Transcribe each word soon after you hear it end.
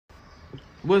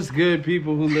What's good,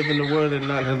 people who live in the world and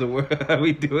not in the world? How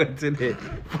we doing today?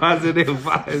 Positive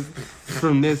vibes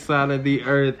from this side of the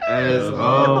earth, as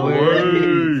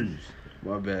always.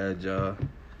 My bad, y'all.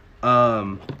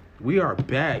 We are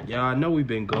back, y'all. I know we've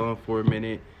been gone for a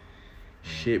minute.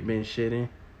 Shit been shitting,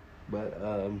 but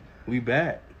we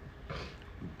back,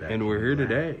 and we're here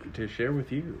today to share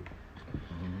with you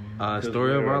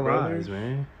story of our lives,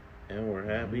 man. And we're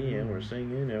happy, and we're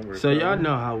singing, and we're. So y'all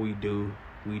know how we do.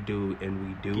 We do and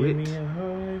we do Give it. Me a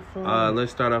high five.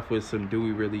 Let's start off with some Do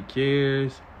We Really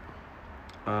Cares?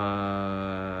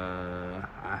 I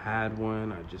had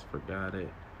one. I just forgot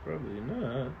it. Probably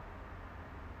not.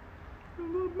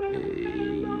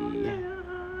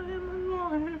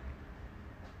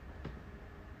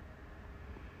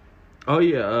 Oh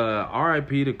yeah,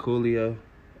 R.I.P. to Coolio.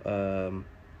 I'm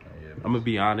gonna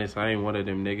be honest, I ain't one of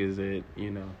them niggas that,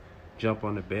 jump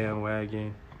on the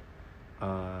bandwagon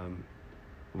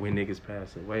when niggas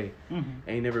pass away.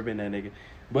 Ain't never been that nigga.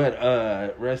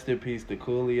 But rest in peace to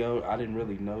Coolio. I didn't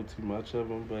really know too much of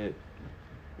him, but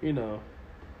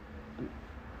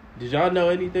did y'all know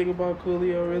anything about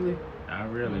Coolio really?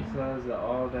 Not really. Besides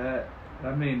all that,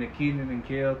 I mean the Keenan and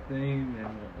Kel theme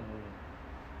and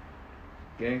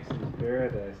Gangsta's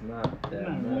Paradise, not that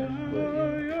much,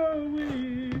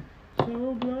 but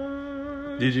so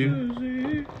blind. Did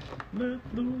you? What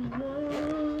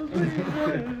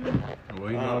do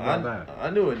you know about that? I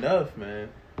knew enough, man.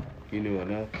 You knew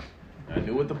enough? I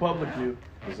knew what the public knew.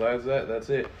 Besides that, that's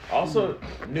it. Also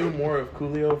knew more of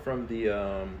Coolio from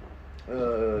the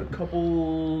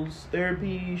couples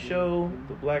therapy show,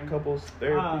 the Black Couples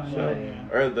Therapy Show,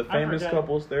 or the famous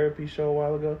couples therapy show a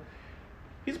while ago.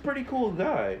 He's a pretty cool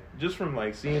guy, just from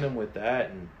like seeing him with that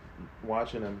and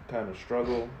watching him kind of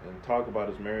struggle and talk about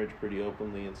his marriage pretty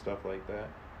openly and stuff like that.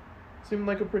 Seemed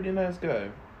like a pretty nice guy.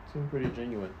 Seemed pretty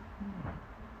genuine.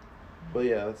 But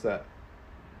yeah, that's that.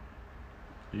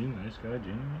 He's a nice guy,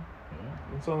 genuine. Yeah.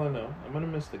 That's all I know. I'm gonna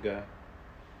miss the guy.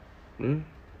 To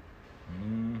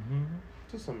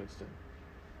some extent.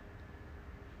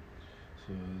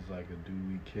 So it's like a do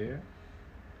we care?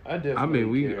 I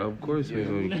definitely care. Of course we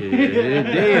gonna care.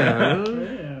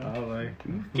 Damn. I was like,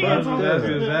 Is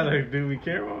is that a do we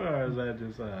care one, or is that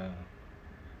just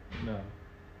no?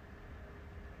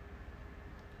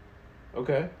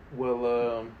 Okay.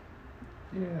 Well,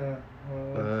 yeah.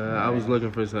 I was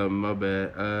looking for something. My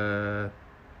bad.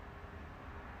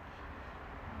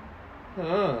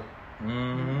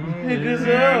 Niggas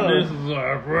up. This is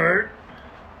our part.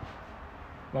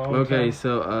 Okay,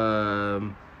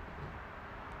 so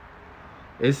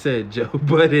it said Joe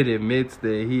Budden admits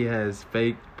that he has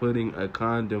faked putting a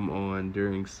condom on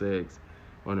during sex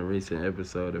on a recent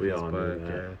episode of his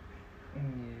podcast. Yeah,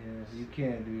 you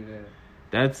can't do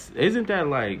that. Isn't that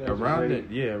like That's around rape.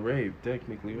 it? Yeah, rape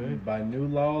technically, right? By new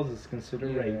laws, it's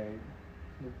considered rape.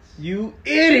 It's, You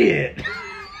idiot!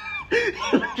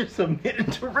 You're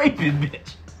submitted to raping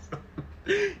bitches.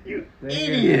 You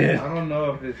idiot! I don't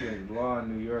know if it's a law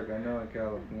in New York. I know in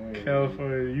California.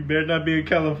 California, you better not be in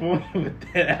California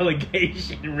with that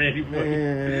allegation ready for you.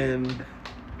 Man,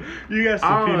 You got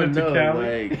I subpoenaed don't to know.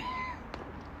 Cali. Like,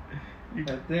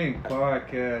 I think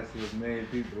podcasts have made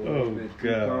people a little bit too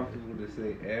God. comfortable to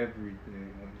say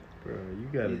everything. Bro, you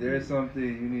gotta. There's something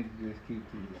you need to just keep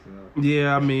to yourself.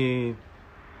 yeah, I mean,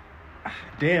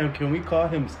 damn, can we call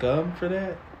him scum for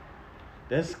that?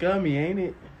 That's scummy, ain't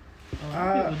it?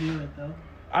 People do it though.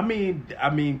 I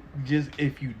mean, just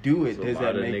if you do it, so a does lot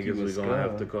that of make you niggas a we scum? gonna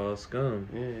have to call scum.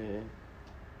 Yeah.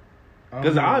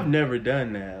 Because I've never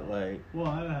done that. Like, Well,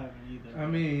 I haven't either. I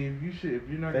mean, if you're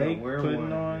not Fake gonna wear putting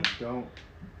one, on? don't.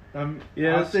 I mean,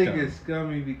 Yeah, I it's think scum. it's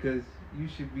scummy because you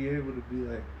should be able to be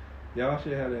like, y'all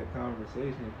should have that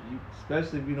conversation.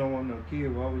 Especially if you don't want no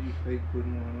kid, why would you fake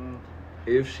putting one on?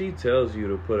 If she tells you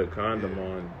to put a condom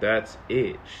on, that's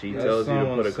it. She That's tells you to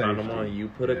put a someone's condom safety. on, you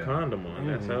put a Yeah. condom on.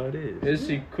 That's how it is.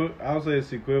 I would say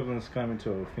it's equivalent to coming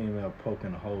to a female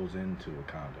poking holes into a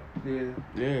condom.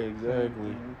 Yeah.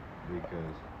 exactly.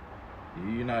 Because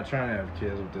you're not trying to have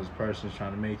kids with this person's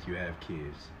trying to make you have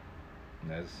kids.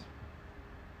 And that's.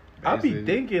 I be basically-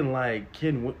 thinking like,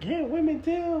 can't women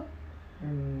tell?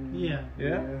 Yeah.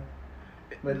 Yeah.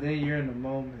 But then you're in the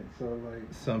moment, so like.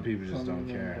 Some people just some don't of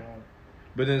them care. don't.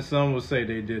 But then some will say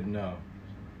they didn't know.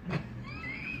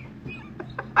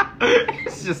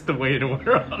 It's just the way of the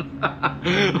world.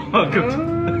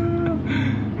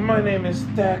 Welcome My name is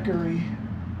Thackeray.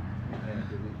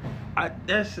 I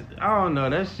don't know.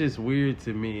 That's just weird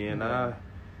to me, and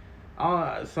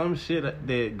some shit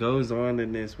that goes on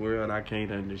in this world I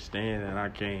can't understand, and I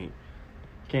can't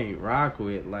rock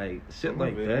with, like shit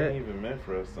like It that. ain't even meant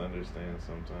for us to understand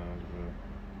sometimes, bro.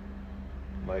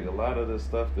 Like, a lot of the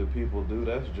stuff that people do,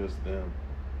 that's just them.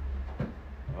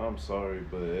 I'm sorry,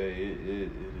 but hey, it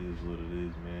is what it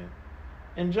is, man.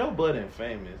 And Joe Budden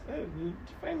famous.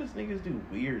 Famous niggas do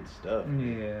weird stuff.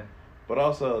 Yeah. But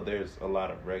also, there's a lot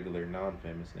of regular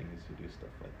non-famous niggas who do stuff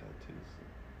like that, too.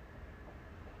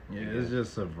 So. Yeah, it's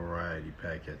just a variety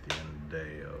pack at the end of the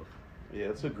day of. Yeah,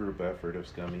 it's a group effort of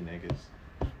scummy niggas.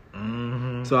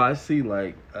 Mm-hmm. So I see,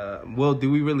 like, well,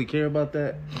 do we really care about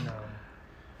that? No.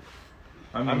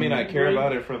 I mean, I care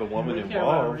about it for the woman We care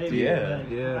about involved. raping, Yeah. but,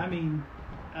 Yeah. I mean,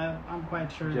 I'm quite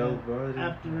sure Joe that Budden.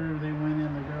 after they went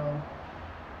in, the girl,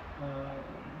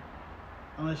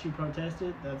 unless she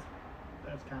protested, that's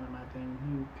kind of my thing.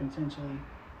 You consensually.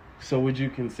 So would you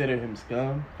consider him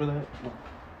scum for that?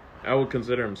 I would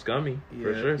consider him scummy,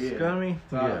 for sure. Yeah. Scummy?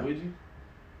 Todd, Yeah. would you?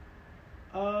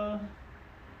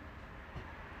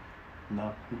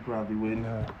 No, you probably wouldn't.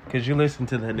 Cause you listen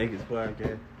to the niggas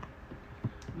podcast.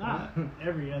 Not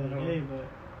every other day, but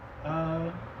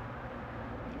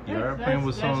The airplane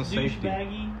was on safety.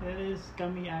 Douchebaggy. That is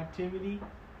scummy activity.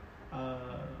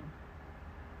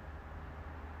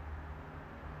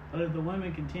 But if the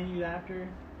women continued after,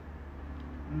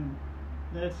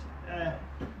 that's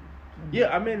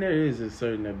Yeah, I mean there is a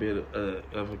certain bit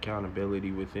of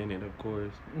accountability within it, of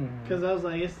course. because I was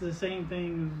like, it's the same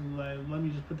thing. Like, let me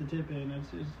just put the tip in.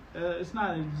 It's just,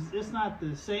 it's not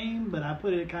the same, but I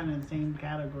put it kind of in the same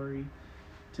category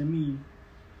to me.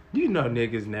 You know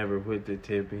niggas never put the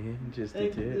tip in, just the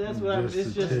tip. That's what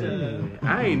it's just.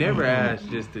 I ain't never asked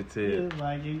just the tip. It's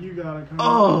like if you gotta come.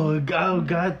 Oh, God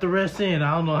got the rest in.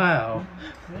 I don't know how.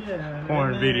 Yeah.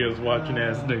 Porn and then, videos watching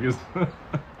ass niggas.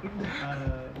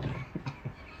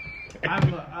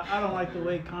 I don't like the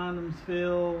way condoms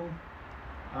feel.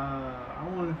 I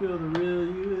want to feel the real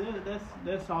you.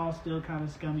 That's all still kind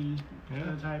of scummy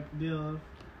type deal.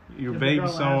 You're If the baiting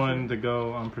girl someone asks to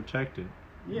go unprotected,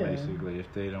 Yeah. basically,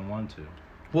 if they don't want to.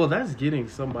 Well, that's getting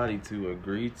somebody to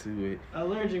agree to it.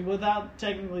 Allergic without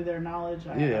technically their knowledge.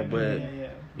 Yeah, but- yeah.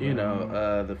 You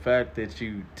know, the fact that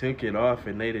you took it off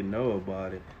and they didn't know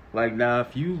about it. Like, now,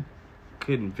 if you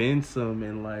convince them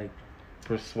and, like,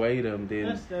 persuade them,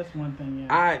 then That's one thing.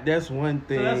 Yeah. that's one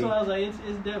thing. So that's why I was like,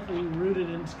 it's definitely rooted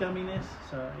in scumminess.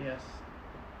 So yes.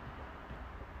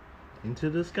 Into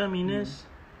the scumminess.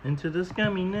 Into the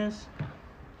scumminess.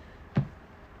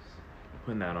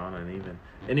 Putting that on uneven.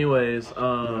 Anyways,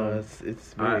 No,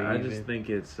 it's very I even. just think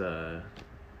it's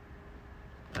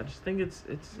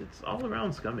it's all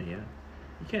around scummy. Yeah,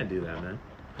 you can't do that, man.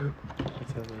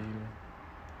 It's hella even.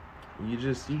 You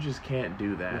just can't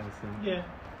do that. Yeah.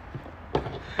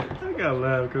 I got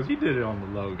laugh because he did it on the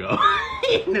logo.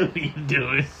 He knew what he was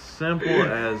doing. Simple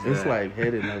as It's that. like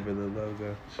heading over the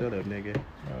logo. Shut up, nigga.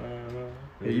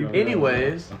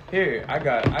 Anyways, here I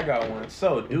got one.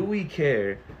 So, do we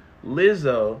care?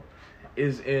 Lizzo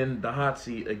is in the hot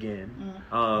seat again,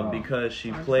 because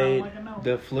she Sound played. like a no.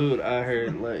 The flute, I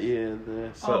heard, like, yeah.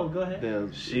 Oh, go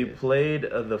ahead. She played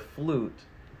the flute,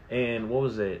 and what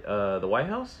was it? The White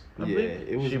House. I Yeah, believe?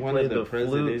 it was She one played of the flutes.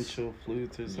 presidential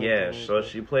flutes or something. Yeah, like so that.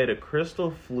 she played a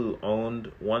crystal flute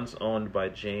once owned by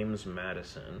James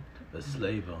Madison, A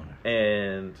slave owner.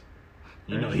 and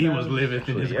You know, he was living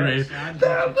in his Yes. grave. I just-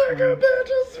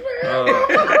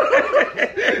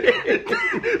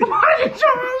 Why did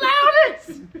you allow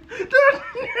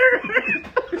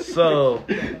this? so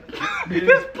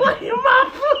He's playing my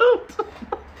flute.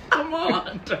 I'm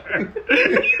on her.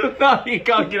 No, he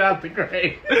can't get out the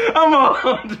grave. I'm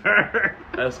on her.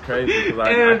 that's crazy because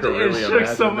I And could really it shook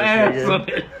imagine some this ass nigga. on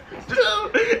it.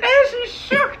 And she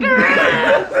shook her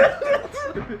ass.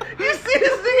 You see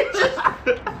this nigga?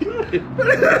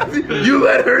 You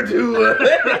let her do it.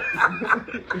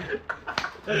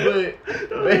 But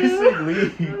basically,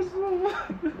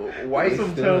 white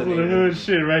Some still Tales of the ain't- Hood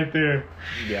shit right there.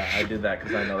 Yeah, I did that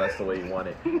because I know that's the way you want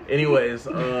it. Anyways,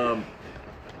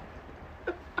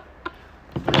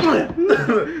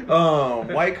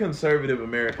 white conservative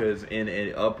America is in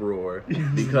an uproar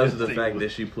because of the fact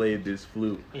that she played this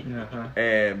flute. Uh-huh.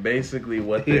 And basically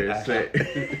what they're saying...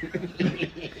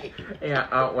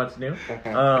 Yeah, what's new?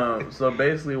 So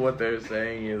basically what they're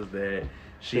saying is that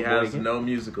she has no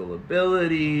musical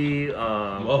ability.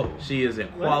 She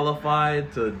isn't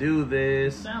qualified to do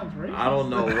this. Sounds racist. I don't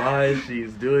know why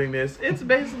she's doing this. It's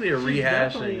basically a She's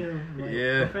definitely rehashing. a,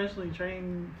 Yeah. professionally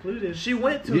trained flutist. She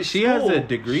went to She school. has a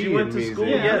degree She went in to music. school,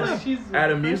 Yeah, yes, like she's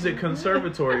at a a music professional-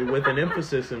 conservatory with an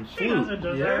emphasis in She doesn't flute.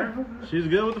 deserve. Yeah. She's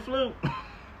good with the flute.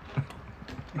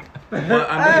 But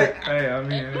I mean, Hey, I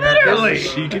mean, Literally.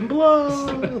 She can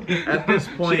blow. at this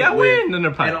point, She got wind in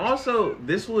her pipe. and also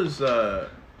this was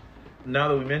now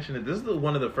that we mentioned it, this is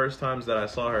one of the first times that I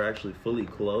saw her actually fully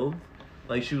clothed.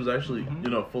 Like she was actually,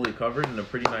 fully covered in a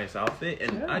pretty nice outfit,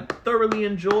 and I thoroughly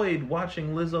enjoyed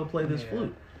watching Lizzo play this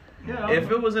flute. Yeah, If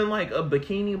it was in like a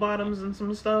bikini bottoms and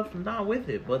some stuff, not with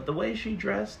it. But the way she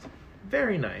dressed,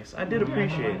 very nice. I did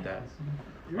appreciate that.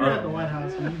 You're at the White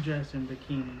House and you dressed in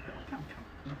bikini.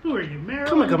 Who are you,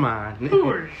 Marilyn? Come on. Who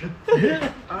are you?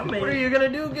 What are you gonna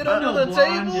do? Get under the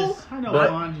table? I know But-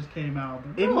 Blonde just came out.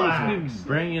 But It relax. makes me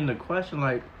bring into question,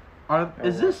 like,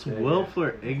 is this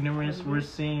willful ignorance we're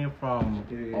seeing from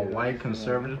a white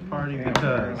conservative party?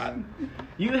 Because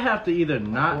you have to either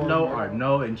not know or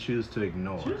know and choose to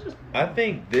ignore. I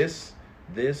think this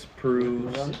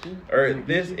proves, or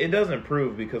this, it doesn't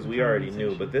prove because we already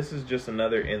knew, but this is just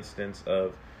another instance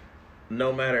of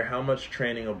no matter how much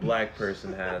training a black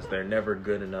person has, they're never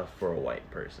good enough for a white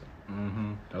person.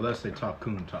 Unless they talk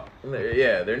coon talk.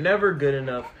 Yeah, they're never good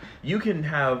enough. You can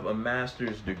have a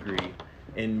master's degree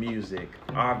in music,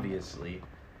 obviously,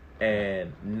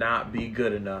 and not be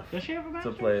good enough Does she have a to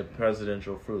master's? play a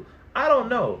presidential flute. I don't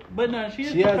know. But no, she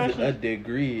is She has professional. a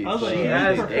degree. I was like, She she's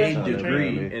has a professionally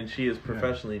degree, trained. and she is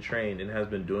professionally trained and has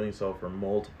been doing so for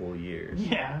multiple years.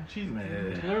 Yeah, she's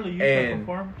Man. literally used And- to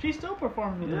perform. She still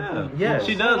performs with her Yeah, flute. Yeah.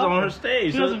 she does on her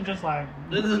stage. She doesn't just like.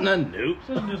 This is nothing new.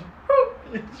 She doesn't just.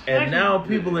 And now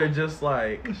people are just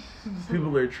like,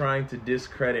 people are trying to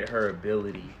discredit her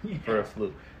ability for a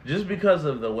flute. Just because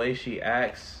of the way she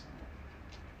acts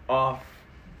off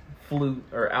flute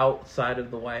or outside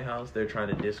of the White House, they're trying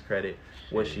to discredit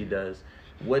what she does.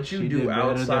 What you She do did better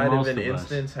than outside of most an of us.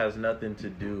 instance has nothing to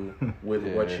do with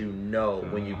Yeah. what you know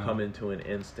when you come into an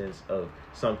instance of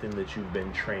something that you've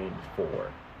been trained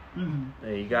for. Mhm.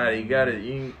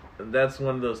 And that's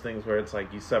one of those things where it's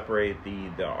like you separate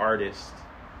the artist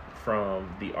from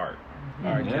the art.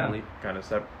 All right, Yeah. Kelly. Kind of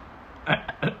separate.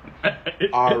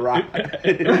 All right.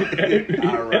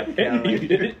 All right,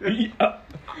 Kelly.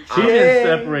 She didn't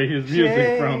separate his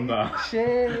music from the.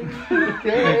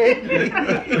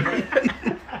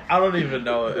 I don't even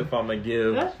know if I'm gonna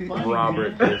give That's funny,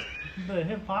 Robert man. this. The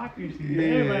hypocrisy. Yeah.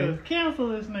 Everybody was cancel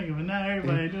this nigga, but now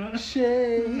everybody doing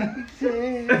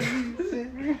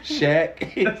Shaq.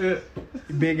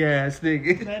 Big ass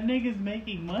nigga. that nigga's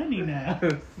making money now.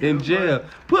 In jail.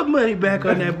 Put money back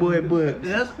on that boy book.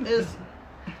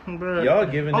 Bruh. Y'all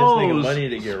giving this nigga money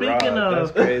to get robbed. speaking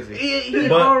That's crazy. He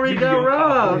But- already got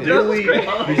robbed. Dewey,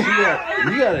 but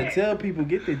you gotta tell people,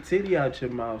 get the titty out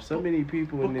your mouth. So many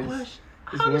people in this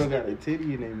world got a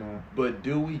titty in their mouth. But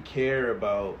do we care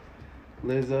about?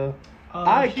 Lizzo.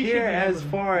 I She should care be as able to-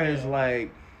 far as yeah.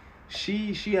 like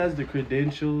she has the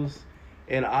credentials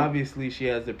and obviously she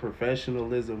has the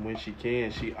professionalism when she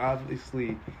can. She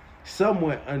obviously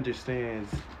somewhat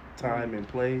understands time and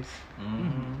place.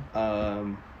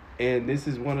 And this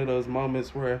is one of those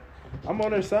moments where I'm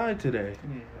on her side today.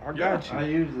 I got you. I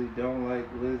usually don't like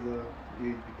Lizzo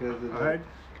because of Alright.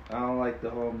 I don't like the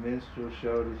whole minstrel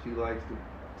show that she likes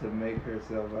to make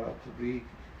herself out to be.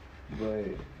 But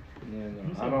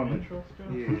I don't know.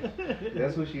 Yeah,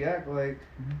 that's what she act like.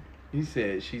 He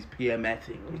said she's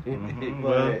PMSing. But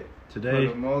Well, for today,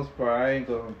 the most part, I ain't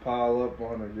gonna pile up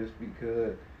on her just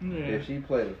because. Yeah. If she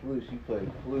played the flute, she played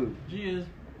the flute. She is.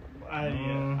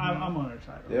 I'm on her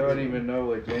side. They don't even know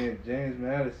what James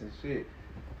Madison shit.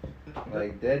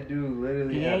 Like that dude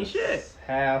literally He had ain't a shit.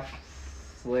 half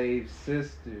slave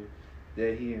sister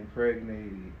that he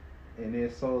impregnated and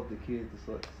then sold the kid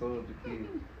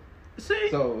see,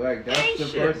 So like that's Ain't the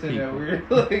shit, person that people. we're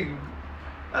like.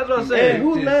 that's what I'm And saying.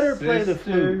 who His let her play the sister,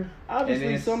 flute? Obviously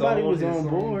and then somebody sold was his on own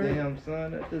board. Damn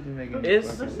son, that doesn't make any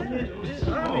It's. fucking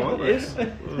sense.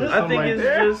 I think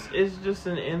it's just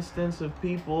an instance of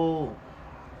people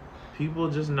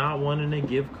just not wanting to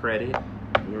give credit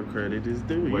Where credit is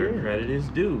due. where yeah. credit is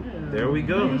due. Yeah. There we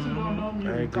go. Niggas who don't know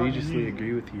music I talking egregiously music.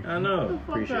 agree with you. I know.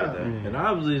 Appreciate that. And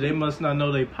obviously, they must not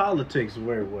know their politics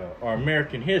very well or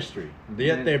American history.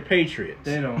 Yet they're patriots.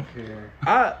 They don't care.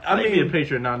 I Maybe a mean,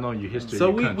 patriot not knowing your history. so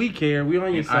of your we country. care. We on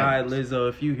your And side, items. Lizzo.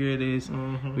 If you hear this,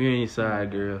 Mhm. we on your side,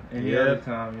 girl. And Yeah. every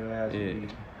time you ask Yeah. me,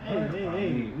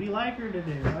 Hey, we like her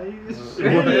today.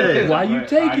 Why Why you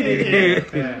taking it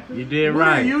Yeah. You did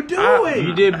right. you doing?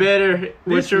 You did better with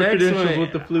This your next credentials one,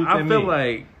 with the flute I than feel me.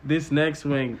 like this next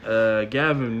one,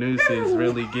 Gavin Newsom's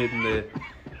really getting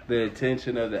the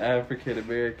attention of the African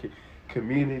American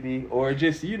community, or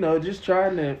just just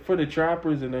trying to for the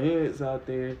trappers and the hoods out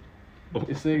there.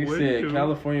 This nigga What said you-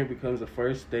 California becomes the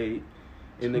first state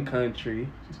in the country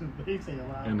They say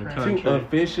a lot In the of crap. country. to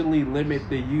officially limit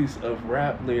the use of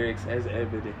rap lyrics as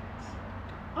evidence.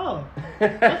 Oh,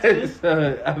 that's good.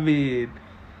 So, I mean,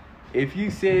 if you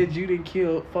said you didn't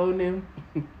kill Phonem,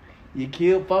 you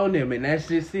killed Phonem, and that's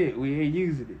just it. We ain't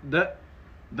using it.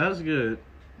 That's good.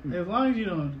 As long as you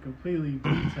don't completely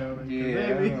detail it.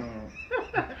 Yeah, Baby.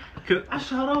 I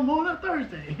shot him on a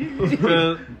Thursday. If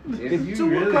you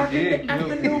really did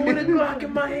kill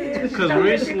Because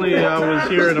recently I was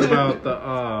hearing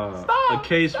about a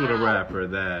case with a rapper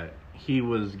that he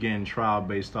was getting trial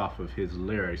based off of his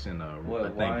lyrics in I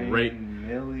think rape.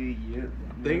 Millie,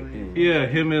 Yeah,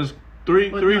 him is three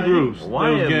groups.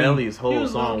 Wyatt Melly's whole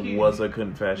was song low-key. was a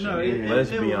confession. No,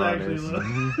 Let's it be was actually honest.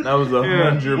 low. That was Was it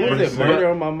 100%. Murder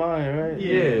on My Mind, right?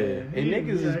 Yeah. And He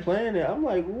niggas was is actually- playing it. I'm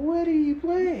like, what are you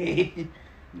playing?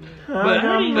 But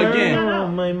again,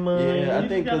 on my mind. Yeah, I You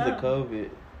think just because got of COVID.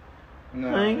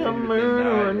 No, I got murder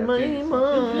on my It's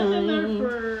been in mind. there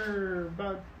for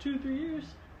about 2-3 years.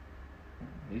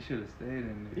 He should have stayed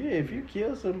in there. Yeah, if you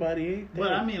kill somebody, ain't But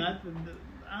that- I mean, I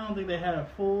don't think they had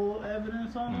full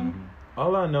evidence on him.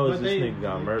 All I know is But this they- nigga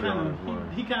got they murdered kinda- on his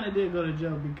mind. He kind of did go to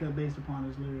jail because based upon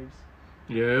his lyrics.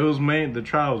 Yeah, it was made. The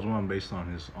trial was one based on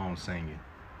his own singing.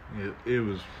 It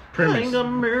was premise.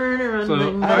 murder on So, my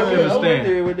I mind. I understand.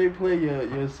 wonder when they play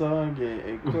your song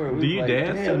in court. Do you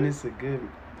dance to Damn, it? this is a good.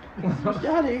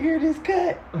 Y'all didn't hear this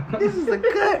cut? This is a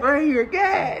cut right here.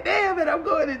 God damn it, I'm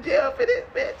going to jail for this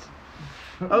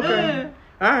bitch. Okay.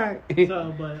 All right.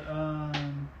 So, but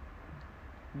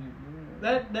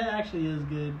that actually is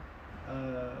good.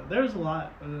 There's a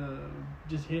lot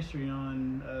just history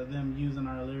on them using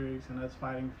our lyrics and us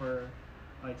fighting for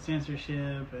like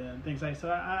censorship and things like. So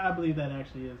I believe that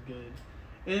actually is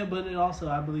good. But it also,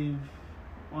 I believe,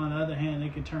 on the other hand,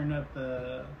 it could turn up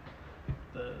the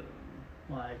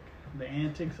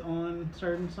antics on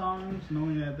certain songs,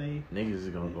 knowing that they Niggas is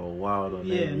gonna go wild on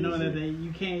yeah, that knowing that music.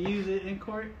 you can't use it in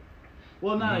court.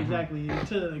 Well, not exactly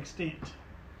to an extent.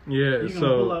 Yeah, You're gonna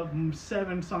pull so up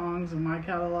 7 songs in my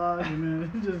catalog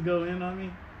and then just go in on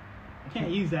me. I can't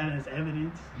use that as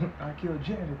evidence I killed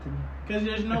Janet tonight. because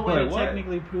there's no way Wait, to what?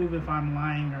 technically prove if I'm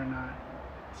lying or not.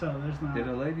 So there's not. Did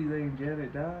a lady named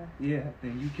Janet die? Yeah,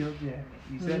 then you killed Janet.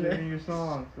 You said that in your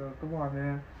song, so come on,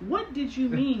 man. What did you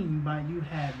mean by you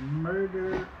had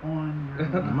murder on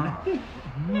your mind?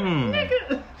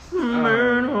 Nigga.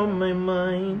 Murder on my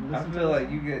mind. I feel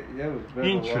like you get that was better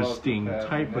Interesting laws to pass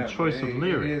type than of that, choice but of hey,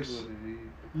 lyrics. It is what it is.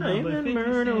 No, I but got 50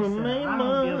 murder Cent on said, my I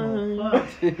don't give a mind.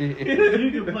 fuck.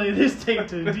 You can play this tape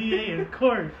to DA in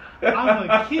court. I'm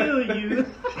gonna kill you.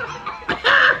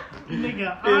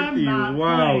 Nigga, I'm 50 not was playing.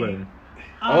 wildin'.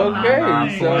 I'm not Okay,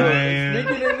 playing. so Man.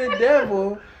 speaking of the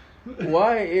devil,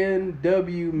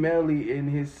 YNW Melly in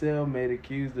his cellmate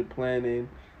accused of planning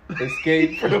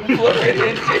escape from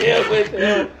Florida jail with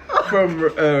him from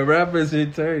rapper's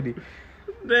attorney.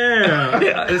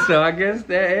 Damn. So I guess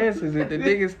that answers it. The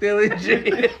nigga's still in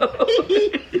jail.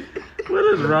 What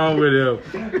is wrong with him?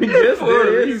 Guess For that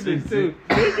a answers reason. too.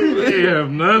 They have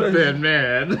nothing,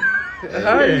 man.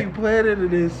 How are you planning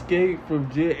an escape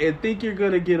from jail and think you're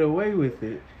gonna get away with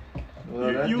it?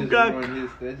 Well, that You just got- ruined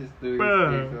his, that just threw his Bruh.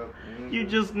 case up the window. You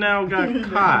just now got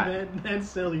caught. That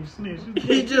silly snitch.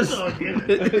 He just.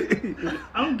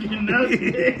 I'm getting out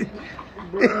there.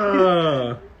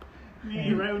 Bruh.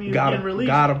 Right when he was Got getting him, released.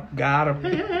 got him.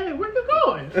 Hey, where you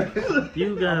going?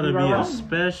 You gotta be a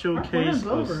special My case plan's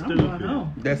of over. I'm going stupid.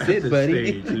 home. That's At it, this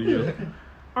buddy. stage, you-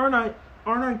 Aren't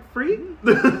I free?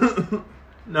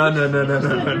 No.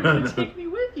 Take me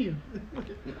with you.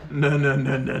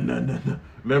 No.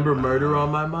 Remember Murder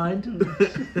on My Mind?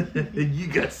 You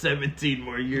got 17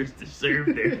 more years to serve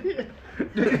there.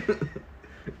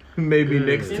 Maybe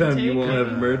next time you won't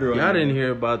have murder on Y'all your didn't mind.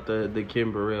 hear about the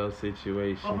Kim Burrell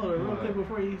situation. Oh, hold on, real quick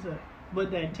before you said, but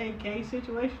that Take K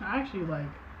situation, I actually like.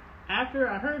 After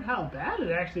I heard how bad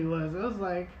it actually was, it was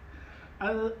like, I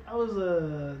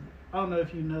don't know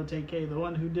if you know Take K, the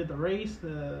one who did the race.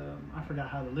 I forgot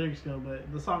how the lyrics go, but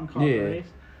the song called Yeah. The Race.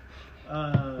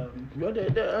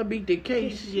 Well, I beat the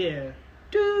case. Yeah.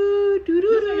 Do, do,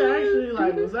 This do, nigga actually do,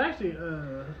 like do. was actually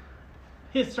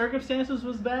his circumstances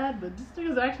was bad, but this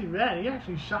nigga's actually bad. He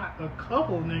actually shot a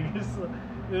couple niggas. So,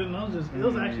 it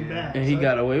was actually bad. And he So,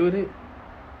 got away with it?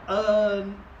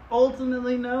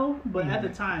 ultimately no, but at the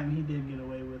time he did get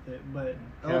away with it. But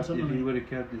If he ultimately, would have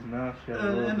kept his mouth shut. a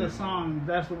little in the bit. song,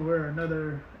 that's where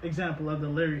another example of the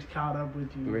lyrics caught up with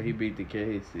you. Where he beat the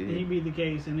case. Yeah. He beat the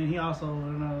case, and then he also,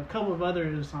 in a couple of other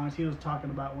of his songs, he was talking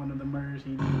about one of the murders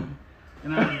he did.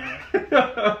 And I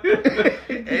was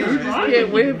Hey, you just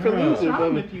can't win for like, what's losing, wrong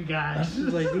brother. with you guys?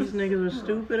 It's like these niggas are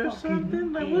stupid or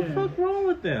something. Like what the fuck wrong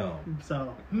with them?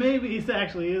 So maybe it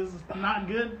actually is not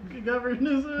good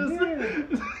governance.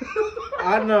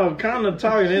 I know, kind of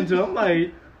talking into. I'm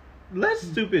like, let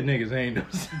stupid niggas hang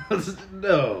themselves.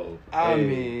 No, I Hey,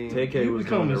 mean, TK you was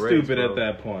becoming doing the race, stupid bro. at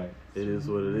that point. It is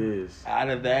what it is. Out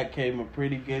of that came a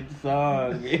pretty good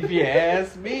song, if you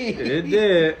ask me. It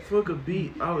did. Fuck a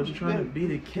beat. I was trying to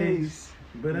beat a case,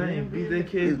 but I ain't beat the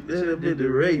case. That did the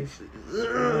race.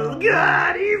 Oh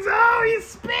God, he's always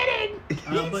spitting.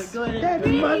 But go ahead. That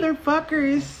motherfucker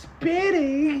is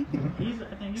spitting.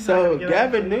 I think he's So not gonna get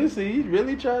Gavin out. Newsom, he's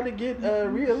really trying to get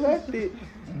reelected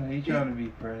No, he trying to be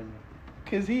president.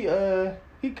 because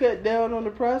he cut down on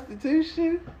the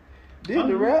prostitution. Did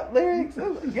the rap lyrics? I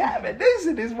was like, Gavin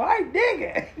Newsom is white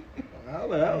nigga.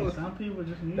 Hey, some people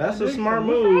just need That's to a do smart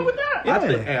something. What's wrong move. with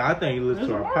that? I think you listen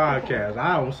to our podcast.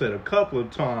 I almost said a couple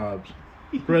of times,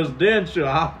 presidential,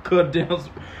 I'll cut down.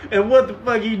 And what the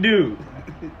fuck he do?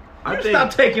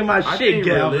 Stop taking my I shit, think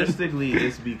Gavin. realistically,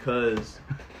 it's because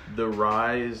the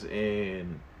rise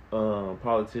in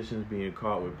politicians being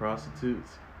caught with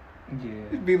prostitutes. Yeah.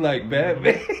 It'd be like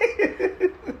Batman.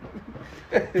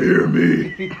 Fear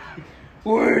me.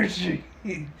 Where is she?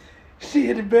 She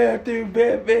in the bathroom,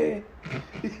 Batman.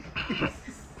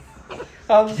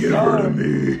 I'm sorry.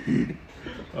 me.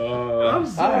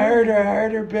 I heard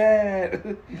her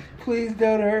bad. Please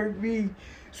don't hurt me.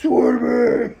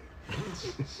 Swarmer.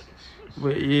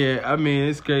 But yeah, I mean,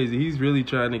 it's crazy. He's really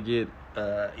trying to get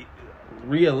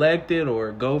reelected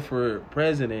or go for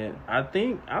president. I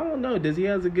don't know. Does he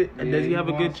have a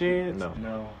good chance?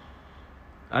 No.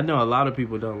 I know a lot of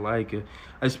people don't like it,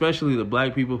 especially the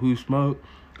black people who smoke.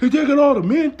 He taking all the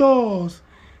menthols.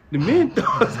 The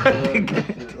menthols. I think.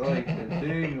 Like the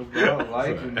thing about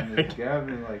liking this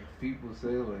Gavin, like people say,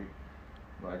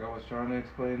 like I was trying to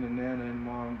explain to Nana and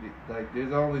Mom, like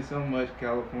there's only so much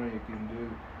California can do.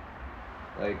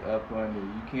 Like up under,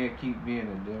 you can't keep being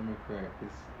a Democrat.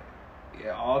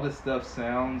 All the stuff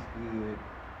sounds good,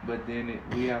 but then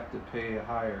we have to pay a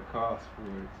higher cost for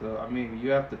it. So I mean,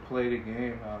 you have to play the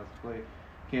game how it's played. You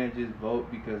can't just vote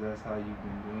because that's how you've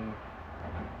been doing.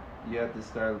 You have to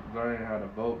start learning how to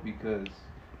vote because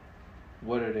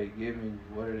what are they giving you?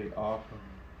 What are they offering?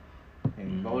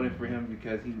 And voting for him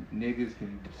because niggas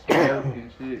can smoke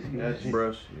and shit. That's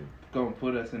Brush you. gonna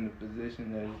put us in the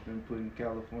position that it's been putting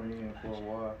California in for a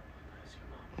while.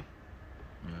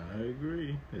 I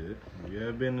agree. We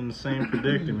have been in the same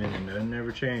predicament and that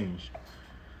never changed.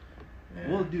 Yeah.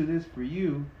 We'll do this for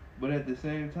you, but at the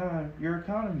same time, your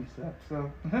economy sucks.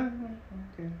 So,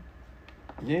 okay.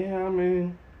 Yeah, I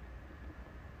mean,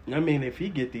 if he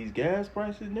get these gas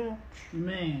prices now,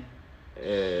 Man.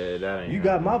 That ain't. you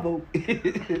got my vote.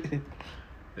 It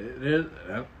is,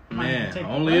 Might man, take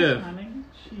only the if. bus, my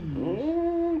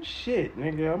nigga. Shit. Shit,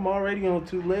 nigga, I'm already on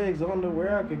 2 legs. I don't know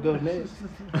where I could go next.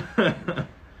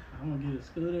 I'm gonna get a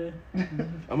scooter.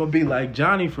 I'm gonna be like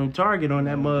Johnny from Target on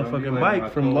that motherfucking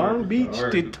bike from Long Beach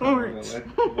to Torrance.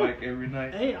 Bike every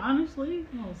night. Hey, honestly,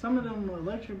 some of them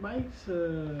electric bikes,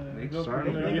 They go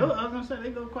Starting pretty they to- go. I was gonna say they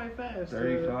go quite fast.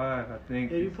 35, I think.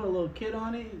 Yeah, you put a little kid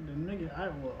on it. The nigga,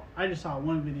 I just saw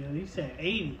one video. He said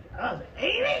 80. I was like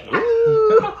 80.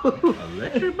 Ooh.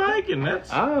 Electric bike, and that's.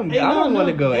 Hey, I don't want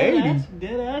to go 80.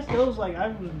 Dead ass. It was like I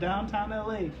was downtown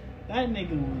LA. That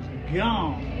nigga was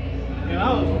gone. And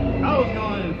I was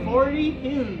going 40.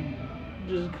 He was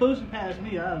just cruising past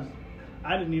me. I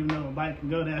didn't even know a bike can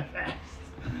go that fast.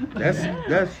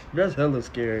 That's hella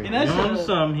scary. And that's Doing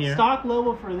some here. stock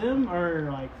level for them are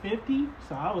like 50.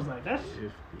 So I was like, that's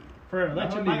for an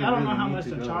electric bike. I don't know how much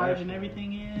the charge and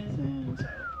everything is, and so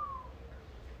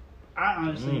I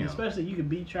honestly, especially you can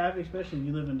beat traffic, especially if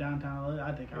you live in downtown LA.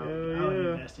 I think I would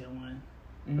invest in one.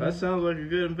 That sounds like a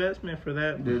good investment for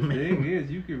that. The thing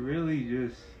is, you could really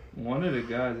just. One of the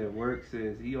guys at work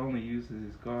says he only uses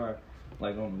his car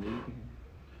like on the weekend.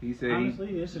 He said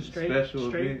Honestly, it's a straight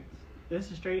events.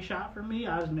 It's a straight shot for me.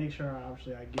 I just make sure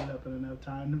obviously I get up in enough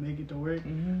time to make it to work.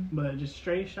 Mm-hmm. But just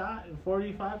straight shot,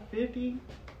 45, 50.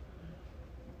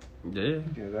 Yeah.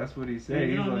 Yeah, that's what he said. You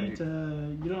He's don't like, need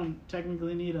to. You don't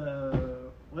technically need a.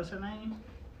 What's her name?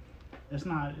 It's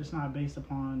not based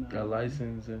upon A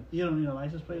license. You don't need a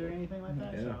license plate or anything like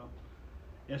that. Yeah. So,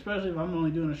 especially if I'm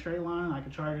only doing a straight line, I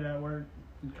can charge it at work.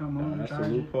 And come home and That's a charge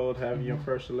it. loophole to having your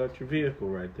first electric vehicle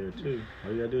right there too.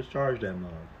 All you gotta do is charge that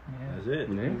mug. That's it.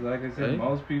 Yeah. 'cause like I said, Hey.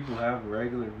 most people have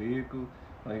regular vehicles.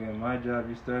 Like in my job,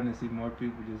 you're starting to see more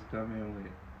people just come in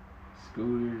with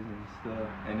scooters and stuff,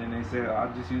 and then they say,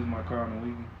 "I'll just use my car on the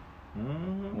weekend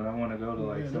Mm-hmm. when I want to go to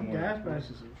like them somewhere." gas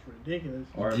prices is ridiculous.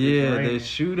 Or if it's Yeah, raining. they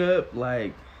shoot up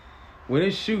like when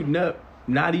it's shooting up,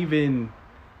 not even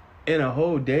in a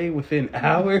whole day, within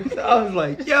hours. I was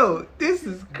like, yo, this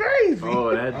is crazy. Oh,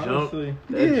 that Honestly, jump!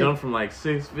 That yeah. jump from like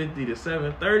 650 to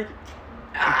 730.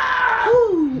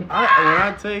 When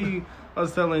I tell you, I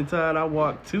was telling Todd, I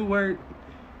walked to work.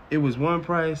 It was one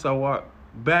price. I walked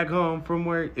back home from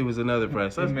work, it was another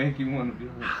price. It make you want to be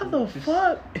like, How the just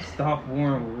fuck? Stop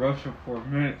warring with Russia for a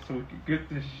minute so we can get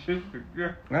this shit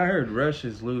together. I heard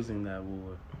Russia's losing that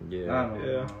war. I Yeah. don't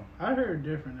know. I heard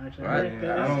different actually. I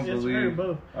It's heard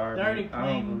both. Army. They already I don't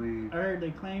claimed. believe. I heard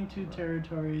they claimed 2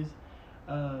 territories.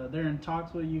 They're in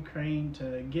talks with Ukraine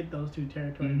to get those 2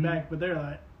 territories Mhm. back, but they're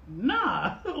like,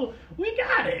 nah, we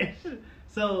got it.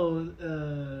 So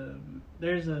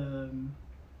there's a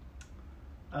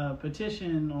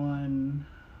petition on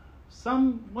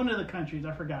one of the countries,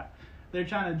 I forgot. They're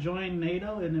trying to join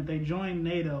NATO, and if they join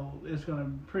NATO, it's going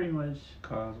to pretty much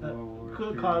Cause World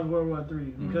could War cause World War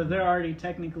III because they're already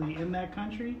technically in that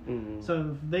country. Mm-hmm.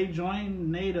 So if they join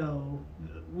NATO,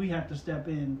 we have to step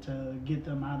in to get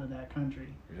them out of that country.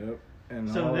 Yep. And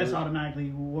So all that's this-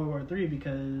 automatically World War III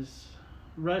because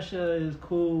Russia is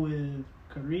cool with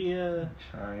Korea,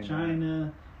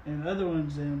 China, and other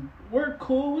ones, and we're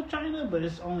cool with China, but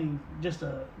it's only just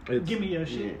give me your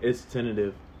shit. It's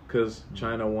tentative because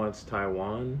China wants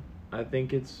Taiwan. I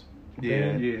think it's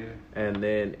Yeah. Yeah. and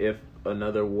then if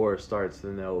another war starts,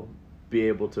 then they'll be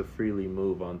able to freely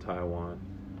move on Taiwan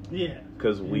Yeah,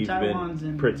 because And we've Taiwan's been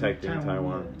in protecting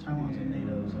Taiwan. Yeah, Taiwan's in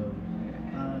NATO, so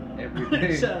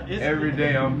Every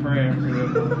day I'm praying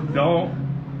for them. Don't.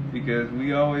 Because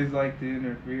we always like to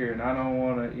interfere, and I don't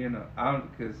want to,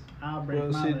 because I'll break Well,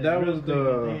 my see, leg that real was quick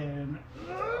the- and-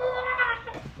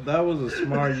 That was a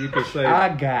smart, you could say. I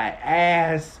got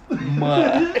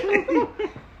asthma.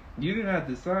 you didn't have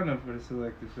to sign up for the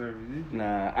selective service, did you?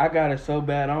 Nah, I got it so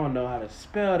bad I don't know how to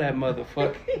spell that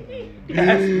motherfucker.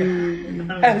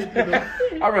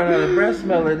 I run out of breath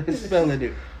spelling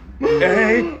it.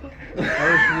 Hey.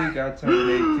 First week I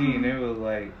turned 18, it was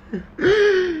like,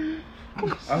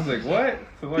 I was like, what?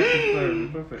 Selective service.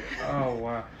 I was like, oh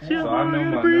wow. So I know my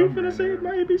number. Oh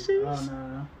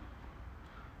no,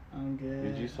 I'm good.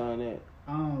 Did you sign that? I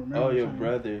don't remember. Oh, your signing.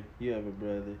 brother. You have a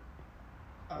brother.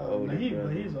 Oh, older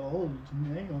brother. he's old.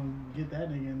 They ain't gonna get that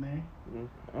nigga in there.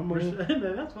 I'm a...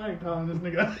 That's why I'm calling this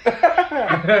nigga.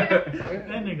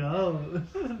 That nigga old.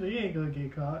 He ain't gonna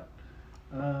get caught.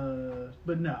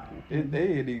 But no. They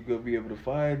ain't even gonna be able to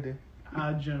find it.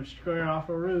 I jumped square off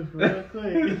a roof real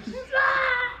quick.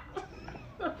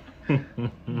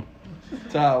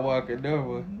 Todd walking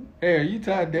over. Hey, are you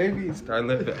Todd Davies? Start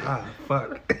lifting.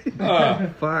 Fuck.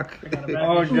 Fuck. I got a back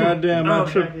Oh, issue. goddamn, my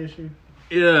back trip- issue.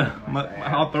 Yeah, my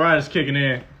arthritis kicking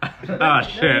in. Ah, That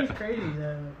shit. is crazy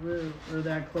that we're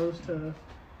that close to,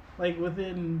 like,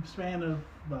 within span of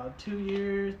about 2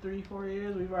 years, 3-4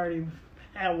 years, we've already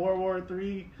had World War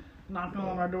III knocking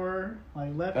on our door,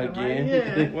 like left Again? and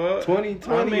right. Yeah. Well,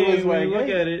 2020 I mean, was when like, you look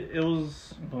hey. at it, it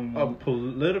was a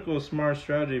political smart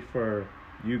strategy for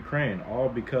Ukraine, all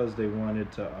because they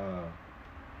wanted to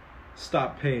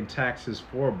stop paying taxes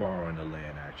for borrowing the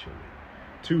land, actually,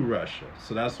 to Russia.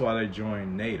 So that's why they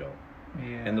joined NATO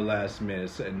Yeah. in the last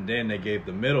minute. And then they gave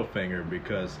the middle finger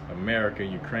because America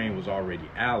and Ukraine was already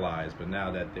allies, but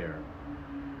now that they're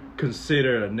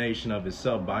considered a nation of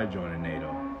itself by joining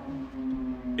NATO,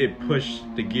 it pushed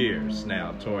the gears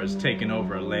now towards taking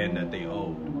over a land that they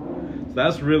owed. So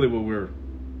that's really what we're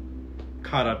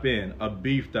caught up in, a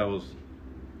beef that was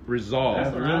resolved.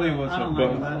 That's really what's I don't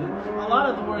supposed like about it. A lot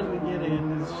of the words we get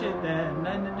in is shit that had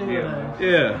nothing to do with us.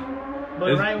 Yeah.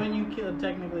 But It's- right when you kill,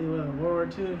 technically, World War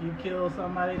II, if you kill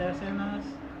somebody that's in us,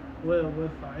 well,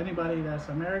 with anybody that's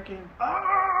American,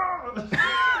 Look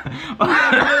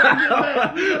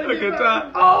at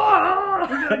that. Oh!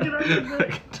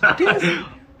 This,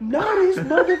 no, this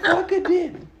motherfucker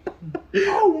didn't.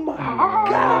 Oh my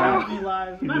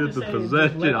god. He did the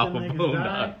possession off a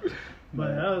bulldog.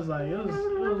 But I was like, it was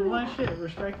one shit,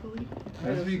 respectfully.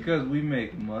 That's because we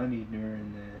make money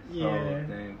during this whole Yeah.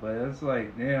 thing. But it's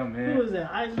like, damn, man. Who was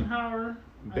that? Eisenhower?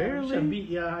 Barely. Should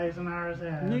beat Eisenhower's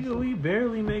ass. Nigga, we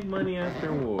barely make money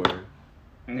after war.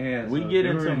 Yeah, We so get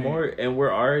during into it- more, and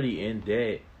we're already in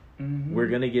debt. Mhm. We're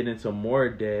gonna get into more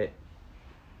debt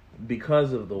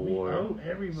because of the We war. owe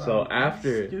everybody. So That's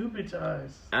after- stupid to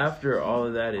us. After all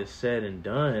of that is said and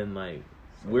done, like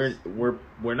we're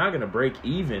not gonna break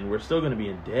even. We're still gonna be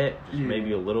in debt, just Yeah.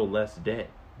 maybe a little less debt.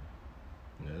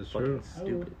 That's Fucking true.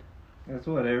 stupid. That's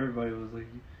what everybody was like.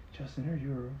 Justin, are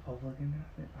you a Republican?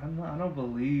 I don't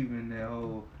believe in that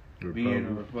whole being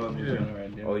a Republican Yeah.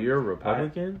 right now. Oh, you're a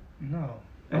Republican? No.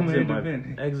 I'm Exit my,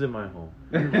 independent. exit my home.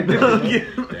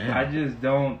 I just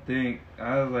don't think.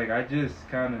 I was like, I just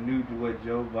kind of knew what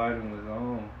Joe Biden was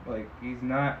on. Like, he's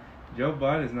not. Joe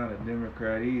Biden's not a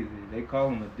Democrat either. They call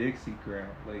him a Dixiecrat.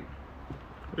 Like,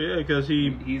 Yeah, because he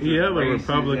he's have a racist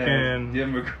Republican. ass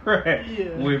Democrat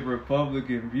Yeah. with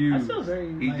Republican I'm views. still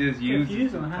very He just uses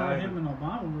confused the on how title. him and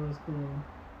Obama was cool.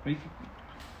 He-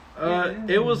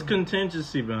 It was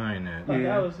contingency behind that. Like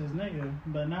that was his nigga,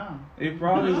 but nah. It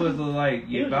probably was like,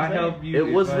 He was if I just help you.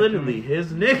 It was if I literally come-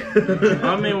 his nigga.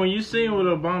 I mean, when you see what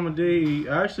Obama did, he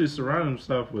actually surrounded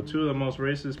himself with two of the most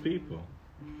racist people.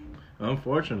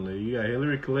 Unfortunately, you got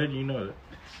Hillary Clinton, you know that.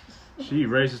 She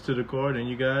racist to the core, and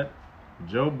you got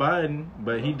Joe Biden,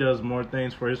 but he does more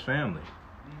things for his family.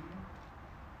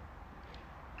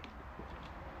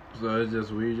 So it's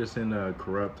just, we're just in a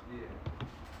corrupt,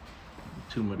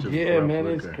 too much of a Yeah, corrupt man,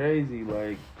 liquor. it's crazy.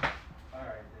 Like, Alright,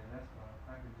 then that's fine.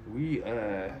 I can do we,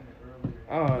 it.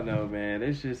 I don't know, man.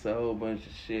 It's just a whole bunch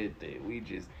of shit that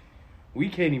we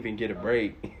can't even get a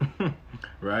break.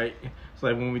 Right? It's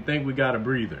like when we think we got a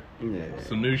breather, Yeah.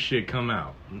 some new shit come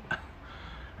out.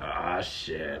 Ah,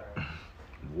 shit.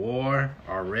 War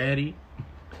already?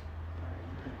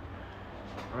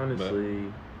 Honestly,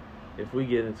 if we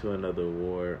get into another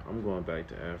war, I'm going back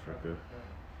to Africa.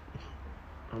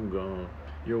 I'm gone.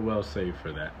 You're well saved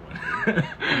for that one.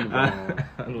 I'm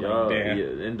like, Y'all, damn.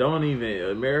 yeah, and don't even,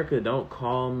 America, don't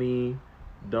call me,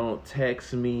 don't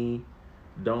text me,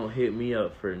 don't hit me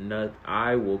up for nothing.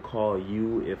 I will call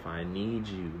you if I need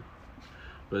you.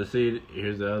 But see,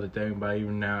 here's the other thing about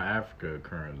even now Africa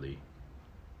currently.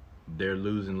 They're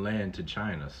losing land to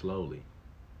China slowly.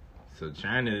 So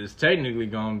China is technically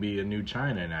going to be a new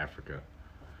China in Africa.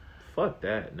 Fuck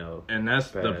that, no. And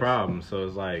that's the Fast. problem. So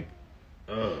it's like,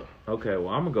 ugh. Okay, well,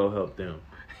 I'm gonna go help them.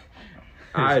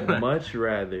 I'd much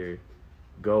rather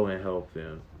go and help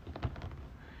them.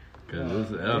 Because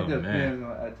it's, It oh depends man.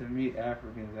 on, to me,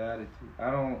 Africans'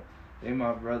 attitude. They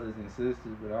my brothers and sisters,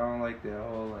 but I don't like that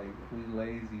whole, like, we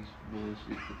lazy bullshit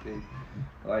that they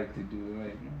like to do.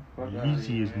 Like, fuck out of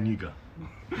Easy here, as man. nigga.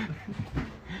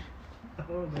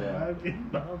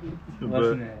 What's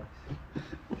But-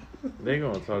 next? They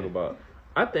gonna talk about.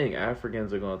 I think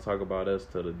Africans are gonna talk about us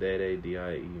till the day they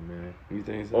die, man. You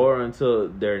think so? Or until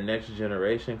their next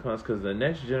generation comes, because the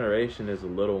next generation is a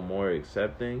little more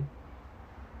accepting.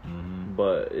 Mhm.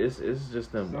 But it's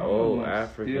just them Some old of them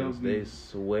Africans. still be- They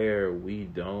swear we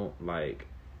don't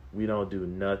do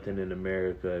nothing in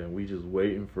America, and we just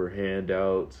waiting for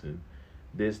handouts and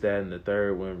this, that, and the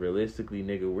third. When realistically,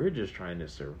 nigga, we're just trying to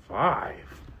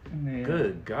survive. Man.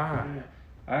 Good God.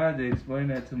 I had to explain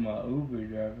that to my Uber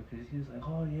driver because he was like,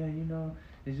 "Oh yeah,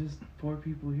 it's just poor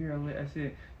people here." I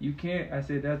said, "You can't." I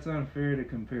said, "That's unfair to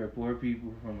compare poor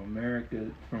people from America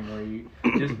from where you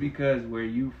just because where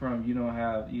you from you don't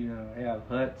have have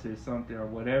huts or something or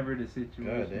whatever the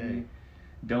situation is,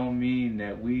 don't mean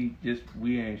that we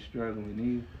ain't struggling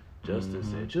either." Justin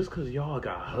said, "Just because y'all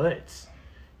got huts,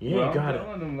 you Well, ain't got I'm it."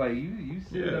 telling them like you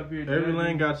sit Yeah, up here. every judging-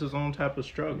 land got its own type of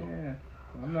struggle. Yeah.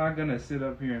 I'm not gonna sit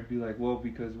up here and be like, well,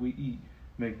 because we eat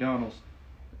McDonald's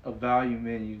value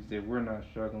menus that we're not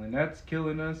struggling. That's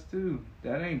killing us too.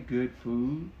 That ain't good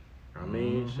food. I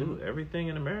mean, shoot, everything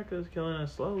in America is killing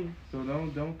us slowly. So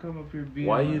don't come up here being.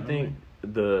 Why like, you think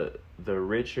the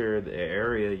richer the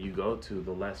area you go to,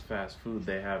 the less fast food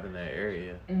they have in that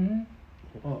area? Mhm.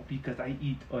 Oh, because I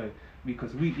eat.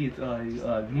 Because we eat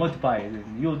multiply,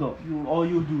 and all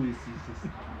you do is just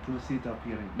to sit up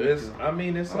here and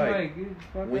eat. It's like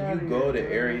fuck when outta you go here, to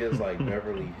bro. areas like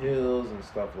Beverly Hills and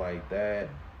stuff like that,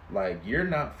 like you're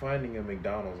not finding a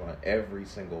McDonald's on every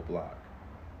single block.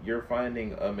 You're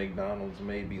finding a McDonald's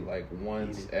maybe like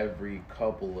once every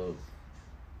couple of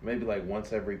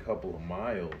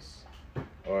miles,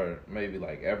 or maybe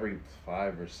like every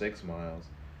 5 or 6 miles.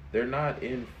 They're not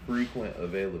in frequent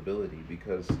availability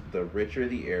because the richer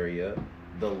the area,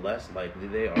 the less likely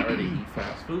they are to eat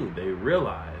fast food. They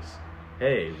realize,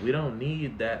 hey, we don't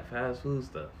need that fast food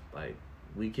stuff. Like,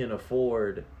 we can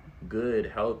afford good,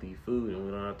 healthy food and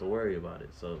we don't have to worry about it.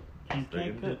 So, You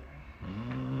can't cook.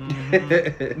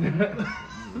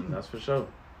 that's for sure.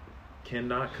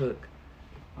 Cannot cook.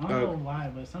 I don't know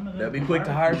why, but some of them. They'll be quick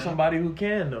to hire somebody who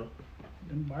can, though.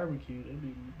 Them barbecue, they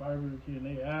be barbecuing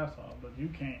their ass off, but you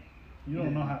can't. You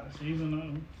don't know how to season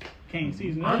them. Can't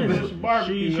season them. Honestly, It's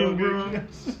barbecue. season, bro.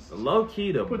 Low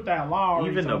key, Put that law.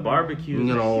 even the barbecues,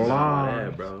 You know, they season all laws.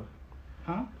 that, bro.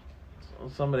 Huh?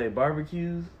 Some of their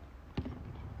barbecues,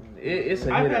 it's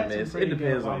a I've hit or had some miss. It pretty good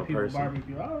depends white on the people person.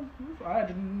 Barbecue. I had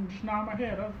to just nod my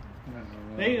head.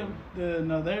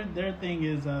 Their thing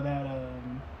is that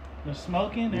the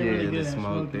smoking. They're really Yeah, good the at smoke.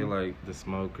 smoking. They like the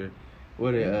smoker.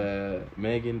 What did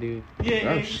Megan do?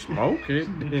 Yeah, I'm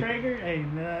smoking. The Traeger,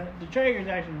 the Traeger is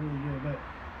actually really good, but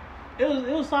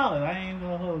it was solid. I ain't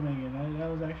gonna hold Megan. That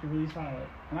was actually really solid,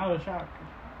 and I was shocked.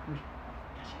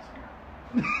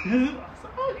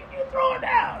 Oh, you throw it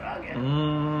down? Okay.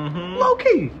 Mm-hmm. Low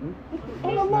key.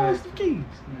 On the lowest of keys.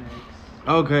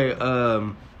 Okay.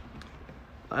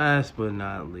 Last but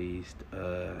not least,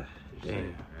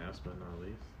 Damn. Last but not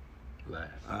least.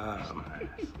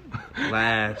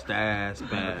 Last ass I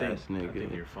bass, think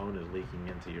nigga. your phone is leaking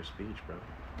into your speech, bro.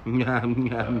 Yum,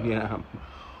 yum, yum.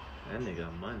 That nigga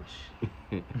munch.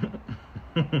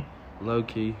 Low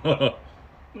key. Oh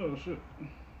shit.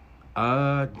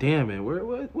 Damn it. What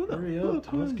the Hurry up, fuck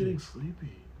Todd's was getting it?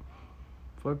 sleepy.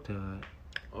 Fuck Todd.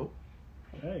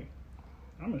 Hey,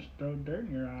 I'm gonna throw dirt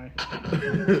in your eye.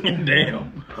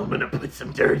 Damn. I'm gonna put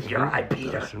some dirt in your eye, Got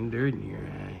Peter. some dirt in your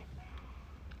eye.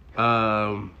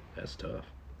 That's tough.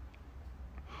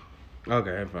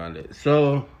 Okay, I found it.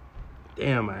 So,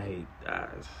 damn, I hate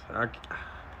eyes.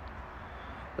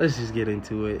 Let's just get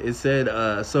into it. It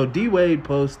said, so D Wade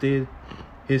posted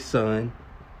his son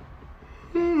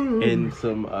in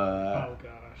some, Oh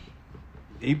gosh.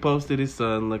 he posted his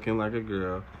son looking like a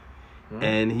girl,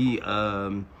 and he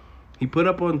put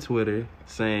up on Twitter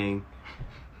saying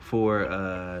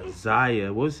for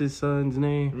Zaya, what's his son's Let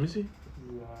name? me see.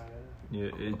 Yeah,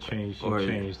 it changed. Or- He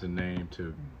changed the name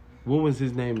to What was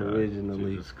his name God,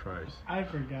 originally? Jesus Christ. I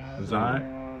forgot.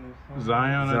 Zion,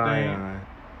 Zion, I think. Zion.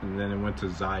 And then it went to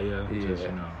Zaya. Just,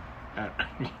 Yeah.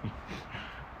 you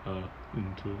know,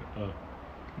 into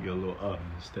get a little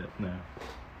step now.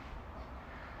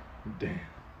 Damn.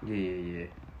 Yeah.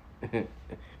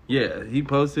 Yeah, he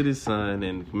posted his son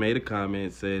and made a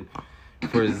comment, said,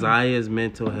 for Zaya's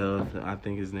mental health, I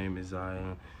think his name is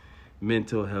Zion,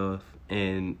 mental health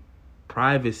and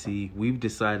privacy, we've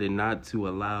decided not to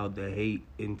allow the hate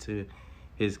into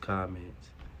his comments.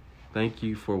 Thank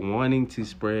you for wanting to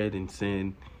spread and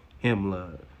send him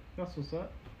love. That's what's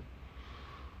up.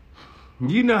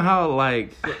 You know how,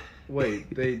 like...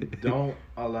 Wait, they don't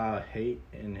allow hate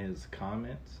in his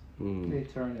comments? They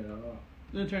turn it off.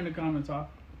 Then turn the comments off.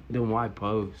 Then why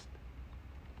post?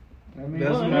 I mean,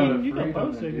 That's Well, I not mean, a you can freedom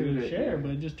post to it do and that, share, yeah.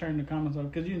 but just turn the comments off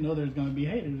because you know there's gonna be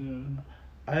haters.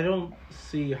 I don't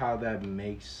see how that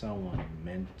makes someone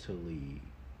mentally,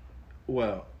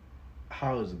 well,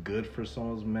 how it's good for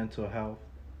someone's mental health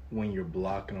when you're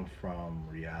blocking them from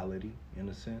reality, in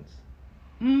a sense.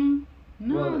 No,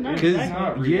 Well, not it's Cause-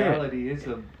 not exactly. yeah. reality.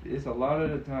 It's a lot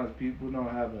of the times people don't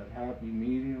have a happy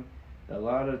medium. A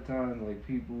lot of the times, like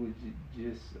people would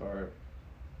just are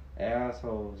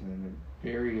assholes and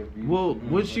very abusive. Well,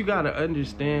 what you gotta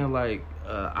understand, like,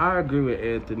 I agree with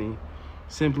Anthony,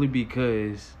 simply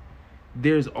because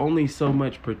there's only so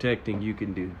much protecting you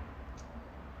can do.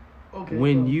 Okay.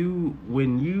 When so-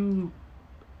 you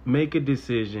make a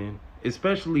decision,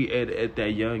 especially at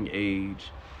that young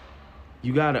age,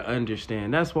 you gotta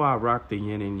understand. That's why I rock the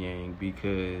yin and yang,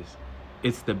 because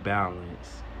it's the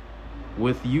balance.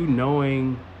 With you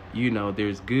knowing,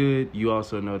 there's good, you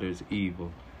also know there's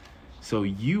evil. So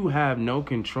you have no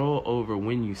control over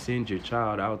when you send your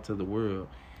child out to the world.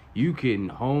 You can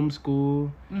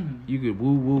homeschool, you could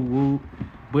woo,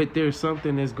 but there's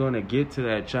something that's going to get to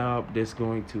that child that's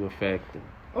going to affect them.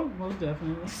 Oh, most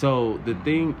definitely. So the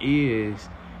thing is,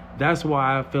 that's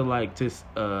why I feel like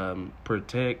to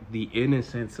protect the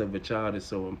innocence of a child is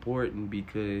so important,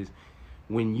 because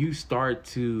when you start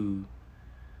to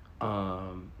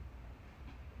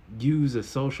use a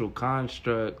social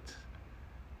construct,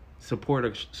 support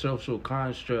a social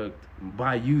construct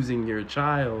by using your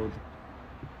child,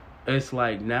 it's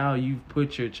like now you've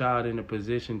put your child in a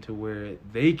position to where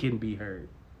they can be hurt.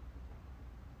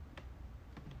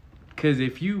 Because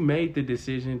if you made the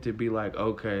decision to be like,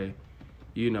 okay,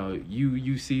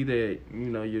 you see that,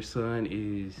 your son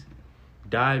is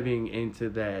diving into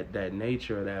that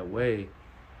nature that way,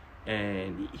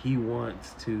 and he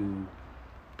wants to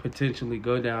potentially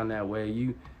go down that way,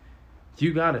 you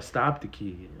gotta stop the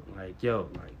kid. Like,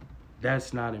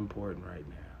 that's not important right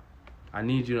now. I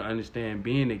need you to understand,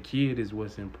 being a kid is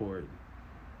what's important.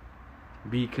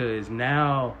 Because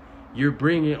now you're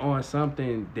bringing on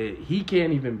something that he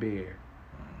can't even bear.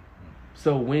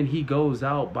 So when he goes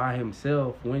out by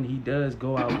himself, when he does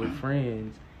go out with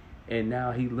friends, and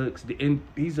now he looks, and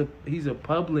he's a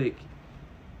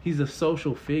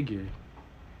social figure.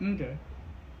 Okay.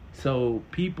 So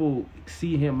people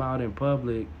see him out in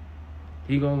public,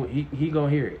 he gonna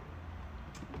hear it.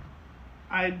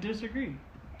 I disagree.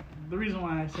 The reason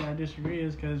why I say I disagree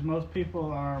is because most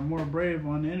people are more brave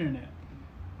on the internet.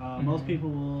 Most people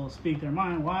will speak their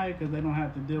mind. Why? Because they don't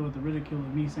have to deal with the ridicule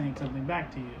of me saying something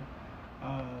back to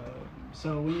you.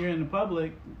 So when you're in the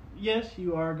public, yes,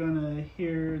 you are going to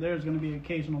hear, there's going to be an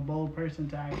occasional bold person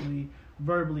to actually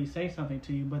verbally say something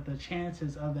to you, but the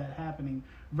chances of that happening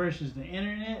versus the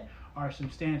internet are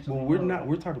substantially Well, lower.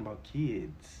 we're talking about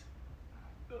kids.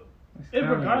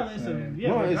 Regardless of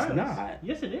No, regardless. it's not.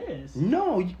 Yes, it is.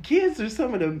 No, kids are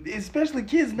some of the, especially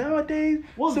kids nowadays,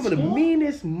 Well, some of the school-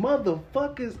 meanest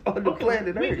motherfuckers on the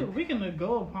planet Earth. We can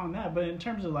go upon that, but in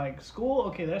terms of like school,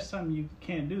 okay, that's something you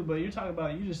can't do. But you're talking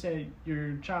about, you just said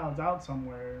your child's out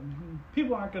somewhere.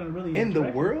 People aren't gonna really In the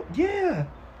interact. world, yeah.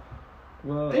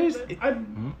 Well,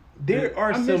 There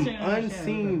are I'm some missing an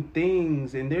understanding, unseen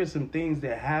things, and there's some things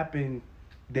that happen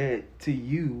that to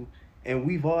you, and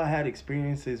we've all had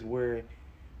experiences where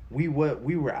we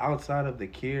were outside of the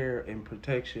care and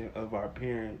protection of our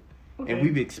parent, Okay. and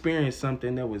we've experienced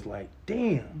something that was like,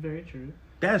 damn, Very true.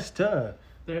 that's tough.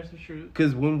 There's the truth.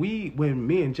 Because when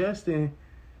me and Justin,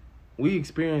 we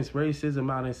experienced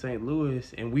racism out in St.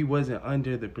 Louis, and we wasn't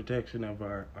under the protection of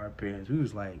our parents. We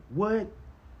was like, what?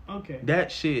 Okay.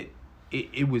 That shit,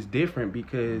 it was different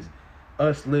because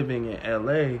us living in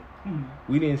LA,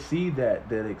 we didn't see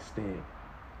that extent.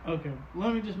 Okay.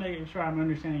 Let me just make sure I'm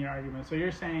understanding your argument. So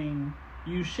you're saying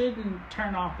you shouldn't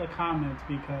turn off the comments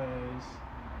because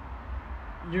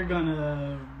you're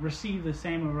gonna receive the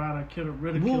same amount of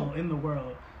ridicule in the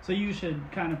world. So you should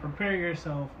kind of prepare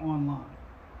yourself online.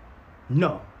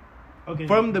 No. Okay.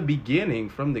 From the beginning,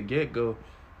 from the get-go,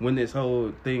 when this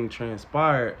whole thing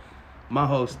transpired, my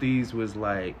hostess was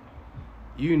like,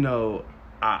 you know,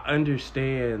 I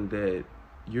understand that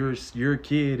your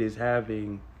kid is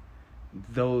having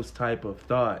those type of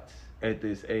thoughts at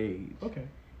this age. Okay.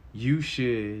 You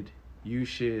should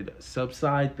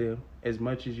subside them as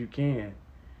much as you can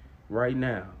right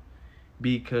now,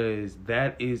 because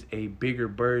that is a bigger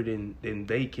burden than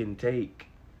they can take.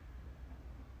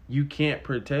 You can't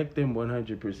protect them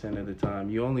 100% of the time.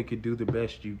 You only could do the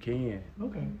best you can.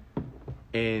 Okay.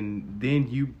 And then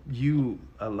you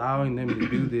allowing them to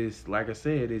do this, like I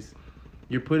said, is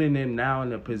you're putting them now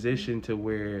in a position to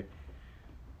where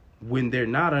when they're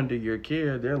not under your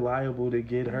care, they're liable to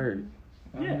get hurt.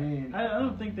 Yeah. I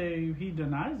don't think he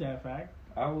denies that fact.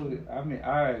 I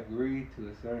agree to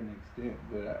a certain extent,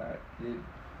 but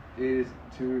it is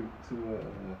true to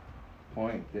a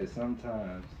point that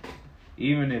sometimes,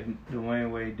 even if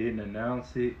Dwayne Wade didn't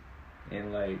announce it,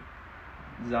 and like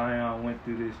Zion went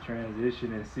through this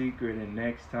transition in secret, and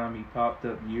next time he popped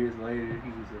up years later, he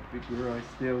was a big girl, it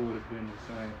still would have been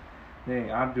the same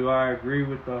thing. I agree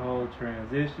with the whole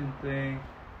transition thing.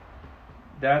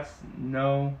 That's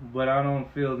no, but I don't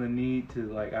feel the need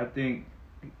to, like, I think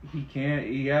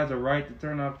he has a right to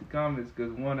turn off the comments,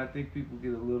 because one, I think people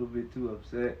get a little bit too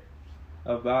upset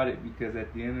about it, because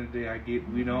at the end of the day, I get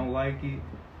we don't like it,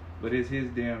 but it's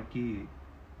his damn kid.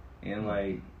 And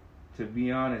like, to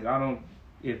be honest,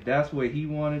 if that's what he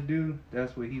want to do,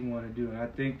 that's what he want to do. And I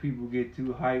think people get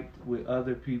too hyped with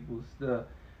other people's stuff,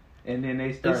 and then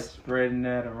they start spreading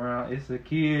that around. It's a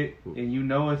kid, and you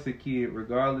know it's a kid,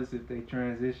 regardless if they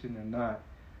transition or not.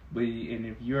 But and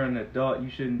if you're an adult, you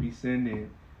shouldn't be sending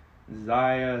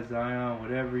Zion,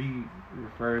 whatever he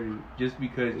referred to, just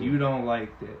because you don't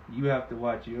like that. You have to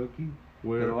watch your kid.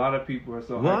 Because a lot of people are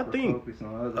so hyper-focused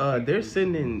on other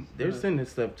people. They're sending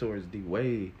stuff towards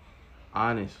D-Wade,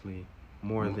 honestly,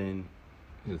 more than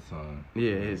his son.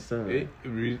 Yeah, his son.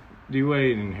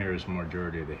 D-Wade inherits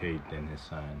majority of the hate than his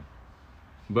son.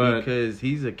 But because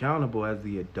he's accountable as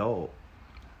the adult.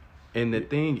 And the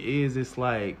thing is, it's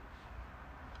like,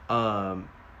 I'm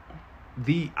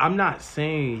not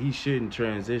saying he shouldn't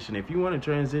transition. If you want to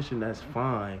transition, that's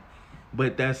fine.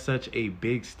 But that's such a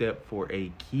big step for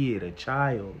a kid, a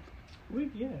child.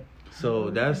 Yeah. So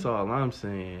that's all I'm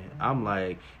saying. I'm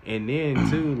like, and then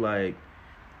too, like,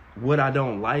 what I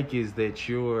don't like is that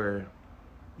you're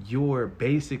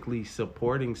basically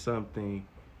supporting something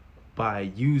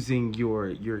by using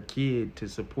your kid to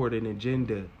support an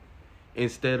agenda,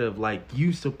 instead of like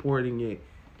you supporting it,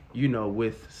 you know,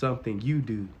 with something you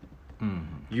do.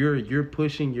 Mm-hmm. You're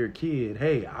pushing your kid.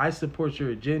 Hey, I support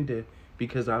your agenda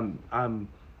because I'm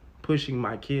pushing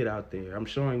my kid out there. I'm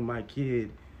showing my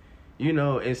kid, you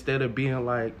know, instead of being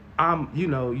like,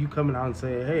 you coming out and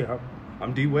saying, hey,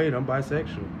 I'm D-Wade, I'm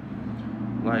bisexual.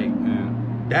 Like,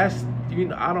 that's, you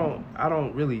know, I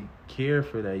don't really care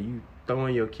for that. You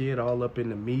throwing your kid all up in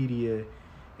the media,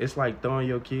 it's like throwing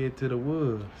your kid to the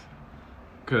wolves.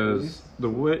 Because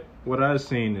what I've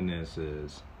seen in this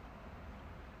is,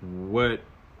 what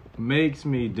makes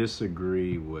me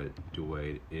disagree with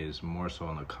D-Wade is more so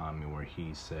on the comment where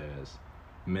he says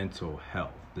mental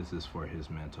health. This is for his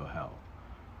mental health.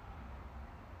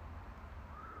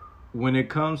 When it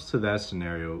comes to that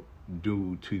scenario,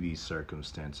 due to these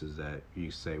circumstances that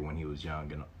you say when he was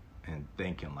young and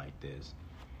thinking like this,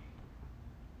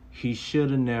 he should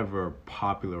have never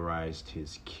popularized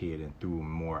his kid and threw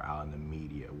more out in the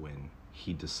media when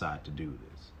he decided to do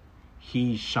this.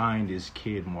 he shined his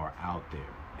kid more out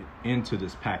there into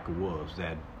this pack of wolves,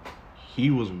 that he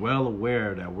was well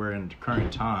aware that we're in the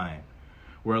current time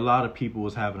where a lot of people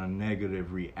was having enough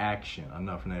negative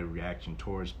reaction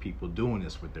towards people doing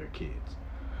this with their kids.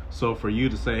 So for you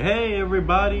to say, hey,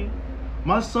 everybody,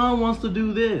 my son wants to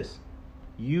do this.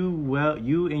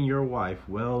 You and your wife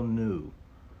well knew,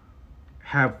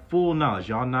 have full knowledge,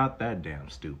 y'all not that damn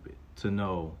stupid, to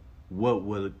know what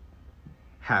would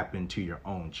happen to your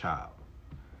own child.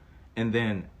 And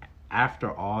then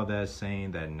after all that,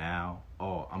 saying that now,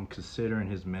 oh, I'm considering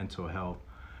his mental health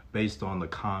based on the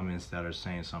comments that are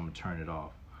saying so I'm gonna turn it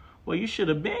off. Well, you should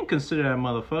have been considered that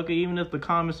motherfucker, even if the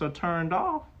comments are turned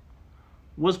off.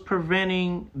 Was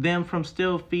preventing them from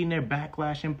still feeding their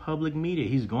backlash in public media.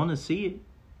 He's gonna see it.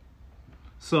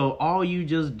 So all you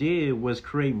just did was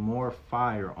create more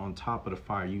fire on top of the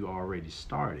fire you already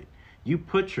started. You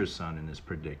put your son in this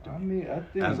predicament. I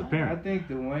mean, as a parent. I think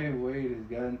Dwayne Wade has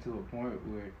gotten to a point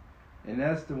where, and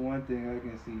that's the one thing I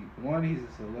can see. One, he's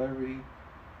a celebrity,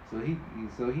 so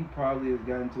he probably has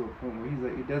gotten to a point where he's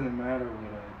like, it doesn't matter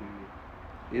what I do.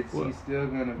 He's still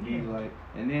gonna be like,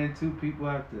 and then two, people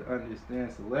have to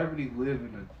understand, celebrities live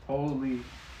in a totally,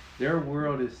 their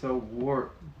world is so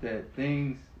warped that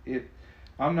things,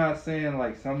 I'm not saying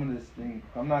like some of this thing,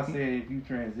 I'm not saying if you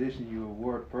transition, you're a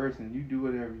warped person, you do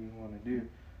whatever you want to do,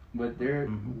 but their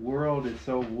world is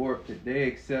so warped that they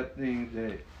accept things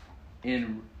that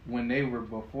when they were,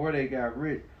 before they got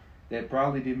rich, that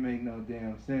probably didn't make no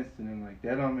damn sense to them. Like,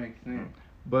 that don't make sense.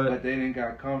 But they didn't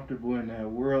got comfortable in that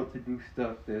world to do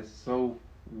stuff that's so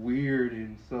weird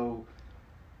and so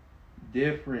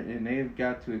different, and they've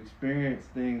got to experience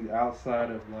things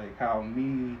outside of like how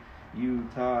me, you,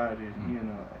 Todd,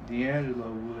 and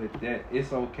D'Angelo would. That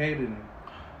it's okay to them.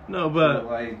 No, but so,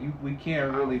 like we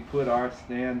can't really put our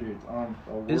standards on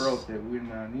a world that we're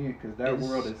not in, because that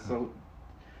world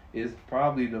is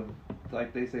probably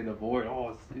like they say, the void.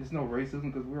 Oh, it's no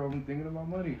racism because we're only thinking about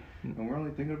money and we're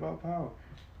only thinking about power.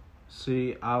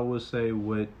 See, I would say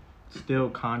what still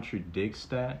contradicts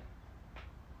that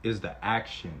is the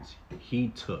actions he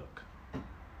took.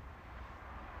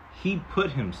 He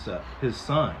put his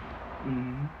son,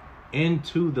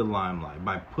 into the limelight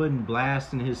by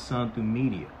blasting his son through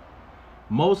media.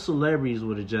 Most celebrities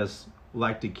would have just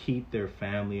liked to keep their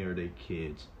family or their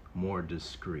kids more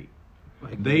discreet.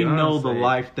 Like they know the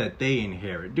life that they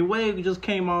inherit. Dwayne just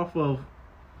came off of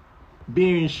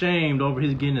being shamed over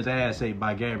his getting his ass ate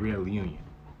by Gabrielle Union.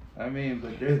 I mean,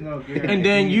 but there's no guarantee and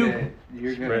then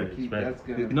you're gonna keep that's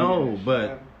gonna no,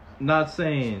 but not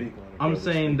saying. I'm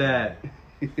saying that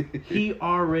he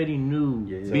already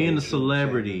knew being a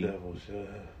celebrity.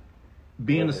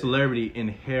 Being a celebrity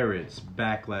inherits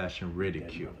backlash and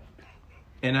ridicule.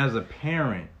 And as a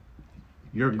parent,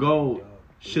 your goal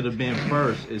should have been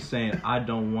first is saying, I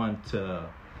don't want to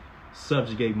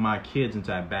subjugate my kids into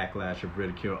that backlash of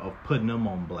ridicule, of putting them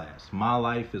on blast. My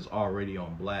life is already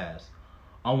on blast.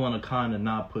 I want to kind of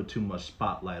not put too much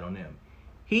spotlight on them.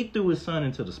 He threw his son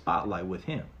into the spotlight with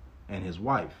him and his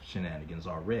wife shenanigans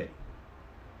already.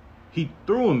 He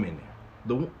threw him in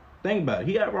there. Think about it.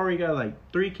 He already got like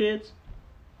 3 kids.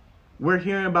 We're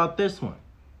hearing about this one.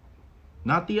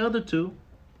 Not the other 2.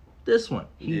 This one.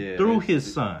 He threw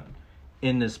his son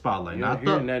in the spotlight. Not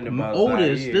the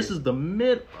oldest. This is the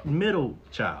middle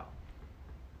child.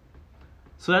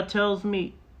 So that tells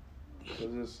me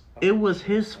it was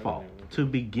his fault to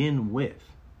begin with.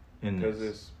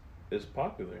 Because it's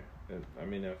popular. I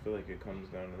mean, I feel like it comes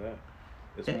down to that.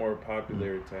 It's more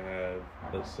popular to have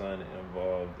a son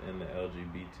involved in the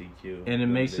LGBTQ, and it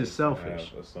makes it selfish.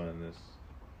 Have a son that's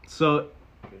so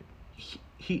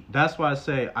he. That's why I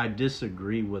say I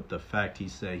disagree with the fact he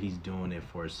said he's doing it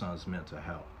for his son's mental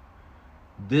health.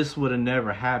 This would have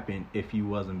never happened if you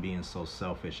wasn't being so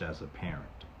selfish as a parent.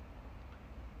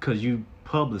 Cause you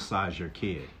publicize your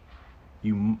kid.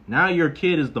 Now your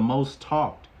kid is the most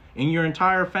talked in your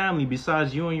entire family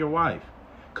besides you and your wife,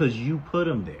 cause you put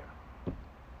him there.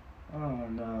 Oh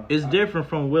no! It's different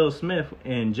from Will Smith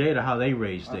and Jada, how they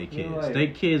raised their kids. Like their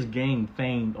kids gained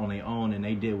fame on their own, and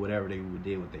they did whatever they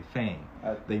did with their fame.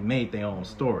 They made their own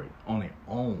story on their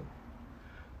own.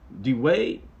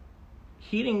 D-Wade,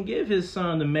 he didn't give his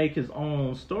son to make his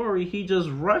own story. He just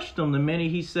rushed him the minute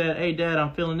he said, "Hey, Dad,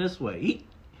 I'm feeling this way."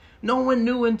 No one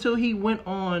knew until he went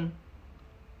on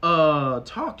a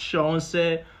talk show and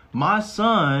said, "My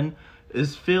son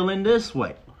is feeling this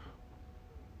way."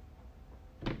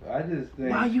 I just think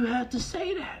why you had to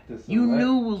say that? You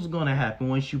knew what was gonna happen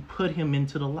once you put him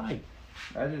into the light.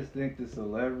 I just think the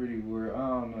celebrity where I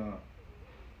don't know.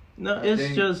 No, I it's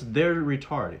think- just they're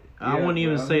retarded. I Yeah, wouldn't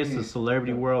even but I say it's the mean-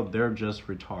 celebrity world. They're just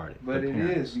retarded. But the it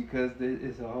parents. is because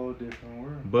it's a whole different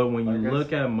world. But when you Like I look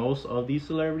said- at most of these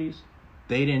celebrities,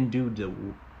 they didn't do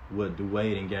what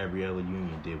Dwayne and Gabriella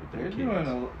Union did with their They're kids.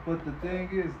 doing but the thing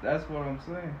is, that's what I'm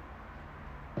saying.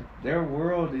 Their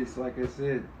world is, like I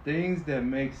said, things that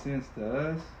make sense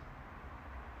to us,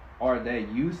 or that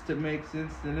used to make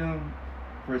sense to them.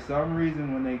 For some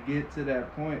reason, when they get to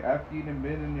that point, after you've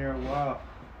been in there a while,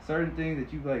 certain things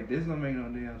that you be like, this don't make no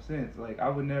damn sense. Like, I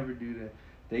would never do that.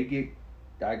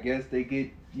 I guess they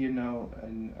get,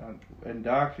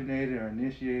 indoctrinated or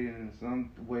initiated in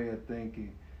some way of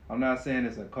thinking. I'm not saying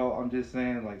it's a cult. I'm just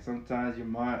saying, like, sometimes your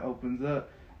mind opens up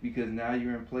because now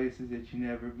you're in places that you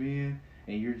never been,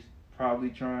 and you're probably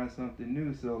trying something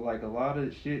new. So, like, a lot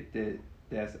of shit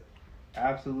that's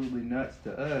absolutely nuts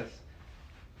to us,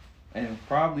 and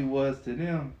probably was to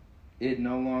them, it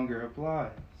no longer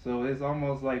applies. So it's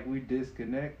almost like we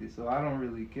disconnected. So I don't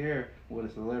really care what a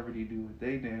celebrity do with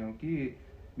their damn kid,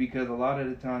 because a lot of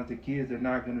the times the kids are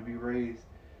not going to be raised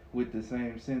with the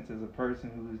same sense as a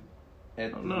person who's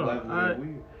at the level that we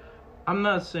are. I'm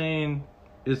not saying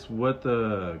it's what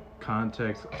the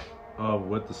context of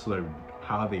what the celebrity,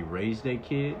 how they raised their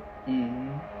kid.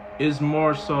 Mm-hmm. It's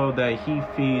more so that he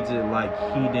feeds it like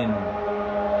he didn't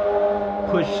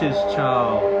push his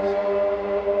child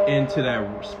into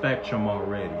that spectrum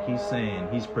already. He's saying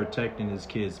he's protecting his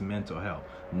kid's mental health.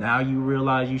 Now you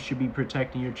realize you should be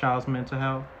protecting your child's mental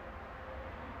health?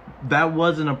 That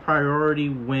wasn't a priority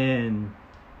when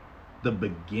the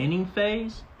beginning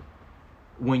phase,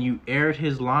 when you aired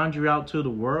his laundry out to the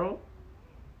world.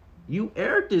 You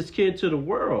aired this kid to the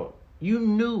world. You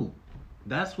knew.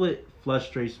 That's what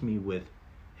frustrates me with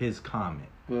his comment.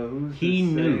 But who's He to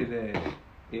say knew that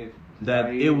if that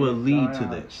Zaire it would and lead to Zion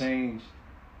this. changed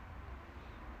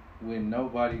when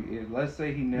nobody, let's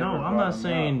say he never. No, I'm brought not him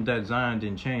saying out. that Zion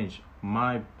didn't change.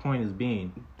 My point is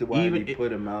being, Why even you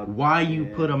put him out? why you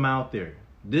Yeah. put him out there.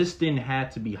 This didn't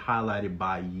have to be highlighted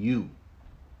by you.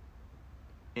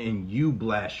 And you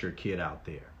blast your kid out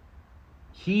there.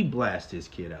 He blast his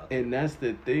kid out there. And that's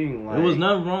the thing. Like, There was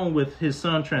nothing wrong with his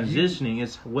son transitioning.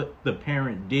 It's what the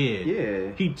parent did.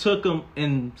 Yeah. He took him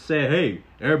and said, hey,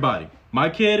 everybody, my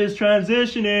kid is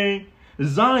transitioning. It's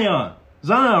Zion.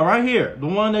 Zion right here. The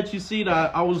one that you see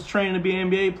that I was training to be an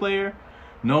NBA player.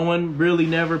 No one really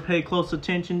never paid close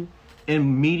attention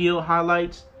in media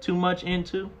highlights too much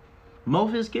into. Most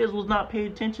of his kids was not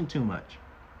paid attention too much.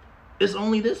 It's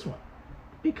only this one.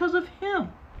 Because of him.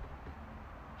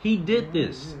 He did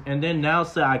this. And then now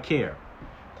say I care.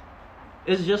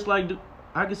 It's just like,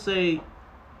 I could say,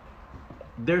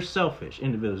 they're selfish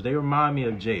individuals. They remind me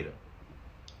of Jada.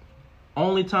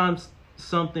 Only time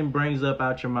something brings up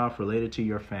out your mouth related to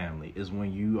your family is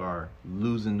when you are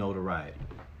losing notoriety.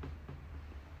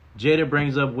 Jada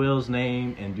brings up Will's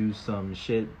name and do some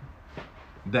shit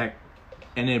that,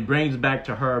 and it brings back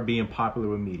to her being popular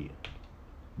with media.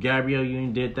 Gabrielle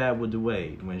Union did that with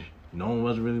Dwayne when no one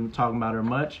wasn't really talking about her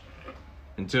much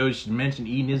until she mentioned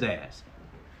eating his ass.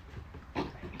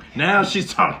 Now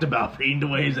she's talked about eating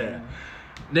Dwayne's ass.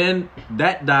 Then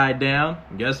that died down.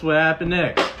 Guess what happened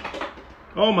next?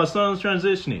 Oh, my son's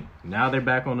transitioning. Now they're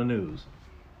back on the news.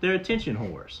 They're attention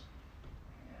whores.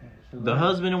 The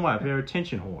husband and wife, they're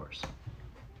attention whores.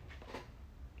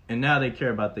 And now they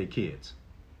care about their kids.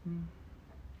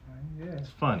 Yeah. It's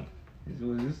funny.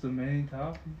 Was this the main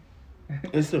topic?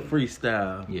 It's a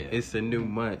freestyle. Yeah. It's a new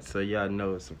month, so y'all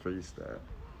know it's a freestyle.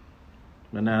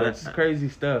 But now That's crazy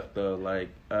stuff, though. Like,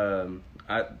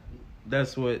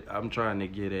 that's what I'm trying to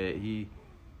get at. He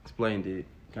explained it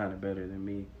kind of better than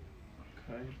me.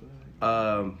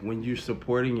 When you're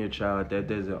supporting your child, that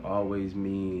doesn't always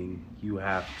mean you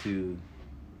have to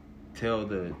tell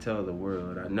the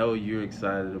world. I know you're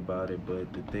excited about it,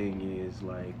 but the thing is,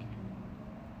 like,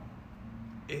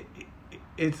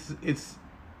 it's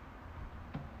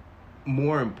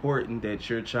more important that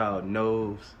your child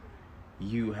knows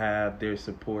you have their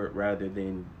support rather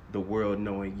than the world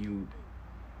knowing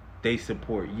they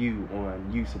support you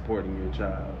on you supporting your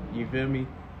child. You feel me?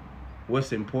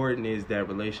 What's important is that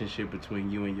relationship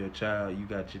between you and your child. You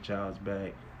got your child's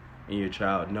back, and your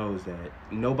child knows that.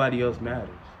 Nobody else matters.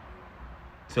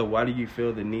 So why do you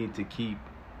feel the need to keep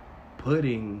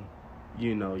pushing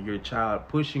your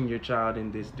child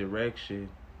in this direction,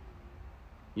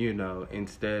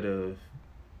 instead of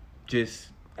just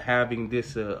having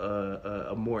this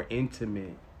a more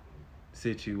intimate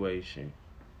situation?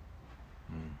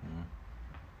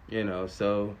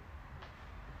 So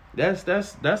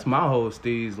that's my whole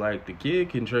steez. Like, the kid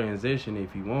can transition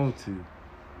if he want to.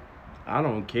 I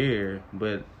don't care,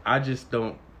 but I just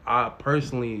don't I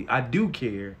personally, I do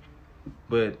care,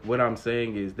 but what I'm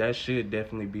saying is that should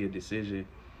definitely be a decision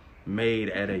made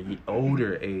at a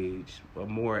older age,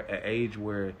 an age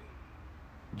where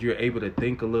you're able to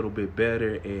think a little bit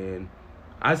better. And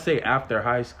I say after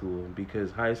high school,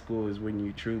 because high school is when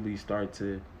you truly start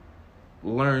to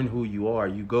learn who you are.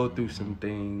 You go through some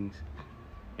things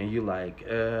and you're like,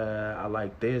 I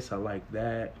like this, I like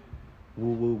that,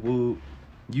 woo woo woo.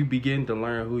 You begin to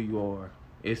learn who you are.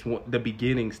 It's the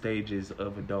beginning stages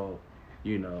of adult,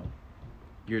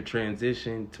 your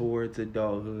transition towards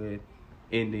adulthood,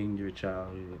 ending your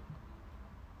childhood.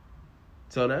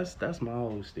 So that's my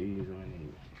whole stage on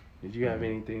it. Did you have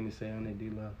anything to say on that,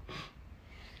 D-Love?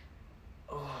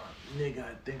 Oh, nigga,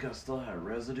 I think I still had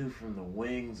residue from the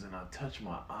wings and I touched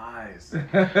my eyes.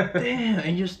 Damn,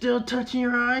 and you're still touching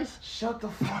your eyes? Shut the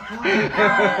fuck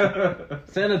up.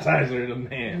 Sanitizer, the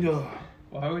man.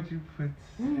 Why would you put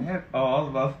that? Oh, I was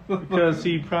about to Because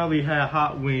he probably had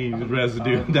hot wings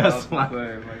residue. That's why.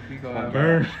 He gonna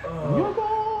Burn.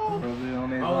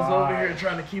 I was over here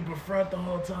trying to keep a front the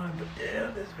whole time, but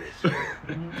damn, this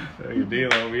bitch. Your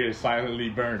deal over here silently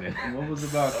burning. What was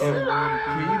about Can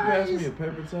you pass me a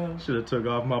paper towel? Should have took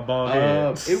off my bald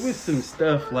head. It was some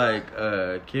stuff like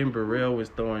Kim Burrell was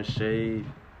throwing shade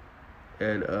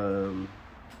at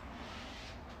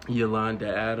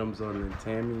Yolanda Adams on the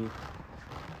Tammy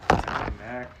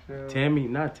Mac,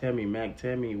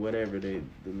 whatever the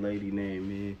lady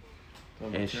name is.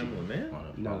 And she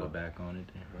Follow back on it.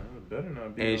 Better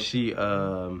not be. And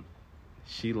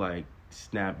she like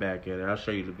snapped back at her. I'll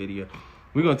show you the video.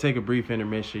 We're gonna take a brief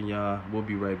intermission, y'all. We'll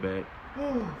be right back.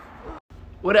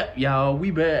 What up, y'all?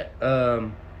 We back.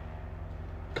 Kind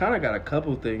of got a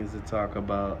couple things to talk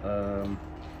about.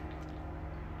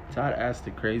 Todd asked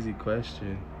a crazy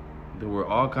question that we're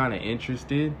all kind of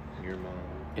interested. Your mom.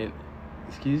 In,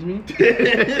 excuse me.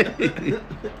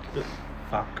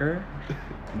 Fucker.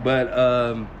 But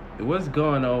what's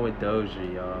going on with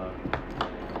Doja, y'all?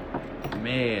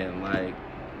 Man, like,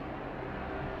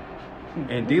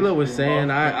 and D-Lo was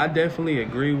saying, I definitely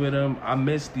agree with him. I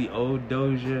miss the old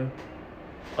Doja.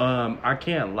 I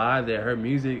can't lie that her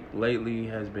music lately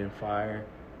has been fire,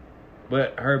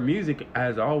 but her music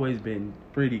has always been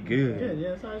pretty good. Yeah,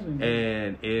 it's always been good.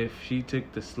 And if she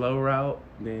took the slow route,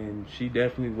 then she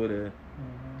definitely would have.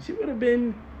 She would have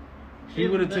been. She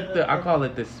would have took I call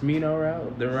it the Smino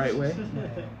route, the right way.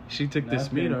 She took the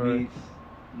Smino route.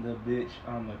 The bitch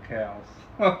on the cows.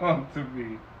 To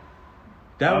me.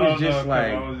 That was just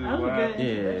like, That was a good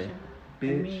yeah,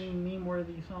 bitch.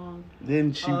 Meme-worthy song.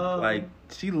 Then she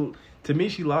to me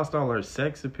she lost all her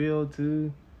sex appeal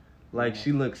too. Like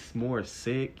she looks more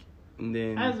sick, and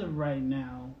then As of right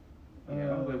now.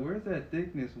 Yeah, but where's that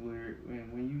thickness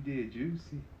when you did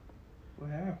Juicy? What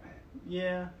happened?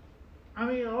 Yeah. I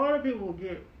mean, a lot of people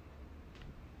get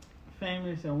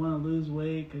famous and want to lose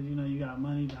weight because, you got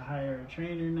money to hire a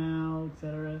trainer now,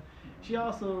 etc. She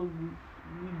also,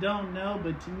 we don't know,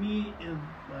 but to me, it's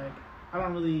like, I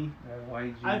don't really,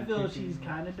 I feel she's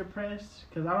kind of depressed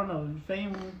because, I don't know,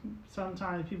 fame,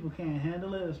 sometimes people can't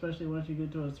handle it, especially once you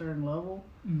get to a certain level.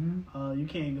 Mm-hmm. You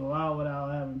can't go out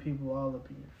without having people all up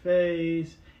in your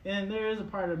face. And there is a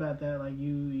part about that, like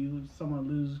you somewhat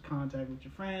lose contact with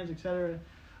your friends, etc.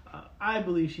 I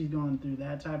believe she's going through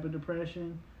that type of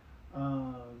depression.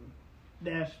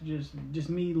 That's just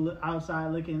me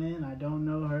outside looking in. I don't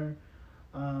know her.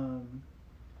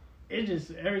 It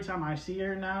just, every time I see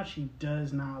her now, she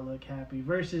does not look happy.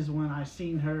 Versus when I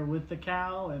seen her with the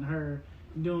cow and her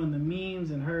doing the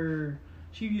memes and her,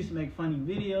 she used to make funny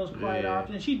videos quite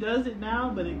often. She does it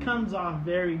now, but it comes off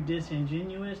very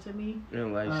disingenuous to me.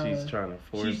 And like she's trying to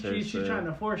force herself. She's trying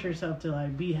to force herself to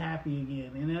like be happy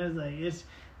again. And it's like,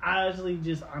 I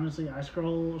honestly, I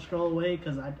scroll away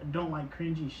because I don't like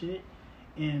cringy shit,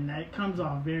 and that comes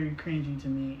off very cringy to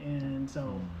me. And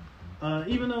so,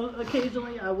 even though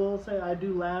occasionally I will say I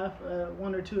do laugh at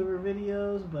one or two of her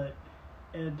videos, but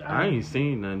I ain't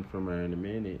seen nothing from her in a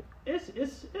minute.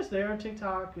 It's there on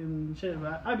TikTok and shit.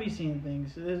 I be seeing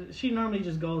things. She normally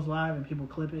just goes live and people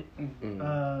clip it,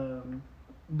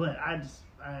 but I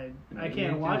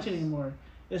can't watch it anymore.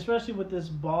 Especially with this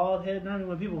bald head. Normally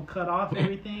when people cut off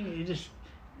everything, it just...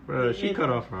 Bro, she cut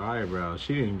off her eyebrows.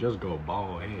 She didn't just go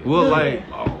bald head. Well, like,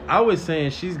 I was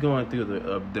saying she's going through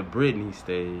the Britney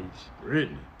stage.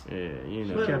 Britney?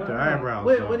 Yeah, But, kept her eyebrows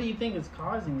what do you think is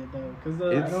causing it, though? Because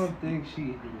I don't think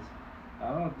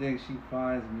she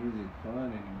finds music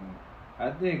fun anymore.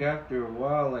 I think after a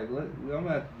while, like, I'm going to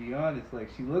have to be honest, like,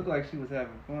 she looked like she was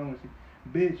having fun when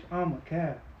bitch, I'm a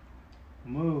cat.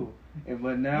 Move.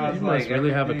 But now you it's must like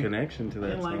really have a connection to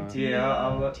that and like song. Tia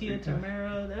I'll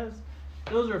Tamara,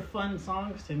 those are fun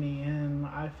songs to me, and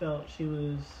I felt she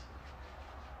was.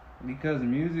 Because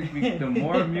music, the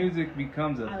more music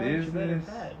becomes a business,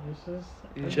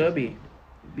 Chubby.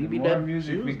 the more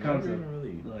music She was becomes never a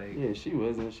really- like. Yeah, she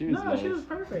wasn't. She was No, nice. she was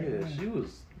perfect. Yeah, she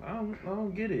was. I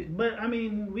don't get it. But I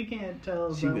mean, we can't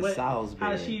tell She was how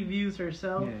Salisbury. she views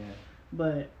herself. Yeah.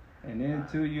 But And then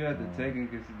too, you have to take in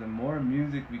because the more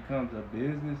music becomes a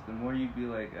business, the more you be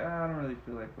like, I don't really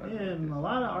feel like fucking with and this. a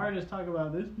lot of artists talk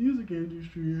about this music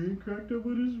industry ain't cracked up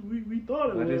what we thought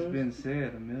it But was. it's been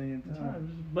said a million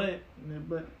times. But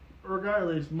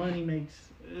regardless, money makes.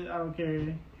 I don't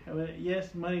care. But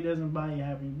yes, money doesn't buy you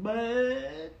happy.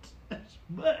 But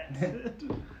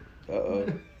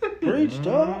Preach,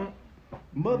 dog. It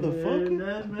Motherfucker.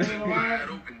 does mean a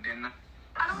lot.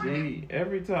 See,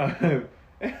 every time.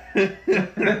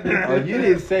 Oh, you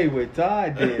didn't say what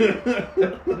Todd did.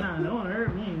 Nah, no one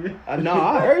heard me. No,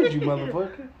 I heard you,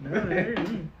 motherfucker. No one heard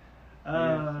me.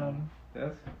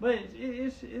 That's But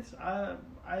it's it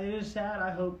is sad.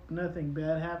 I hope nothing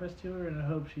bad happens to her, and I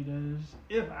hope she does.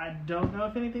 If I don't know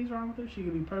if anything's wrong with her, she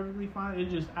could be perfectly fine.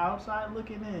 It's just outside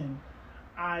looking in,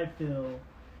 I feel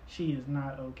she is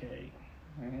not okay.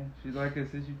 man. She's like I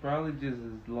said, she probably just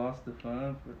has lost the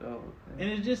fun for the whole thing. And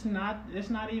it's just not. It's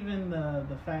not even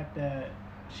the fact that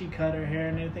she cut her hair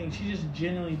and everything. She just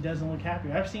genuinely doesn't look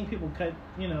happy. I've seen people cut,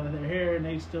 their hair and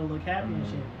they still look happy and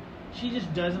shit. She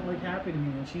just doesn't look happy to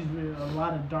me, and she's with a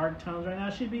lot of dark tones right now.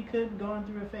 She could going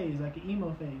through a phase, like an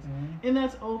emo phase, and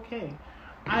that's okay.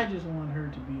 I just want her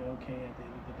to be okay at the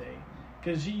end of the day,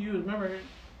 because you remember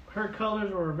her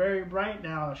colors were very bright.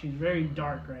 Now she's very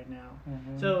dark right now.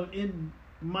 So in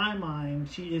my mind,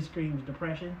 she screams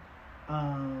depression.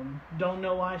 Don't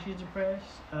know why she's depressed.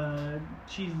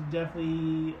 She's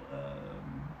definitely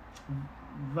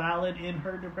valid in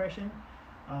her depression.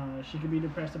 She could be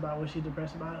depressed about what she's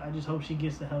depressed about. I just hope she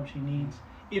gets the help she needs,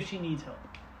 if she needs help.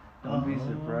 Don't be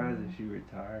surprised if she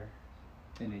retires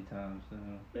anytime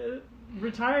soon.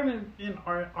 Retirement in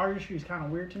artistry is kind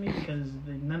of weird to me because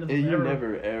none of Yeah, them you ever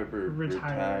never ever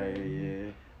retire. retire.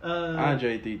 Yeah. Andre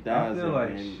Andre 3000 I feel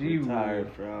like been she retired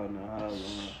would. for I don't know how long.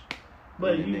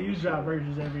 But Yeah, you nigga drop shit.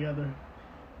 versions every other.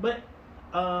 But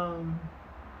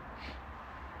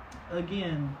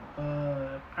again,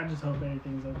 I just hope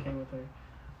everything's okay with her.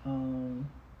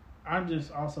 I'm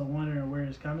just also wondering where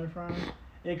it's coming from.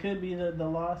 It could be the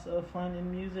loss of fun in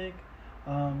music.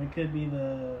 It could be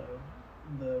the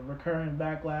recurrent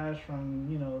backlash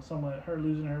from somewhat her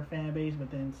losing her fan base,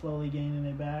 but then slowly gaining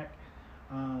it back.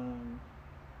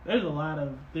 There's a lot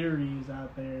of theories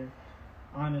out there,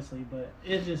 honestly, but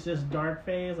it's just this dark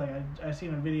phase. Like I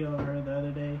seen a video of her the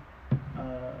other day,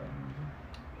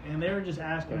 and they were just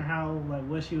asking her how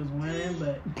what she was wearing,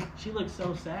 but she looked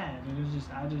so sad. And it was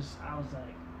just I was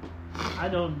like,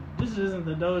 this isn't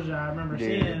the Doja I remember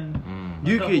seeing.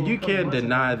 You couple can't months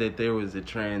deny ago. that there was a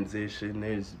transition.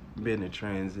 There's been a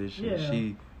transition.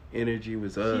 Yeah. Energy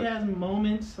was up. She has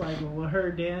moments like with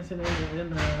her dancing in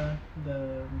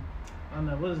the on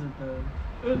the what is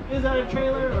it is that a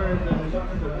trailer or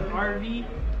the RV,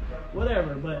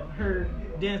 whatever. But her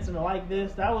dancing like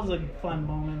this, that was a fun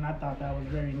moment. I thought that was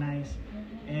very nice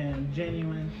and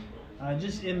genuine.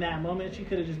 Just in that moment, she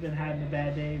could have just been having a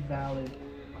bad day, valid.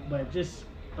 But just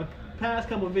a past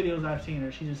couple of videos I've seen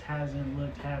her, she just hasn't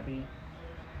looked happy.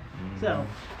 So,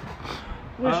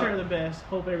 wish her the best.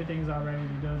 Hope everything's alright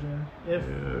with Doja.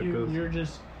 If you're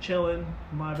just chilling,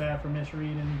 my bad for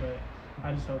misreading, but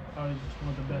I just want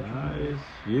the best.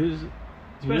 for you.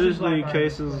 Usually black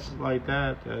cases artists. like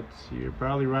that, you're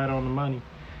probably right on the money.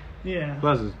 Yeah.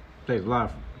 Plus, it takes a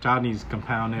lot of child needs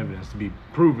compound evidence to be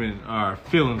proven or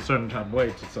feeling a certain type of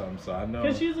way to something. So I know.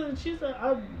 Cause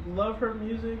I love her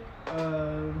music.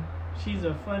 She's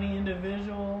a funny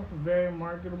individual, very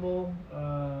marketable,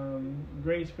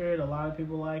 great spirit. A lot of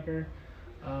people like her.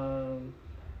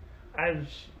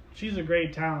 She's a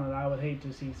great talent. I would hate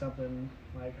to see something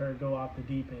like her go off the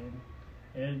deep end.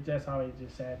 And that's always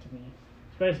just sad to me,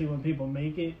 especially when people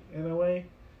make it in a way,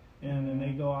 and then they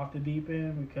go off the deep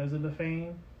end because of the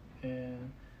fame.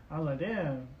 And I was like,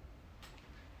 damn.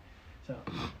 So.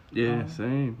 Yeah,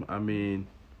 same. I mean.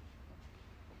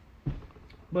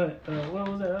 But what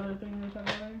was that other thing you were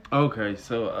talking about? Okay,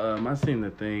 so I seen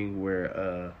the thing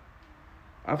where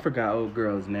I forgot old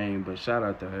girl's name, but shout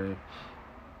out to her.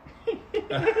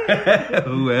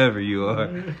 Whoever you are.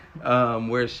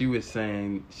 Where she was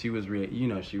saying she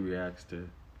reacts to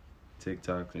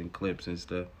TikToks and clips and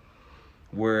stuff.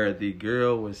 Where the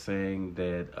girl was saying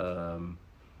that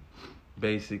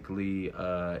basically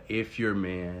if your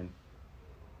man,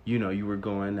 you were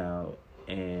going out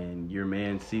and your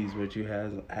man sees what you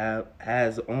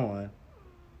has on,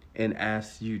 and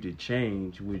asked you to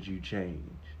change, would you change?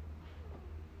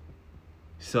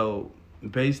 So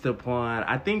based upon,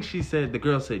 I think she said, the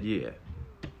girl said yeah.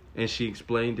 And she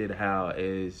explained it how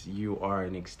as you are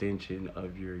an extension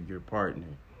of your partner,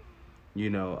 you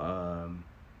know,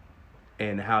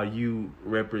 and how you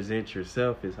represent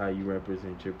yourself is how you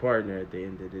represent your partner at the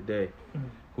end of the day,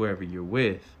 whoever you're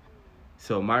with.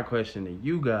 So my question to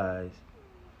you guys,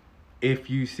 if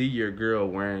you see your girl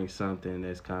wearing something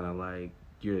that's kind of like,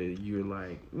 you're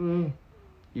like,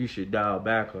 you should dial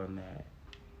back on that,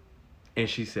 and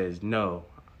she says no,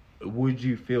 would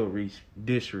you feel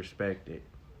disrespected?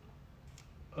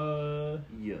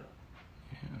 Yeah.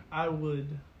 I would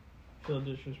feel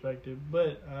disrespected,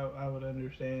 but I would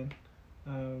understand.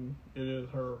 It is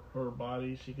her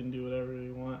body; she can do whatever they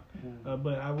want.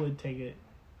 But I would take it.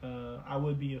 I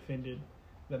would be offended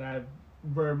that I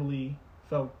verbally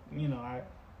felt, you know,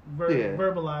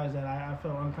 verbalized that I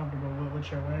felt uncomfortable with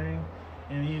what you're wearing,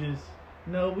 and you just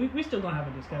no. We still gonna have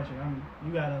a discussion.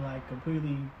 You gotta like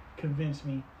completely convince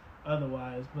me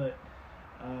otherwise, but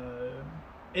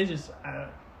it's just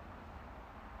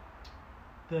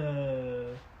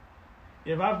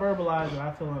if I verbalize that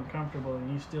I feel uncomfortable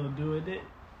and you still do it,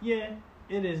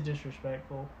 it is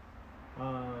disrespectful.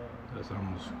 That's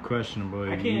almost questionable,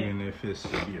 even if it's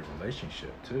your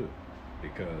relationship too,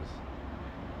 because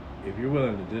if you're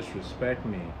willing to disrespect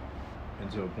me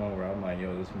into a point where I'm like,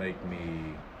 yo, this make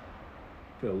me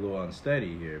feel a little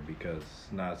unsteady here because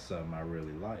it's not something I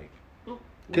really like.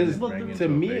 Because to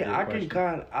me, I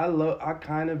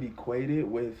kind of equate it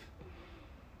with,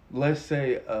 let's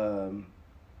say,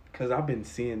 because I've been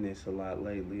seeing this a lot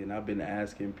lately, and I've been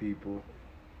asking people.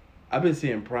 I've been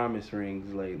seeing promise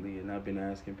rings lately, and I've been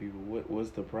asking people,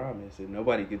 what's the promise? And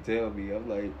nobody could tell me. I'm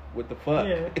like, what the fuck?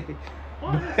 Yeah.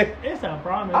 Well, it's a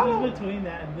promise. It's between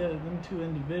them two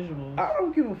individuals. I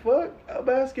don't give a fuck. I'm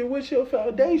asking, what's your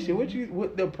foundation?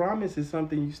 What the promise is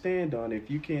something you stand on. If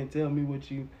you can't tell me what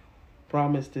you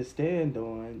promise to stand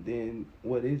on, then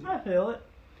what is it? I feel it.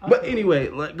 But anyway,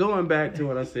 like going back to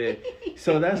what I said,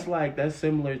 so that's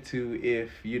similar to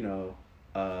if you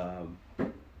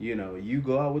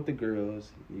go out with the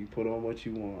girls, you put on what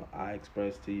you want. I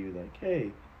express to you like,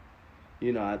 hey,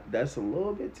 that's a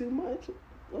little bit too much.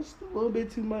 That's a little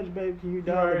bit too much, babe. Can you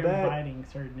dial it back? Inviting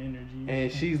certain energies.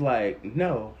 And she's like,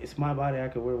 no, it's my body. I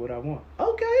can wear what I want.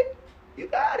 Okay, you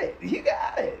got it.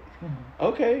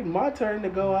 Okay, my turn to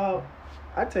go out.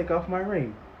 I take off my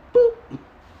ring. Boop.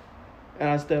 And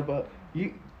I step up.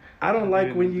 I don't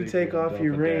like when you take off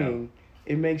your ring.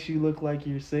 It makes you look like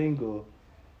you're single.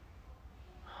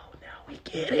 Oh, now we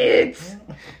get it.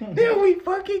 Now we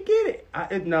fucking get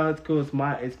it. No, it's cool.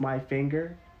 It's my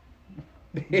finger.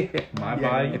 My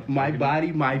body. My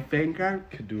body, my finger.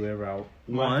 Could do whatever I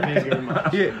My want. finger,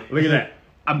 Look at that.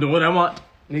 I'm doing what I want.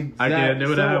 Exactly. I can do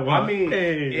what I want. I mean,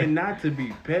 hey. and not to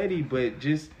be petty, but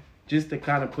just to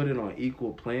kind of put it on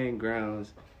equal playing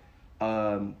grounds.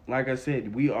 Like I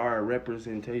said, we are a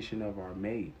representation of our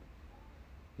mate.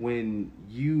 When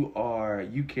you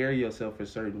carry yourself a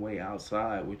certain way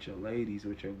outside with your ladies,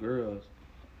 with your girls,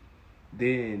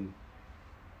 then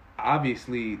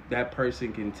obviously that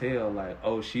person can tell like,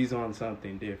 oh, she's on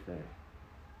something different.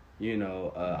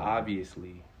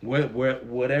 Obviously,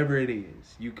 whatever it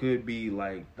is, you could be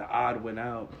like the odd one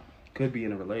out, could be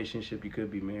in a relationship, you could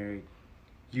be married.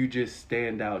 You just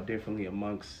stand out differently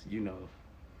amongst,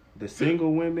 the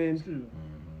single women,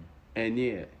 and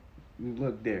you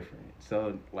look different.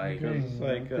 So like, it's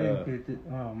like,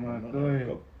 oh my, go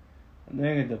ahead. I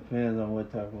think it depends on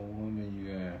what type of woman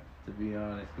you are, to be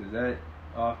honest, because that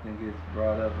often gets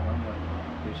brought up. And I'm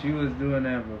like, if she was doing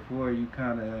that before, you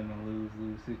kind of in a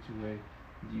lose-lose situation.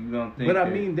 You don't think? But I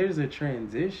mean, there's a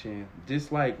transition.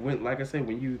 Just like like I said,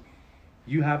 when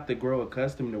you have to grow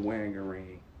accustomed to wearing a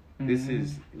ring. This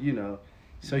is,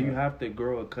 so you have to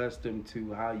grow accustomed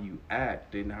to how you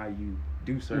act and how you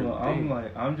do certain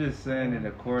things. I'm just saying it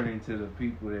according to the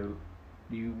people that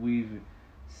we've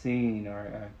seen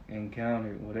or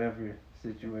encountered, whatever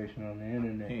situation on the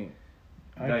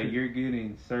internet. You're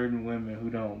getting certain women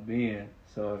who don't bend.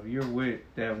 So if you're with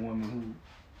that woman who,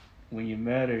 when you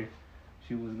met her,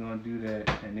 she was gonna do that,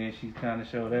 and then she kind of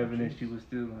showed evidence she was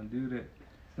still gonna do that,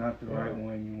 it's not the right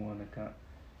one you want to come.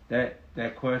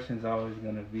 That question's always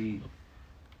gonna be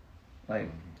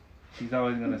like, she's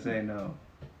always gonna say no.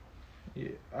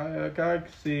 Yeah,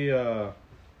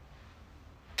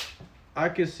 I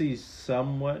could see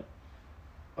somewhat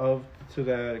of to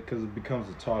that because it becomes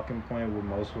a talking point where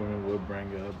most women would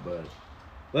bring up, but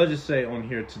let's just say on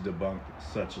here to debunk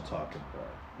such a talking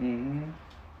point.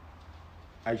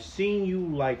 I seen you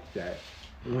like that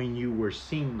when you were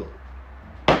single.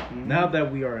 Now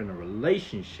that we are in a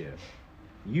relationship,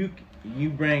 you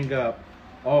bring up,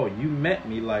 oh, you met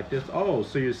me like this. Oh,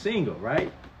 so you're single,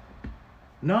 right?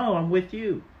 No, I'm with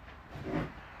you.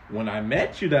 When I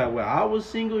met you that way, I was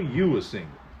single, you were single.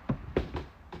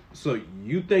 So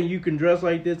you think you can dress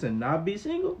like this and not be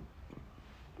single?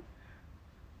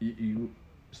 You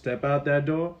step out that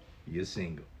door, you're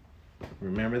single.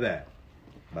 Remember that.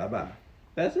 Bye-bye.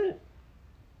 That's it.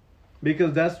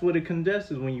 Because that's what it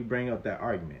condenses when you bring up that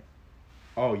argument.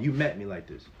 Oh, you met me like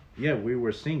this. Yeah, we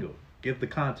were single. Give the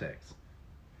context.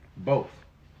 Both.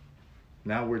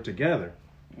 Now we're together.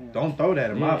 Yeah. Don't throw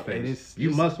that in my face.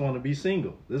 You must want to be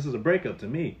single. This is a breakup to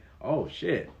me. Oh,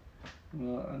 shit.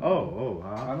 Well,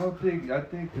 I think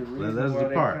the reason why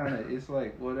they kind of, it's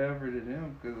like whatever to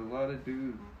them, because a lot of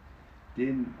dudes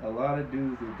that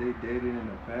they dated in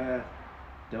the past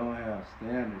don't have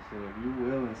standards. So if you're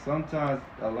willing, sometimes,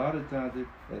 a lot of times,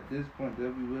 at this point,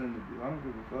 they'll be willing to do, I don't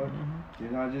give a fuck.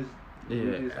 You're not just.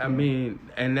 Yeah, I mean,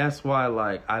 and that's why,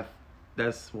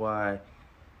 that's why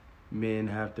men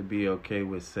have to be okay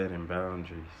with setting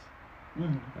boundaries.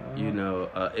 You know,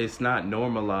 it's not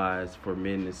normalized for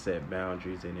men to set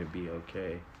boundaries and it be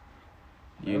okay.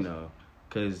 You know,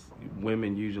 because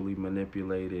women usually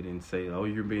manipulate it and say, "Oh,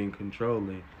 you're being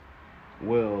controlling."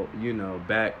 Well, you know,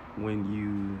 back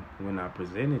when I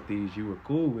presented these, you were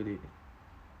cool with it.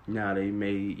 Now they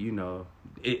may, you know,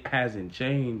 it hasn't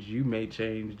changed. You may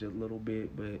change a little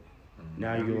bit, but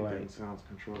now you're like, sounds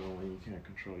controlling when you can't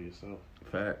control yourself.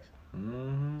 Facts.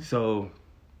 So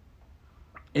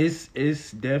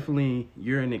it's definitely,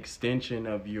 you're an extension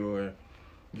of your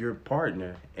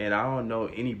partner, and I don't know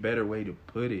any better way to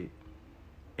put it.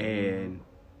 And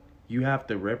you have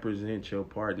to represent your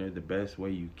partner the best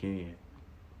way you can.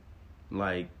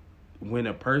 Like, when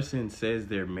a person says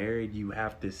they're married, you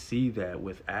have to see that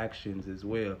with actions as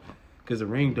well. Because a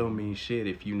ring don't mean shit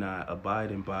if you're not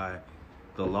abiding by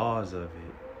the laws of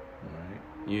it. Right?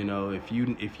 You know, if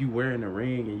you wearing a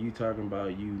ring and you talking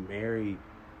about you married,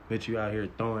 but you out here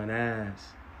throwing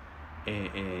ass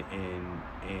and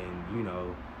you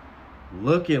know,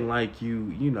 looking like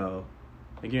you know,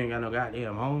 like you ain't got no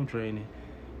goddamn home training,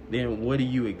 then what do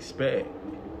you expect?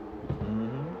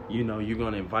 You know, you're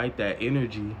going to invite that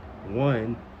energy,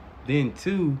 one. Then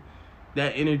two,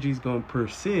 that energy's going to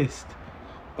persist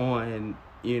on,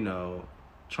 you know,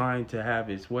 trying to have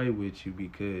its way with you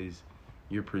because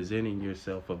you're presenting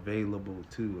yourself available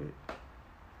to it.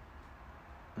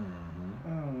 I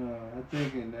don't know. I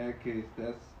think in that case,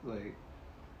 that's like,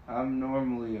 I'm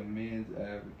normally a men's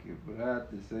advocate, but I have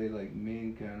to say, like,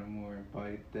 men kind of more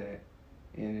invite that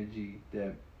energy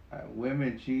that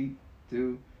women cheat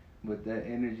too. But that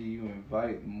energy you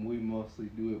invite, we mostly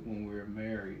do it when we're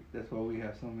married. That's why we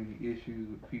have so many issues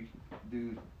with people,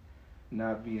 dudes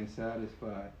not being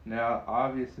satisfied. Now,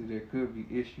 obviously, there could be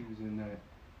issues in that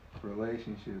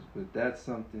relationships, but that's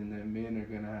something that men are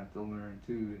gonna have to learn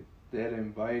too. That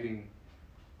inviting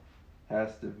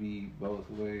has to be both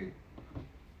ways,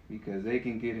 because they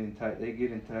can get enticed. They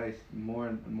get enticed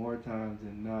more times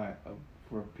than not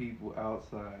for people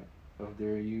outside of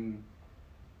their union.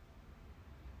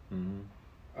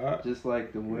 Just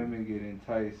like the women get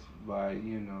enticed by,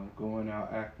 you know, going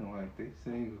out acting like they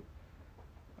single.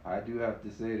 I do have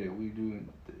to say that we do,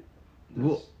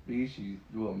 the species,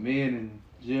 well, men in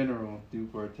general do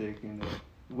partake in it.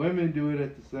 Women do it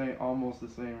at almost the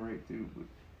same rate too, but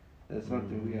that's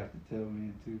something we have to tell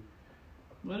men too.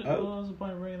 What was the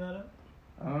point of bringing that up?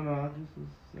 I don't know. I just was.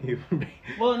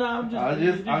 Well, no, I'm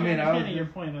just. understanding your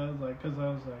point. I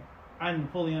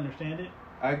didn't fully understand it.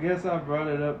 I guess I brought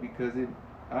it up because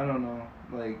I don't know,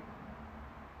 like,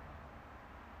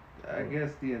 I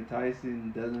guess the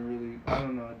enticing doesn't really,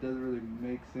 it doesn't really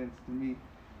make sense to me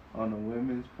on the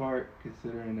women's part,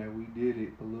 considering that we do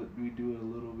it a little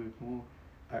bit more.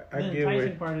 The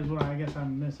enticing part is what I guess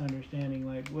I'm misunderstanding.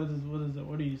 Like, what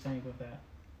are you saying with that?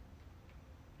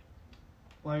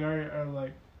 Like, I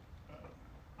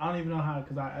don't even know how,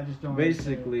 because I just don't.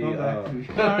 Basically, basically,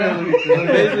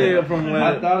 from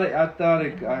what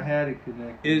I had it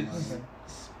connected. It's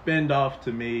spin off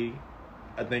to me.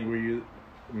 I think where you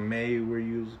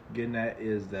getting at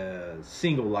is the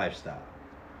single lifestyle,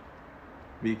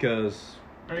 because.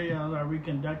 Are we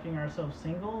conducting ourselves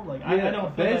single? Like, yeah, I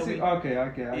don't feel Okay,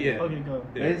 go.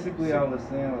 Basically, I was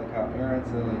saying, like, how Aaron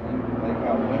said, like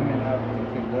how women have to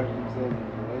conduct themselves in a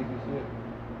relationship.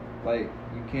 Like,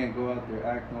 you can't go out there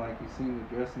acting like you're single,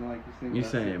 dressing like you're single. You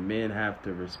saying men have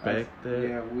to respect that?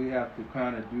 Yeah, we have to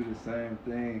kind of do the same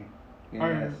thing in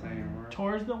that same way.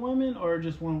 Towards the women, or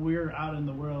just when we're out in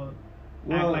the world,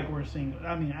 act like we're single?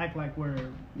 I mean, act like we're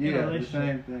in a relationship. The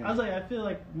same thing. I was like, I feel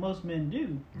like most men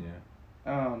do. Yeah.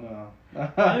 I don't know.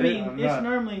 I mean, I'm it's not-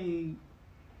 normally.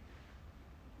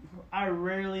 I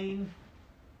rarely.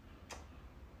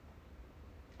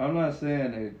 I'm not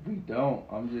saying that we don't.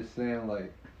 I'm just saying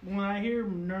like. When I hear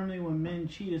normally when men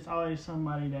cheat, it's always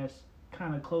somebody that's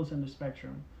kind of close in the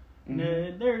spectrum.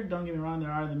 Mhm. There, don't get me wrong,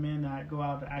 there are the men that go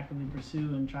out to actively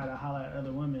pursue and try to holler at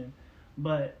other women,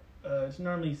 but it's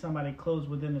normally somebody close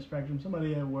within the spectrum,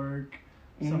 somebody at work,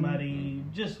 somebody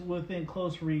just within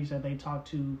close reach that they talk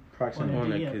to Proximity. on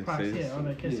On a, a yeah, consistent- on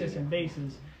a consistent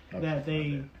basis that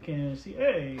they can see,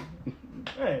 hey,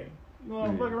 you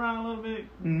want to fuck around a little bit?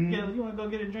 You want to go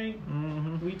get a drink?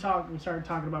 We started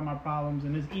talking about my problems,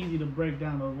 and it's easy to break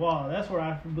down those walls. That's where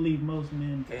I believe most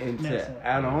men And mess to up.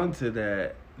 add on to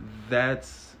that,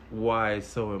 that's why it's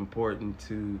so important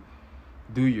to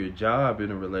do your job in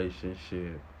a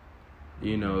relationship.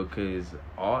 You know, because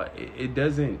it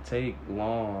doesn't take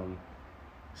long,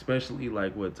 especially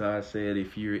like what Todd said.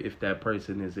 If that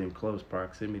person is in close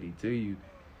proximity to you,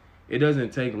 it doesn't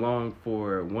take long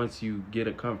for once you get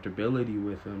a comfortability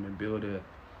with them and build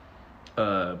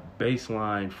a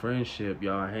baseline friendship,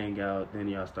 y'all hang out, then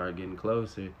y'all start getting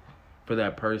closer, for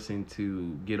that person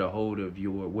to get a hold of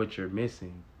what you're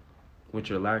missing, what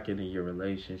you're lacking in your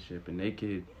relationship, and they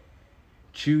could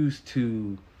choose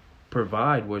to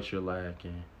provide what you're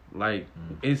lacking. Like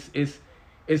it's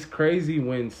crazy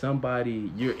when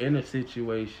you're in a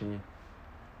situation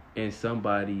and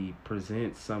somebody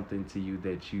presents something to you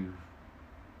that you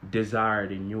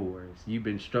desired in yours. You've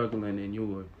been struggling in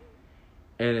yours.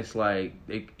 And it's like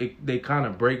they kind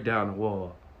of break down the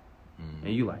wall.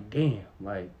 And you like, damn,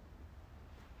 like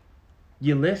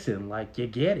you listen, like you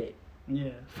get it. Yeah.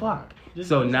 Fuck. Just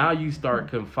So listen. now you start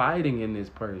confiding in this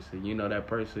person. You know, that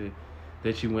person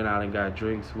that you went out and got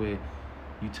drinks with.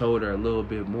 You told her a little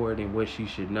bit more than what she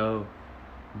should know.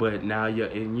 But now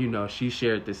she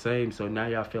shared the same. So now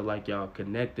y'all feel like y'all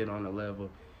connected on a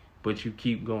level. But you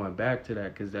keep going back to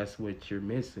that because that's what you're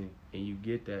missing. And you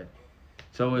get that.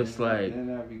 So it's like... Then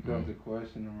that becomes a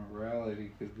question of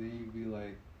morality, because then you be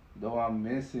like, though I'm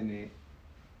missing it,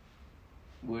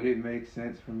 would it make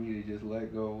sense for me to just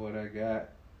let go of what I got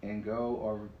and go,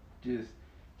 or just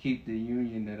keep the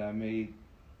union that I made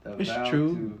a It's vow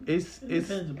true. to It's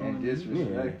depends upon and you.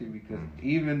 disrespect it? Because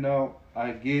even though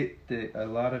I get that a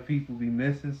lot of people be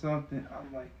missing something,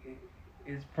 I'm like,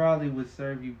 it probably would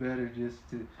serve you better just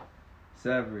to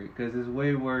sever it, because it's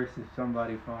way worse if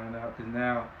somebody find out, because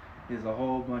now there's a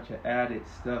whole bunch of added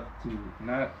stuff to it.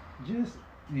 Not just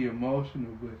the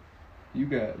emotional, but you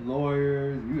got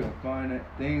lawyers, you got finance,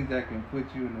 things that can put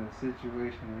you in a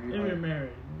situation where If you're you're like, married.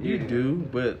 You Yeah. do,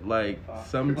 but like Fuck.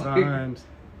 sometimes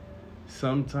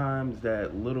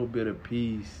that little bit of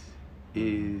peace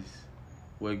is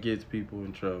what gets people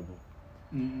in trouble.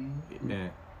 Yeah,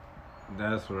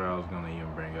 that's what I was gonna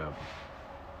even bring up.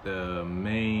 The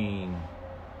main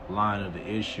line of the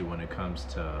issue when it comes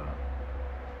to,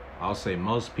 I'll say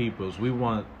most people's, we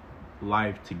want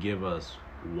life to give us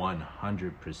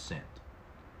 100%.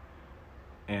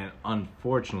 And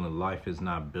unfortunately, life is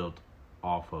not built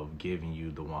off of giving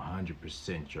you the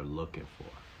 100% you're looking for.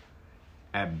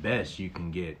 At best, you can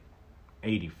get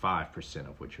 85%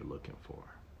 of what you're looking for.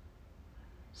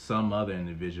 Some other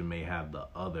individual may have the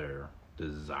other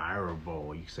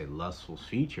desirable, you could say lustful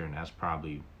feature, and that's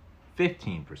probably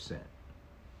 15%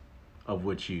 of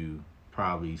what you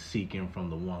probably seeking from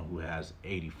the one who has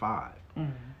 85.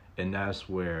 And that's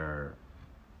where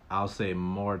I'll say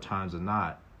more times than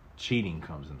not, cheating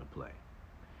comes into play,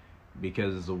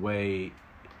 because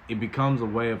it becomes a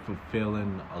way of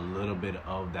fulfilling a little bit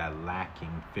of that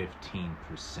lacking 15%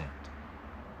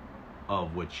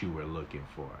 of what you were looking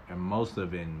for. And most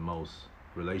of it in most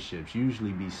relationships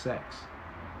usually be sex.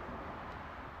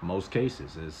 Most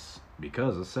cases it's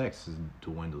because of sex is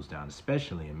dwindles down,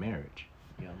 especially in marriage.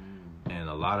 And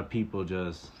a lot of people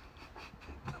just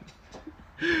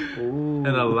and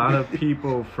a lot of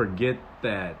people forget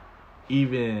that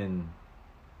even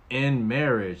in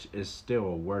marriage is still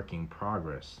a work in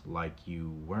progress, like you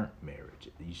weren't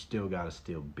married. You still got to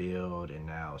still build and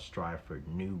now strive for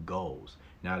new goals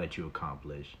now that you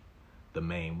accomplish the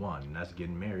main one, and that's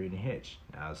getting married and hitched.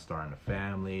 Now it's starting a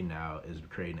family, now it's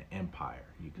creating an empire,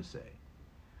 you could say.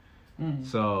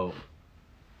 So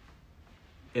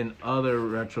in other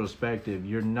retrospective,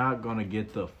 you're not going to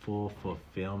get the full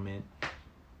fulfillment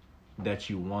that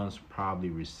you once probably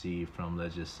received from,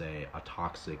 let's just say, a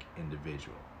toxic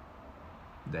individual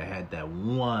that had that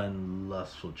one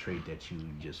lustful trait that you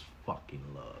just fucking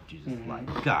loved. You just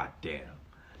like, God damn,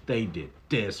 they did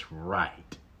this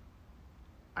right.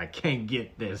 I can't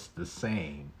get this the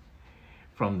same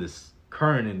from this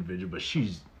current individual, but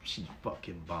she's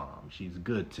fucking bomb. She's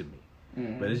good to me.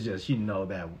 But it's just,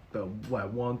 that the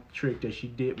one trick that she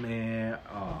did, man.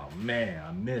 Oh man,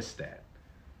 I missed that.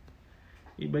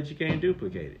 But you can't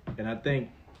duplicate it. And I think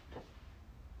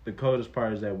the coldest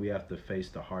part is that we have to face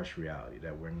the harsh reality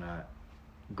that we're not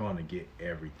going to get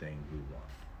everything we want.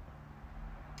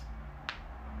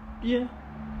 Yeah.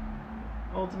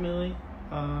 Ultimately.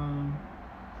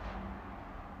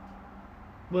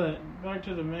 But back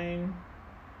to the main.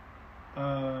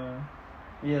 Yeah,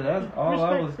 that's all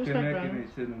I was Respect, connecting Brandon.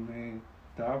 it to the main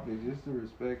topic, just to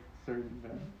respect certain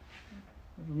things.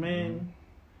 Man,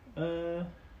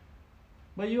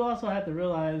 but you also have to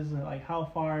realize, like, how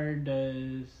far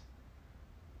does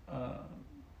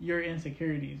your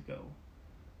insecurities go?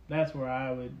 That's where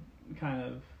I would kind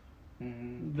of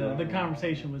the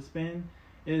conversation would spin.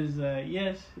 Is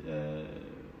yes,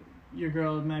 your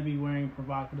girl might be wearing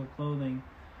provocative clothing,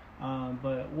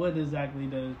 but what exactly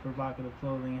does provocative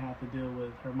clothing have to deal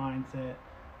with her mindset,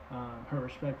 her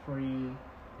respect for you?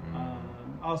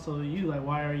 Also, you, like,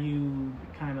 why are you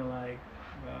kind of like,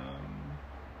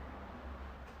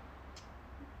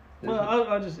 well,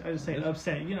 I'll just say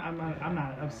upset. I'm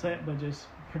not upset, but just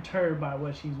perturbed by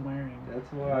what she's wearing.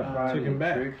 That's why I find took him it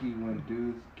back. tricky when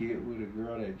dudes get with a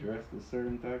girl that dressed a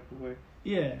certain type of way.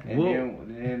 Yeah.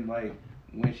 And then like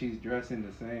when she's dressing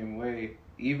the same way,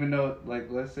 even though, like,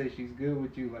 let's say she's good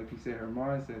with you, like you said, her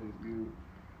mindset is good,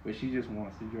 but she just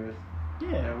wants to dress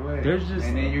that way. There's just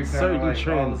and then you're certain like,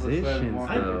 transitions, all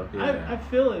of a though. sudden, I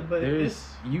feel it, but you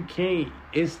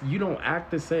don't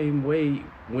act the same way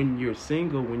when you're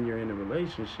single, when you're in a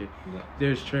relationship. No.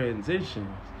 There's transitions.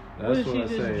 what That's is what she I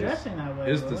just say. dressing that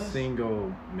way? It's though? the That's-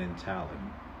 single mentality.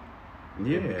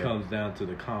 Yeah. It comes down to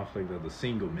the conflict of the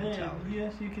single Yeah, mentality.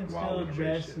 yes, you can While still in a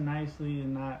dress relationship. nicely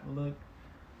and not look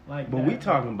like But that. we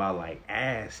talking about, like,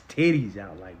 ass, titties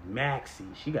out, like maxi.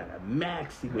 She got a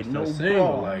maxi with no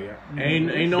single, bra. like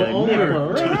ain't no The owner.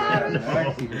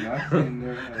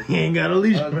 He ain't got a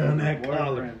leash Husbands around and that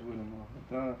collar. boyfriends with him all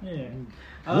the time. Yeah.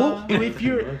 Well, if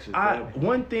you're, Bunch of that.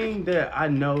 one thing that I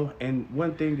know, and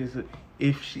one thing is,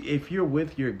 if you're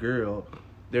with your girl,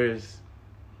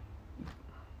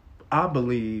 I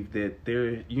believe that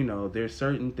there's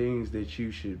certain things that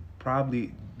you should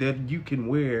that you can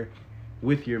wear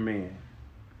with your man.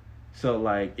 So,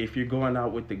 like, if you're going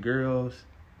out with the girls,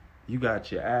 you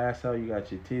got your ass out, you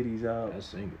got your titties out. That's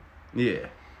single. Yeah.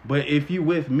 But if you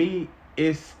with me,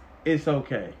 it's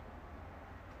okay.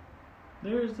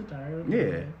 There is the tire.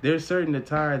 Yeah, there's certain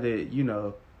attire that,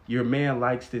 your man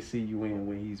likes to see you in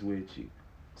when he's with you.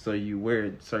 So you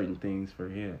wear certain things for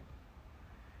him.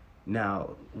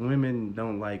 Now, women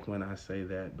don't like when I say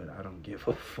that, but I don't give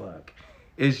a fuck.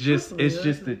 It's just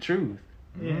the truth.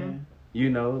 Yeah. Your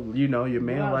man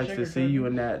Without likes to see you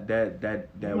in that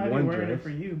You might one be wearing dress. it for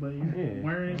you, but you're Yeah.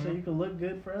 wearing it so you can look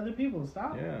good for other people.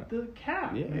 Stop Yeah. the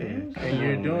cap, Yeah. man. And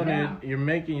you're doing Yeah. it. You're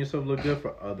making yourself look good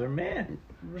for other men,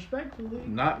 Respectfully,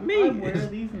 not I me. wear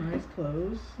these nice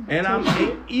clothes. And to I'm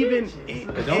get even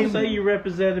bitches. Don't say you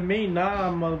represented me,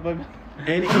 nah, motherfucker.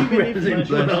 And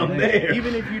even there.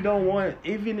 even if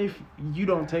you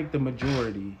don't take the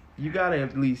majority, you gotta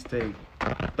at least take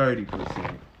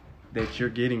 30% that you're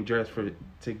getting dressed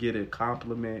to get a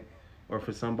compliment or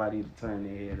for somebody to turn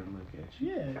their head and look at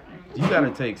you. Yeah. You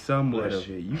gotta take somewhat Bless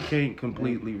of it. You can't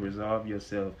completely resolve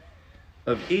yourself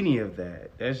of any of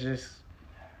that. That's just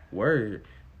word.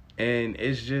 And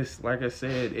it's just, like I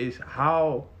said, it's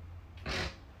how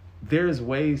there's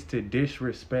ways to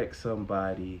disrespect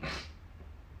somebody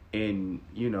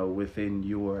within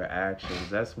your actions.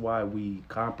 That's why we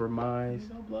compromise.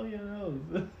 Don't blow your nose.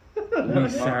 We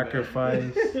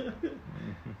sacrifice.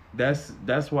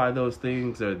 That's why those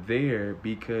things are there,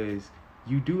 because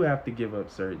you do have to give up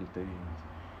certain things.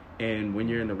 And when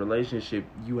you're in a relationship,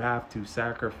 you have to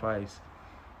sacrifice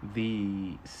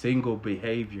the single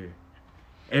behavior,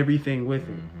 everything with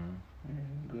it.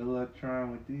 Good luck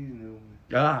trying with these new ones.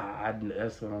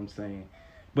 That's what I'm saying.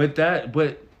 But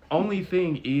only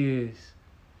thing is,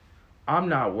 I'm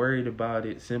not worried about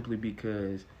it simply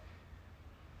because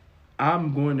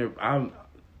the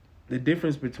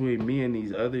difference between me and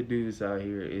these other dudes out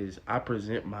here is I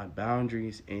present my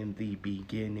boundaries in the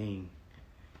beginning.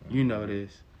 You know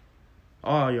this.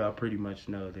 All y'all pretty much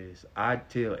know this. I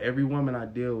tell every woman I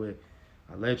deal with,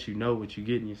 I let you know what you're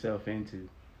getting yourself into.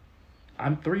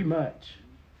 I'm 3 much.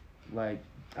 Like,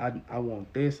 I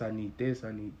want this, I need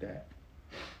that.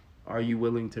 Are you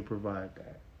willing to provide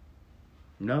that?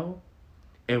 No?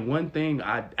 And one thing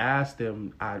I asked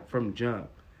them from jump,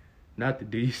 not to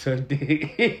do you something,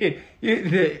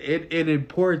 in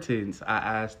importance, I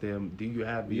asked them, do you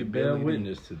have the Be a bad ability?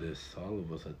 witness to this. All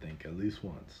of us, I think, at least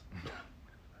once.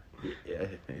 Yeah,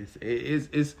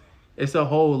 it's It's a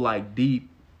whole like deep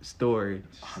story.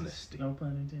 Honesty. No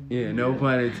pun intended. Yeah, no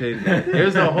pun intended.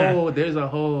 There's a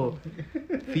whole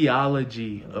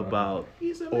theology about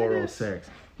oral sex.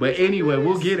 But anyway,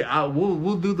 we'll get it out.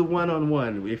 We'll do the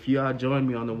one-on-one. If y'all join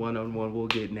me on the one-on-one, we'll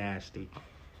get nasty.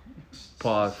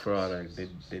 Pause for all the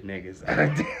niggas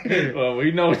out there. Well,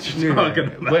 we know what you're talking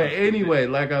about. But anyway,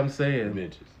 like I'm saying,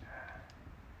 Bitches.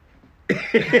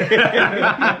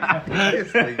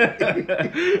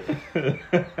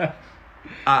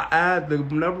 the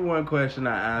number one question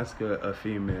I ask a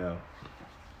female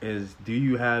is, do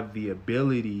you have the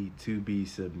ability to be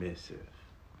submissive?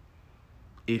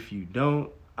 If you don't,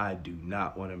 I do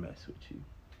not want to mess with you.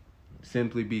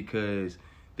 Simply because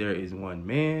there is one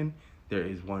man, there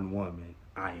is one woman.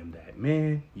 I am that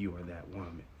man, you are that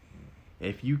woman.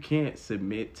 If you can't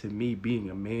submit to me being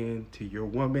a man to your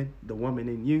woman, the woman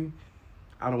in you,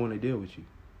 I don't want to deal with you.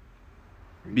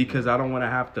 Because I don't want to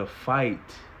have to fight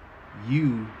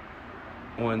you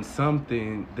on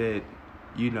something that,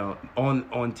 you know,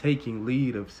 on taking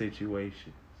lead of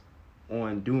situations,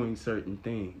 on doing certain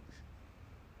things.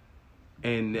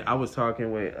 And I was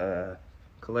talking with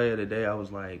Kalea today. I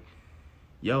was like,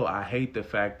 yo, I hate the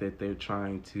fact that they're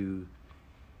trying to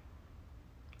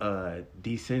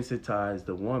desensitize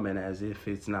the woman as if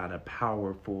it's not a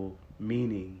powerful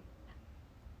meaning,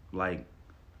 like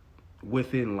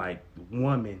within like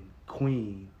woman,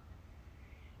 queen,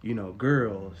 you know,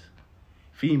 girls,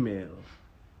 females.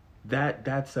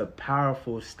 That's a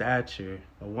powerful stature.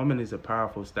 A woman is a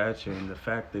powerful stature, and the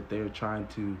fact that they're trying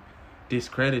to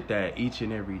discredit that each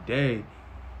and every day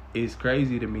is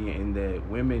crazy to me, and that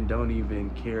women don't even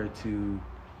care to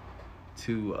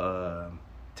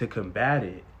combat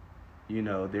it. You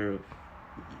know,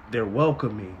 they're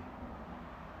welcoming.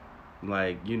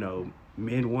 Like, you know,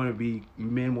 men want to be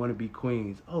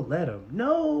queens. Oh, let them.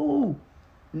 No.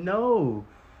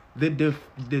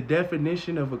 The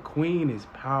definition of a queen is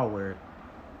power.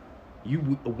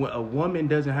 A woman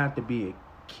doesn't have to be a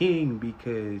king,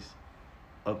 because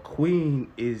a queen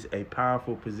is a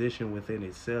powerful position within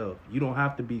itself. You don't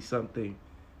have to be something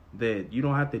that you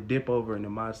don't have to dip over into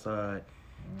my side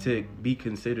to be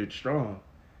considered strong.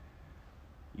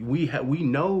 We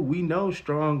know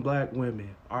strong black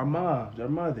women, our moms, our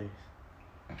mothers.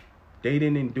 They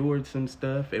done endured some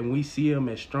stuff, and we see them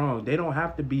as strong. They don't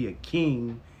have to be a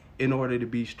king in order to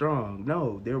be strong.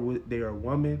 No, they are a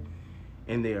woman,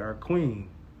 and they are a queen,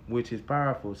 which is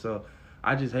powerful. So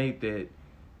I just hate that,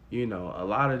 you know, a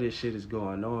lot of this shit is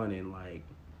going on, and like,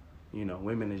 you know,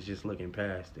 women is just looking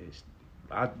past this.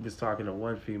 I was talking to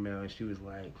one female, and she was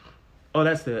like, "Oh,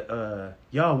 that's the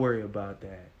y'all worry about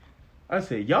that." I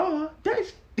said, "Y'all? They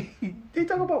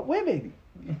talk about women."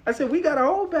 I said, "We got our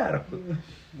own battle."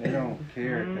 They don't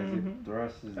care because it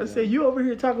thrusts them. I said, "You over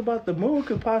here talking about the moon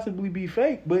could possibly be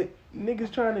fake, but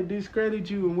niggas trying to discredit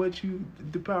you and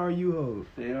the power you hold."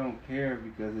 They don't care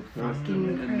because it thrusts them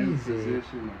in a new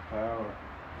position of power.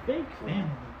 Fake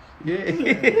families.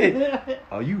 Yeah.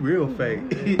 Oh, you real fake.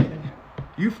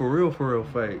 You for real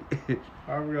fake.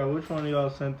 I forgot which one of y'all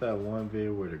sent that one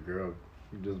video where the girl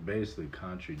just basically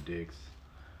contradicts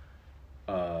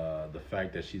the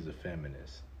fact that she's a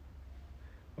feminist.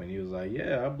 When he was like,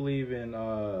 "Yeah, I believe in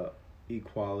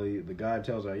equality." The guy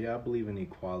tells her, "Yeah, I believe in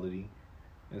equality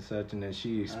and such," and then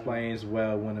she explains,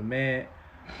 "Well, when a man."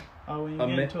 Oh, when you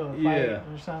get into a fight or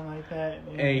something like that.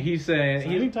 Yeah. And he's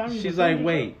saying, she's like,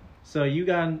 "Wait, so you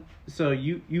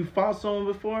fought someone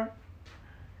before?"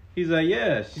 He's like,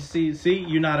 "Yeah." See,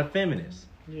 you're not a feminist.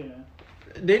 Yeah.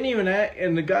 Didn't even ask,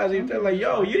 and the guys even like,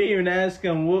 "Yo, you didn't even ask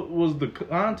him what was the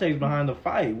context behind the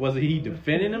fight. Was he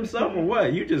defending himself or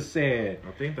what? You just said."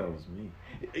 I think that was me.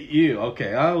 You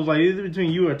okay? I was like, either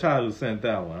between you or Tyler who sent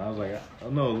that one. I was like, I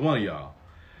know it was one of y'all.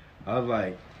 I was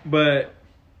like, but,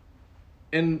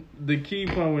 and the key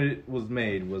point when it was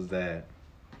made was that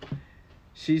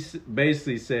she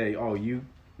basically said, "Oh,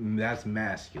 that's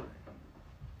masculine.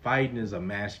 Fighting is a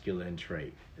masculine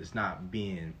trait. It's not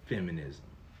being feminism."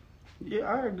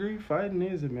 Yeah, I agree. Fighting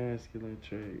is a masculine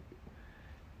trait.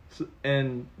 So,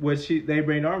 and they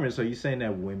bring argument. So you saying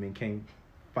that women can't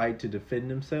fight to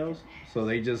defend themselves? So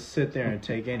they just sit there and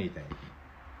take anything?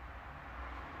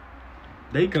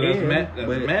 They can, that's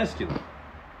masculine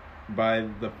by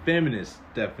the feminist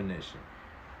definition.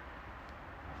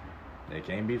 They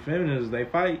can't be feminists. They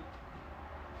fight.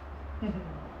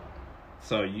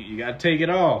 So you gotta take it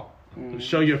all.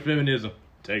 Show your feminism.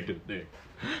 Take the dick.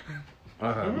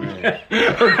 Man.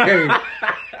 Okay.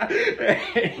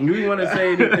 Do you want to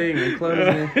say anything in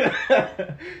closing?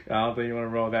 I don't think you want to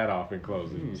roll that off in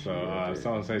closing. So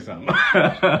someone say something.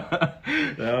 The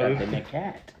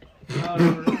cat.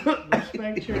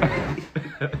 Respect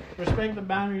respect the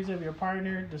boundaries of your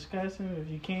partner. Discuss them. If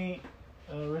you can't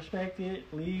respect it,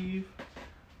 leave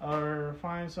or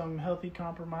find some healthy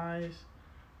compromise.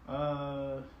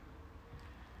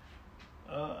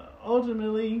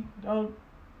 Ultimately, don't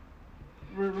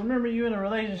remember you in a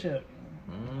relationship.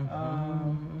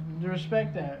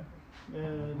 Respect that.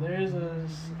 There is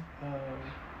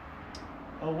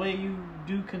a way you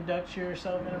do conduct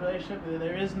yourself in a relationship.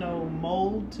 There is no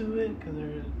mold to it because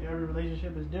every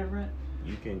relationship is different.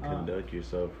 You can conduct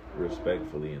yourself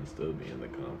respectfully and still be in the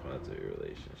confines of your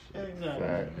relationship.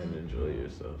 Exactly. And enjoy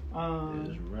yourself.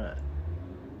 That's right.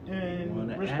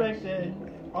 And respect that.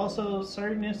 Also,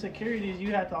 certain insecurities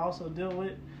you have to also deal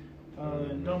with.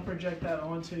 Don't project that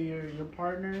onto your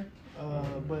partner,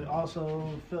 but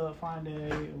also find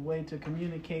a way to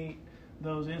communicate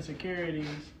those insecurities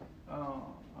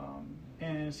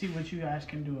and see what you guys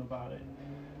can do about it.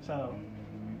 So,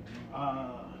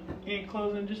 in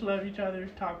closing, just love each other,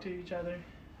 talk to each other.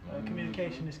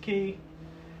 Communication is key.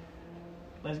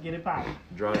 Let's get it popping.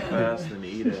 Drive fast and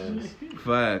eat ass.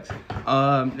 Facts.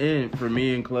 And for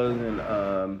me in closing,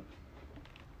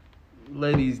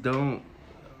 ladies, don't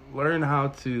learn how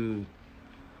to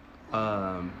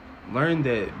learn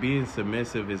that being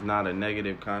submissive is not a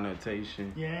negative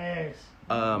connotation. Yes.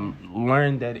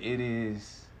 Learn that it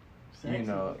is,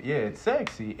 Sexy. it's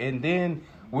sexy. And then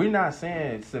we're not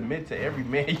saying submit to every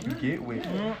man you get with.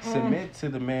 Submit to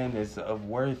the man that's of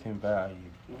worth and value.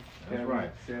 That's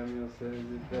right. Samuel says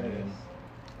it best.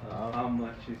 How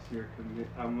much is your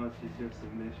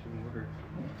submission worth?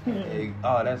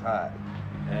 Oh, that's hot.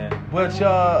 But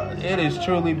y'all, it has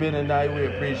truly been a night. We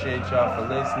appreciate y'all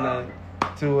for listening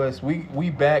to us. We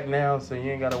back now, so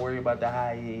you ain't gotta worry about the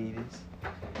hiatus.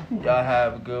 Y'all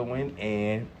have a good one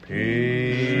and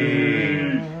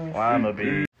peace. I'ma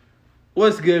be.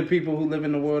 What's good, people who live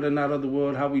in the world and not of the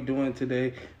world? How we doing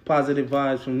today? Positive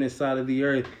vibes from this side of the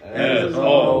earth. As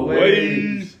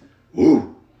always.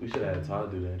 Woo. We should have had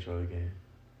Todd do the intro again.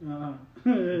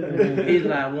 He's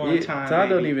like one time. Todd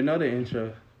don't even know the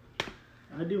intro.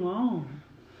 I do my own.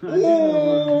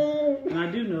 And I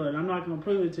do know it. I'm not going to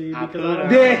prove it to you because I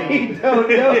don't He don't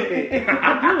know it.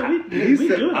 I do. We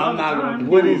do it all the time.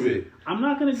 What is it? I'm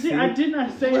not going to say. I did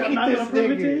not say I'm not going to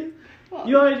prove it to you.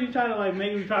 You always be trying to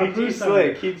make me try to prove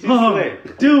something. Keep you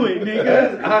slick. Do it,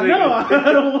 nigga. No,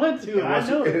 I don't want to. I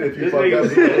know it. If you fuck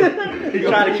up, He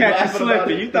tried to catch you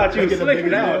slipping. You thought you was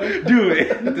slipping out. Do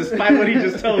it. Despite what he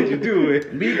just told you, do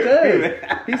it. Because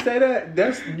he say that.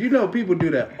 That's people do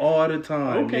that all the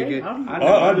time, Okay, nigga.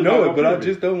 I know it, but I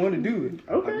just don't want to do it.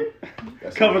 Okay.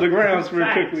 Cover the grounds real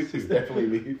Facts. quickly It's too. definitely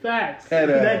me. Facts. That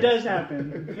That does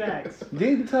happen. Facts.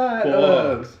 Didn't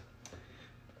Todd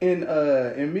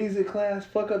in music class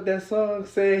fuck up that song,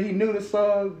 saying he knew the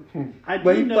song, I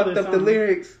but he do know fucked the up the song.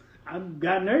 lyrics? I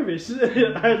got nervous.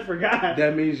 I forgot.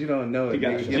 That means you don't know it. He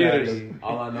got nigga. the Get out of jitters. here.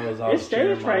 All I know is It's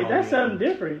stage fright. That's something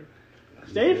different.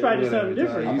 Stage fright is something I've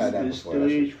different. had that before. That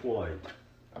shit- fright.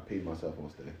 I peed myself on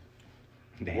stage.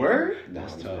 Word?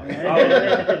 That's tough.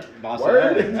 Word? That's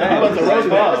a roast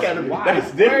boss.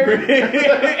 That's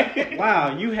different.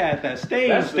 Wow, you had that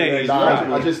stage.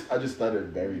 Nah, I just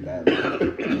stuttered very badly.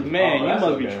 Man, you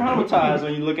must be traumatized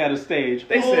when you look at a stage.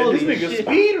 They said this nigga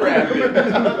speed rapping.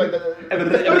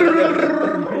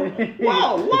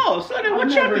 Whoa, son, what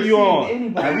chapter you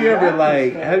on? Have you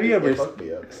ever It fucked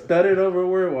me up. stuttered over a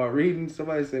word while reading?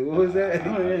 Somebody say, "What was that?"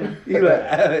 Oh, yeah. You like,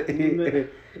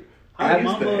 I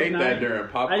used to mumbled hate and that during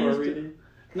popcorn reading.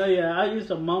 I used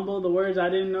to mumble the words I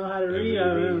didn't know how to read.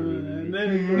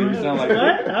 You sound like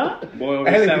what? Huh? Boy, over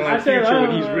here sound I like said, Future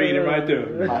when he's reading right there.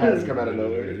 My hands come out of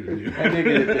nowhere. that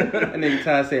nigga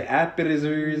Todd said,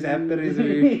 "Appetizers." I'm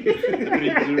definitely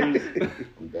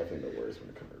the worst when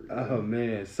it comes to reading. Oh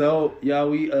man, so y'all,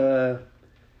 we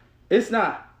it's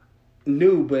not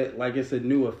new, but like it's a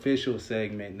new official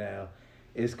segment now.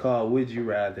 It's called "Would You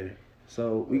Rather."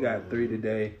 So we got 3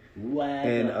 today,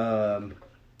 and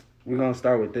we're gonna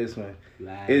start with this one.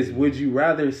 Is would you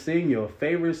rather sing your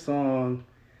favorite song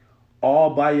all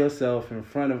by yourself in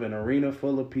front of an arena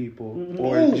full of people,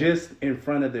 or just in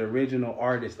front of the original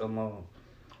artist alone?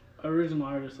 Original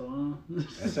artist alone.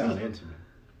 That sounds intimate.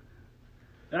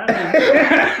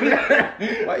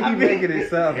 Why you making it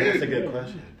sound? That's a good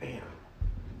question. Damn.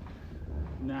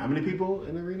 Nah. How many people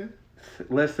in the arena?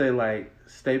 Let's say like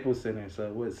Staples Center.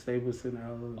 So what Staples Center?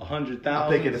 100,000. I'm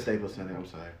thinking the Staples Center. I'm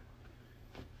sorry.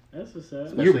 That's what's up.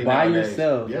 You're Especially by nowadays.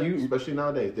 yourself. Yeah, You especially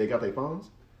nowadays. They got their phones?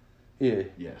 yeah,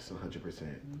 Yes, 100%.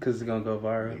 because it's gonna go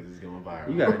viral. Niggas is going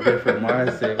viral. You got a different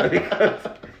mindset when it comes.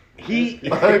 he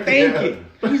thinking.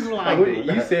 He's like,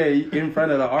 You said in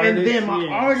front of the artist. and then my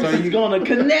artist So is you- gonna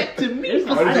connect to me.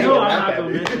 I know I'm not gonna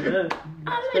mention that. I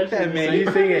like that, man. So you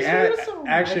singing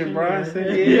Action Bronson?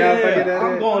 Yeah,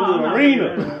 I'm going to the I'm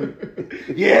arena. not-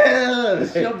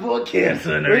 Yes, your boy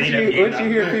Cancer in the Once arena. you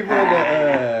hear people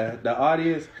in the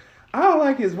audience, I don't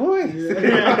like his voice.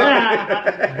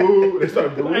 Boo. They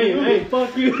start booing. Hey,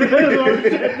 fuck you.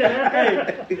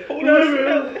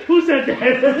 Who said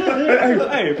that?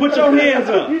 Hey, put your hands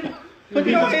up. Put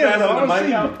your hands up. the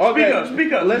mic out. Okay,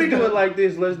 Speak up. Let's do it like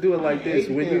this. Let's do it like this.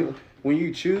 When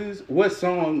you choose what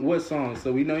song?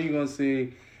 So we know you're gonna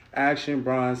sing Action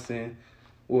Bronson.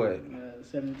 What?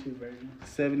 72 version.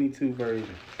 72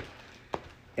 version.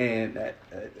 And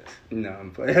no,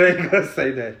 I'm playing. I ain't gonna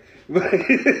say that.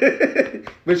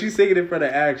 But you sing it in front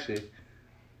of Action.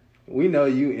 We know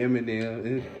you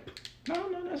Eminem. No,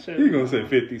 that's it. You gonna say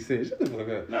 50 Cent? Shut the fuck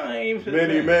up. No, I ain't for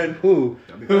Many men. Who?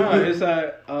 No, it's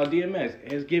DMX.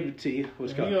 It's give it to you.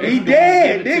 What's called? He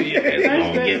dead, Give it to you. It's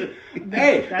gonna give it.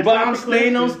 Hey, That's but not I'm the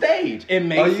staying on question. stage. It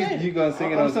makes Oh, sense. you gonna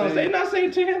sing it I'm on stage? Not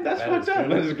saying to him. That's That fucked is up.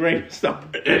 true. That's great stuff.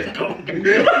 It's gonna give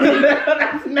it.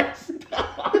 That's messed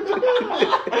up.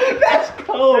 That's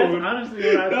cold. That's honestly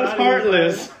what I That's thought.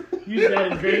 heartless. You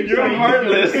said it very You're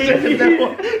heartless.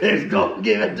 It's gonna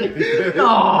give it to you.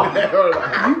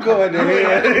 Oh. You going to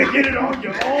hell? Get it on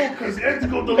your own, cause Ed's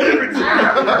gonna deliver it to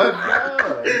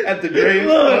you. At the grave.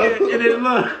 Look, and then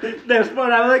look, that's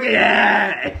fun. I look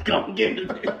at it's gonna give it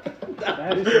to you.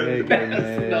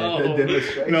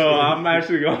 No, I'm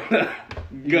actually gonna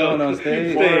Going on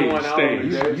stage?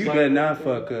 Stage. You better not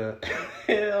fuck up.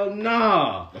 Hell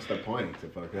no. That's the point to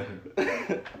fuck up.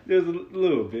 There's a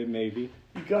little bit maybe.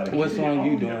 What song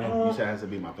you doing? You said it has to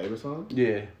be my favorite song?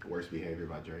 Yeah. Worst Behavior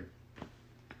by Drake.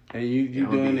 And you And I'm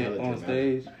gonna doing be it hella on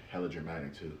dramatic. stage? Hella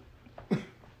dramatic too.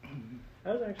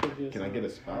 That was actually just. Can I get a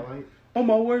spotlight? On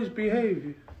my worst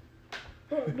behavior.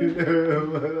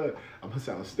 I'm gonna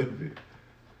sound stupid.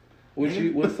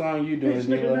 What song you doing, This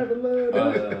nigga Nilo? never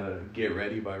loved. Get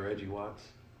Ready by Reggie Watts.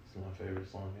 It's my favorite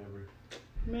song ever.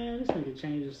 Man, this nigga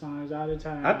changes songs all the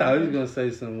time. I thought he was gonna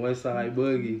say some West Side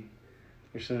Boogie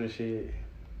or some shit.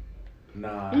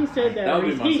 Nah. He said that. would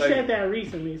be my He second. said that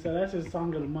recently, so that's his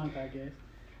song of the month, I guess.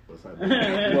 What's that?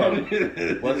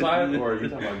 What side? Or are you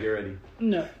talking about Get Ready?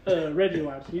 No, Reggie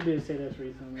Watts. He did say this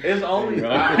recently. It's only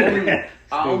I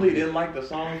only didn't like the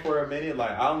song for a minute.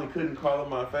 Like I only couldn't call it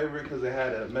my favorite because it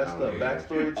had a messed up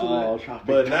backstory to it.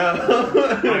 But now,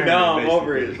 now I'm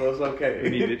over it, so it's okay. We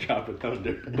need to chop a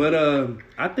thunder. But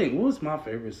I think what was my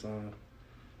favorite song?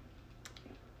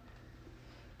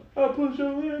 I put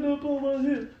your hand up on my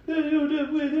hip. Then you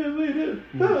did with it.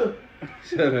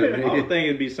 Shut up, I nigga. would think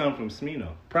it'd be something from Smino.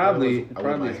 Probably I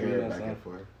probably my hair that back song. and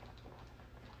forth.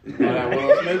 That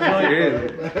Will Smith joint? Yeah.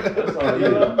 That's all you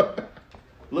know.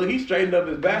 Look, he straightened up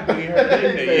his back when he heard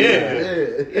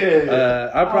that.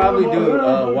 Yeah. I probably do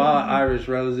Wild Irish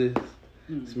Roses,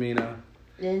 Smino.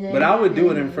 But I would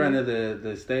do it in front of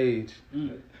the stage.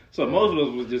 So most of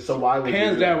us was just So why would you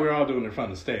hands do down. that? We're all doing it in front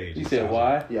of the stage. You said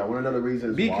why? Yeah, one of the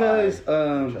reasons Because why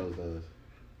I chose those.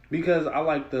 because I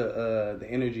like the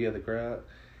energy of the crowd.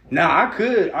 Now I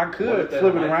could What if they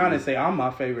flip it don't like around you? and say I'm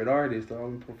my favorite artist, so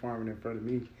I'm performing in front of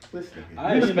me. Listen,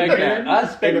 I expect that. I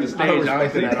expect the I don't stage.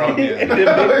 respect it at all.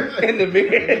 In the I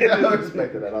mirror. don't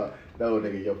respect it at all. No,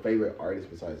 nigga, your favorite artist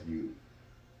besides you.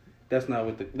 That's not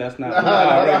what that's not how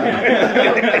I wrote it.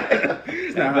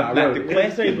 It's not how I wrote it.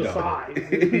 Let's say besides.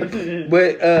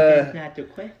 But Not the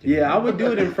question. yeah, I would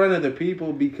do it in front of the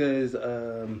people because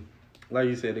like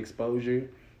you said, exposure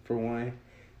for one.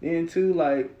 Then two,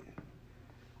 like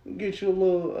get you a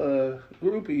little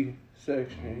groupie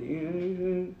section. You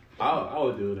know? I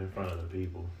would do it in front of the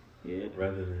people Yeah.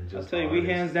 rather than just. I'll tell you, the we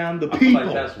artist. hands down the I feel people.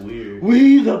 like that's weird.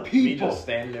 We the Me people. just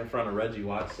standing in front of Reggie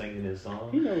Watts singing his You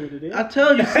song. know what it is. I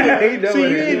tell you, He see, know you what it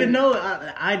didn't is. even know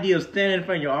the idea of standing in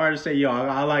front of your artist, say, "Yo,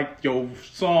 I like your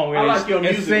song." I like your and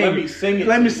music. Let me sing it.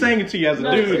 Let to me you. sing it to you as a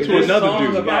No, dude it's to this another song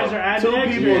dude. You guys are adding Two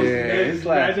extras. people. Yeah, it's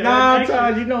like- You guys are Nah, adding Todd,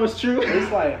 extras. you know it's true.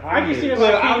 It's like I can see it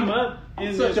Look, like I'm came up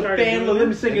and such a started fan. doing Look, let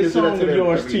me it. sing You a do that song to of them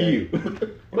yours every to day. you.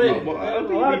 But Well, a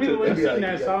lot of people wouldn't Maybe sing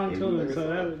like, that song yeah, to you them, never so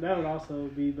saw that would also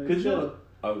be. But Cause still, you.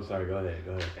 Oh, sorry. Go ahead.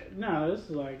 no, this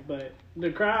is like, but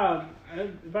the crowd.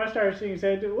 If I started singing,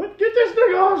 say, "What? Get this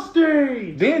nigga off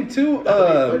stage!" Then two,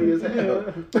 Funny as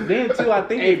hell. then two, I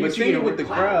think Hey, if you but you sing get it with the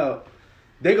clout. crowd,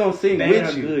 they gonna sing Damn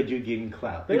with you. good, you're getting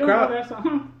clout. They The don't know crowd- that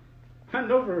song. I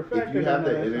know for a fact If you they don't have know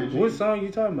that that energy- song. What song you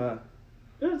talking about?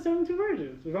 There's 72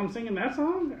 versions. If I'm singing that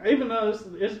song, even though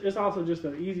it's also just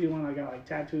an easy one I got like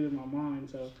tattooed in my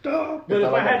mind. So, but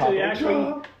if I had to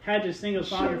actually had to sing a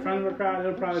song in front of a crowd,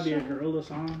 it'll probably be a gorilla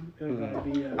song. It'll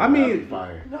probably be. I mean,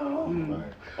 fire.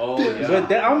 Oh yeah.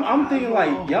 but I'm thinking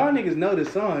like y'all niggas know the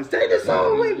song. Say the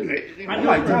song with me. I'm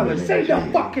like Tyler, say the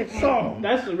fucking song.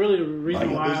 That's really the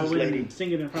reason why I wouldn't sing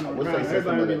it in front of a crowd.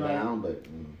 Everybody would be like,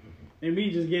 and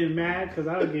me just getting mad because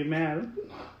I would get mad.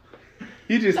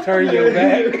 You just turn your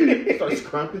back. Start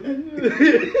scrumping.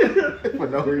 For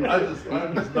no reason. I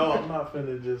just know I'm not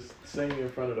finna just sing in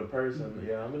front of the person.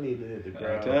 Yeah, I'm gonna need to hit the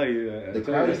crowd. I tell you, The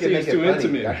crowd it can seems make it too funny.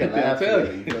 intimate. I can I laugh tell to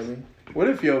it, you. you feel me? What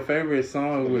if your favorite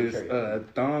song was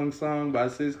Thong Song by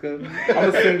Cisco? I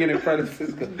was singing in front of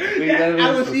Cisco.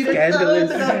 I was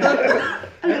scandalous.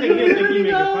 I think you make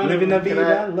it fun. Living la Can vida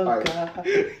I- loca.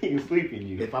 You sleeping,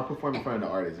 you. If I perform in front of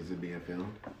the artist, is it being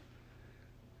filmed?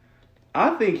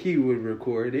 I think he would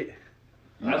record it.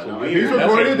 That's No, weird. if he's That's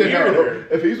recording, then no. weird.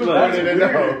 If he's That's recording, then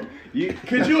no.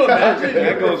 Could you imagine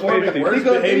That goes performing 50. worst He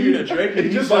goes- behavior to Drake and he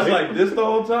he's just just like- like this the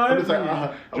whole I'm time? just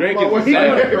like, Drake I'm is like, the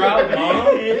Like a proud mom?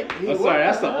 I'm sorry,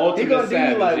 that's the He ultimate gonna do you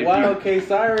savage. like if Wild K.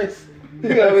 Cyrus. He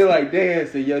gonna be like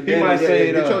dancing. Your He might daddy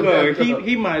say, said, get your- look,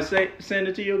 he might say, send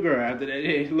it to your girl after that.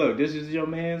 Hey, look, this is your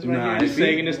man's right Nah, here. He's if he-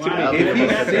 singing this to Wow. me. If he's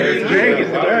Drake singing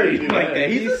is dirty Wow. like that.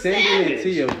 if He's he's a singing it to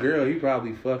savage. your girl, he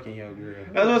probably fucking your girl.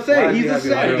 That's what I'm Why saying. does He's he a have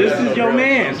your savage. girl? This is your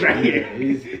man's right here.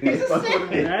 He's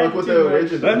fuck with the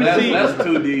original. Let me see. That's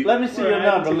too deep. Let me see your Right.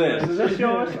 number list. Is this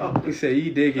yours? Oh, he said he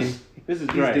digging. this is He's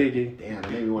Drake. digging. Damn,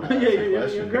 that made me want to ask Yeah, a your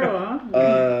question. girl,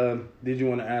 huh? Did you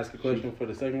want to ask a question for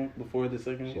the second? Before the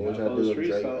second? What would y'all For do the if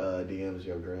streets, Drake though. DMs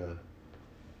your girl?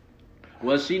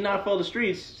 Well, she not for the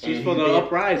streets. She's And for he the being-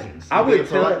 uprisings. I would He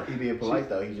tell. being polite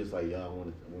though. He's just like, yo, I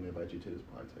want to invite you to this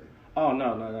party. Oh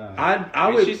no. I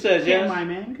If would. She says Can yes. my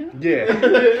man come? Yeah.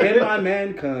 Can my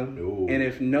man come? No. And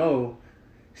if no,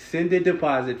 send the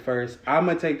deposit first. I'm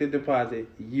gonna take the deposit.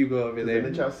 You go over there.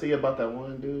 Didn't y'all see about that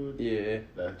one dude? Yeah.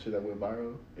 That shit that went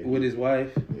viral? With his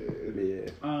wife. Yeah.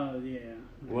 Yeah. Yeah.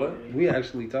 What? We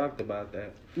actually talked about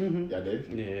that. Mm-hmm. Y'all did?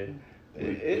 Yeah.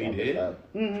 We did.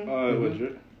 Mm-hmm. Would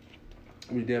you?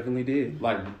 We definitely did.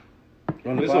 Like,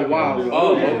 On the It's a podcast. while.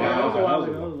 Oh, Yeah, wow. that was a while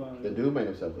ago. That was a while The ago. dude made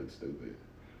himself look stupid.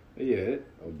 Yeah.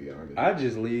 I'll be honest. I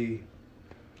just leave.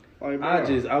 Like, bro.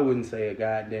 I wouldn't say a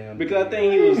goddamn Because I thing.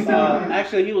 think he was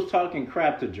actually he was talking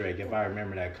crap to Drake if I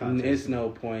remember that context. It's no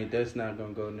point. That's not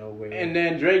gonna go nowhere. And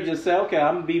then Drake just said, "Okay,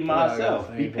 I'm gonna be myself.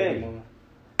 Like I Be was paid. saying,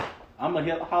 I'm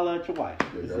gonna holler at your wife."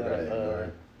 Your It's girl got like,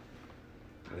 ignored.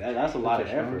 That's a lot of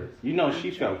What's your effort. You know,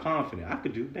 she felt confident. I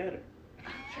could do better.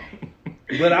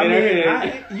 But I You know,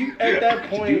 mean, you at that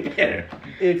Do point, better.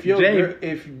 if your Drake-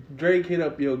 if Drake hit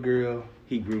up your girl,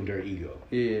 He groomed her ego.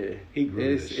 yeah, He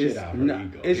groomed the shit out of her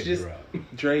ego. It's Hit just her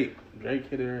up. Drake. Drake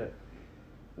hit her up.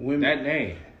 Women, That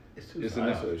name, It's too It's fast.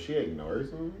 enough. So if she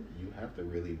ignores him, you have to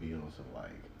really be on some like.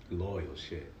 loyal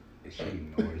shit. If she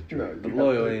ignores No, Drake. you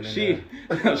loyal have ain't She,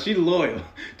 she loyal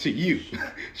to you.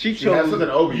 She She has chose something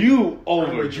over you I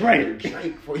over would Drake.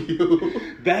 Drake for you.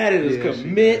 That is Yeah, she-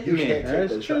 commitment. You can't take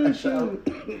That's those true, shots out.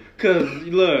 Cause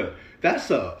look,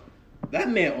 that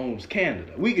man owns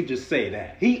Canada. We could just say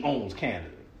that he owns Canada.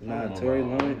 Nah, Oh, Tory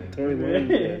my Lanez. God. Tory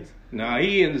Lanez. Nah,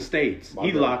 he in the States. My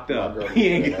He girl- locked my up. girl He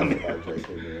ain't said coming. that's about Drake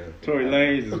in there. Tory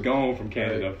Lanez is gone from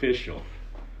Canada, official.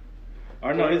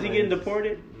 Or no, is he getting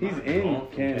deported? He's in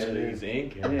Canada. He's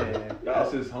in Canada. Yeah.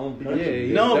 That's his home Yeah, country.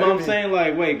 he's No, but I'm serving. saying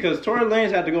like, wait, because Tory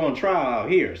Lanez had to go on trial out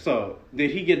here. So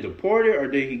did he get deported or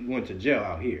did he went to jail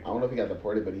out here? I don't know if he got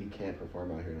deported, but he can't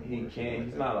perform out here no He more. can't.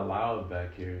 He's not allowed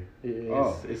back here. Yeah,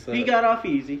 Oh, it's he got off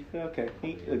easy. Okay,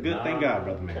 a good Nah. thank God,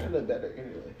 brother man. Canada better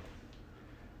anyway.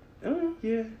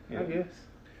 Yeah, Yeah. I guess.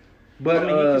 But I mean,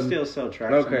 he can still sell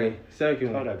tracks. okay,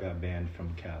 second one. Kodak got banned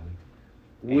from Cali.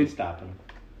 Ain't Would stopping him.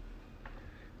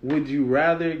 Would you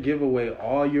rather give away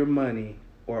all your money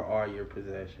or all your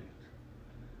possessions?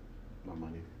 My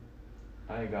money.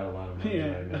 I ain't got a lot of money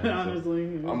Yeah, right now. So honestly.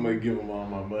 I'm gonna give him all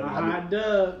my money. A hot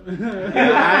dub.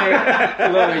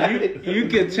 Look, you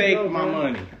can take my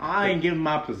money. I ain't giving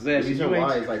my The possessions. reason You ain't-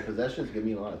 why is like possessions can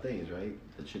mean a lot of things, right?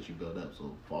 The shit you build up.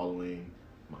 So following,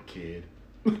 my kid,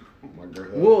 my girl.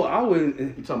 Well, I wouldn't.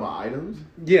 You talking about items?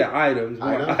 Yeah, items. More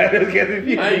Items? items. 'Cause if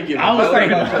you- I ain't giving. I was my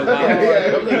thinking money. about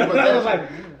I'm thinking I was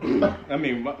possession. like, I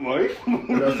mean, my wife. You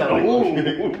know, it's not like,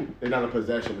 Ooh. they're not a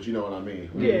possession, but you know what I mean.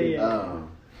 Yeah, yeah.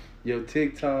 Your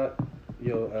TikTok,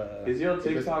 your Is your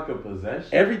TikTok a possession?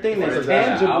 everything It's that's a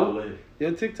possession. tangible. Outlet.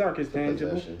 Your TikTok is it's a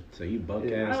tangible. possession. So you buck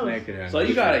Yeah. ass naked. So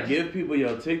you gotta give people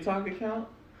your TikTok account?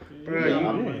 Bro, Yeah, you-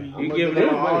 I'm money. You I'm give looking them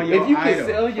at all money. your If you can items.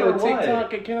 sell your For what?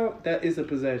 TikTok account, that is a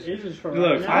possession. It's just for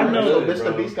Look, right I now. know- So bro.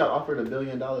 Mr. Beast got offered $1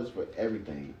 billion for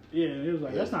everything. Yeah, it was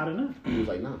like that's not enough. He was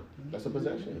like, nah, that's a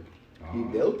possession. He Oh.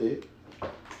 built it.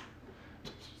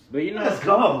 But you know, Let's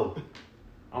go.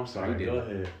 I'm sorry. He Go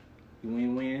did. ahead.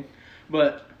 Win-win.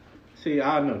 But see,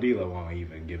 I know D-Lo won't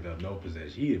even give up no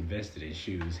possession. He invested in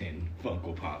shoes and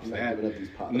Funko Pops. He's not That- giving up these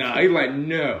pops. Nah, he's like,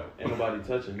 no. Ain't nobody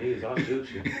touching these. I'll shoot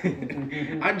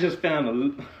you. I just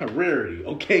found a rarity.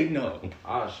 Okay, no.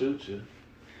 I'll shoot you.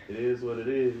 It is what it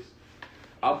is.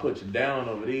 I'll put you down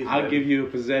over these. I'll baby. give you a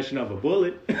possession of a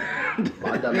bullet.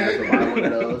 My dumb ass will buy one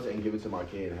of those and give it to my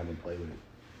kid and have him play with it.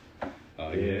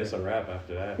 Oh Yeah, it's a wrap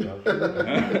after that. Bro.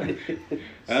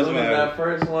 That's Soon why as that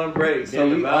first one breaks, So so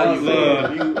we the value all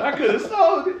of you. I could have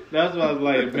sold it. That's why I was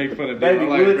like, make fun of Baby, them.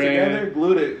 glue Like, it together. man,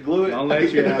 Glue it. don't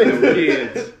let you have them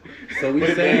kids. So we Put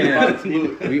it saying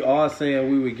in the we all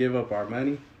saying we would give up our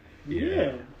money.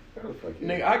 Yeah. How the fuck you-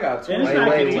 Nigga, I got And it's 20 not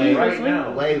wait, continuously. right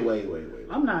now. Wait.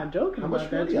 I'm not joking How much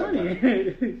about that money I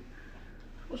 20.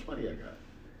 How much money I got?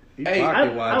 He Hey, pocket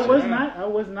I watching.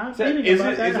 was not Is kidding it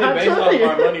about that. based off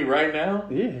our money right now?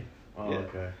 Yeah. Oh, Yeah.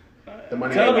 okay. The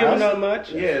money Tell I them got. not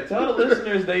much. Yeah, tell the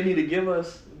listeners they need to give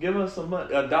us some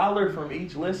money. $1 from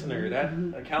each listener. That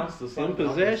accounts to Some something.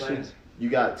 I'm just possessions. saying. You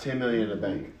got $10 million in the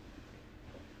bank.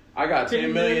 I got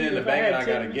 10 million in the If bank and I had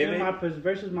gotta 10 give in it. my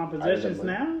versus my possessions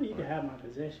money. now, you can have my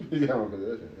possessions. You got one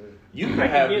possession. You I can can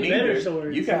have get better neither.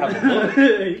 swords. You can have a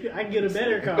bullet. I can get a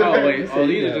better car. Oh wait, So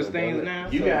these you are have just a things bullet. now.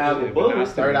 You can have a But I bullet.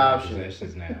 still Third have option.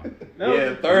 Possessions now. No.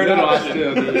 Yeah, third No, I option.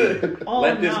 still need Oh,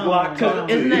 Let this no, block no. come.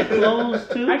 Isn't that clothes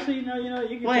too? Actually, you know,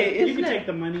 you can Wait, take, you isn't can that- take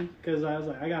the money because I was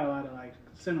like, I got a lot of like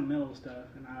sentimental stuff,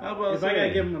 and I was if I gotta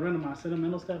saying. give him a run of my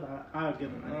sentimental stuff, I'll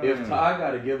give him money. If Ty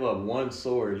gotta give up one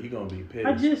sword, he gonna be pissed.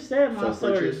 I just said my So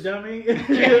sword, purchase. dummy.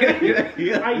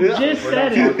 I just We're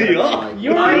said not talking it. about, like,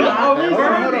 You're what- not Hold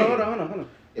listening. on.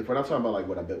 If we're not talking about like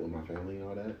what I bet with my family and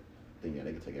all that, then yeah,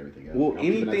 they can take everything else. Well, I'm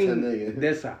keeping that 10 anything million.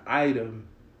 that's an item.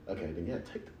 Okay, then yeah,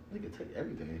 they can take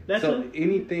everything. That's So it.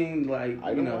 anything like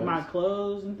I you don't know, My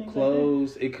clothes and things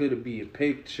clothes. It could be a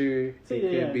picture. See,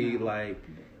 It yeah, could be no. like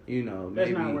you know That's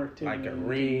maybe not worth $10 like a million.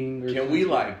 ring. Or Can we something.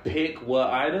 like pick what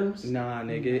items? Nah,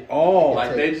 nigga. Oh,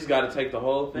 Like they just gotta take the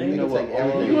whole They thing. You know can what, take all- like that.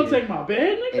 everything. You gonna take my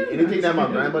bed, nigga? And anything that my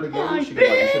grandmother gave me, she was like,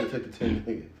 you should have took the 10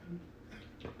 million.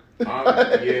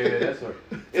 Yeah, that's a.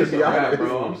 It's a be wrap, honest.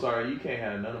 I I'm sorry, you can't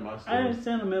have none of my I stuff. had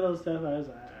sentimental stuff. I was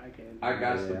like, I can't. I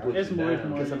got to Yeah. put It's you more,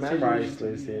 down. Because than the 10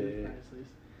 priceless, million. yeah. It's priceless.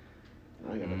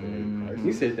 I ain't got nothing in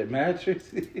You said the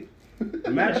mattress.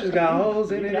 The mattress got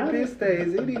holes in You it got and it. piss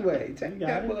stains anyway. Take You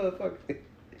that got motherfucker.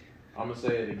 I'm gonna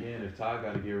say it again. If Ty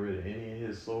got to get rid of any of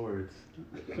his swords,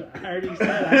 I already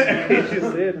said. I You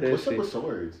just said that What's up shit. with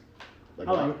swords? Like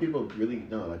I a lot like- of people really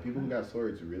no, like people who got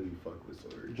swords really fuck with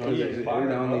swords. Joint Yeah, is it's fire,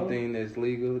 the only bro. thing that's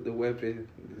legal. The weapon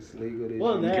is legal. That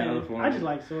Well, you that California. I just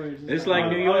like swords. It's like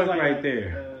New York right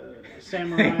there.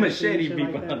 Samurai Machete shit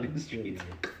people like that. on the streets.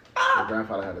 My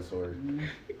grandfather had a sword.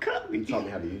 Cut He me. taught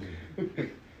me how to use it.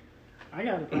 I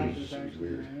got to practice She's actually.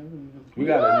 weird. man. We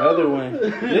got another one.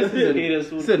 This is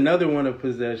This is another one of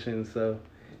possessions. So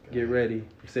get ready.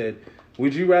 It said,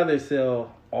 would you rather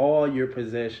sell all your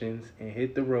possessions and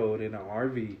hit the road in an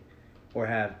RV, or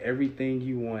have everything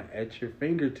you want at your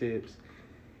fingertips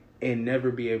and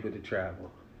never be able to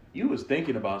travel? You was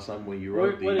thinking about something when you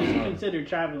wrote What is these. considered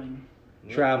traveling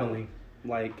Traveling,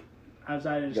 like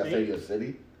outside of You the gotta say state? your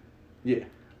city. yeah.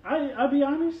 I'll be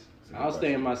honest. I'll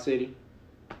stay in my city.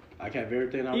 I can have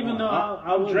everything I Even want. though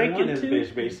I I'm would drinking want this to.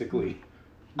 bitch basically.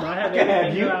 But I have I can have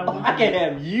everything you. that I want. I can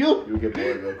have you. You'll get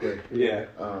bored real quick. Yeah,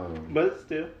 but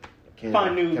still, Can,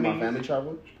 Find new can my means. family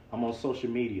travel? I'm on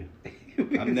social media.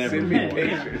 I'm never Send me bored.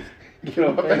 pictures.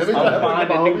 Can my family travel? I'm Can my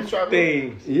finding new homies travel?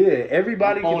 things. Yeah,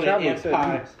 everybody can Owning travel except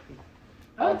empires.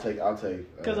 I'll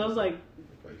take. Because I was like,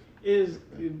 if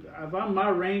my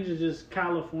range is just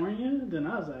California, then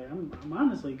I was like, I'm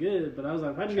honestly good. But I was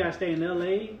like, if I just gotta stay in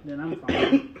LA, then I'm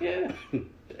fine. Yeah,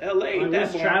 L.A. Like,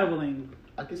 That's what's traveling.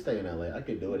 I could stay in LA. I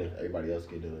could do it if everybody else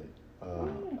could do it.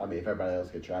 I mean, if everybody else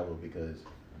could travel because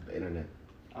the internet,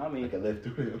 I I mean, could live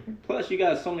through it. plus you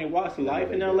got so many walks of Yeah,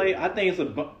 life in they LA. do. I think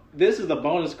this is a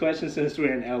bonus question since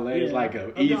we're in LA. It's Yeah. like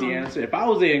an I'm easy down. answer. If I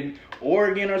was in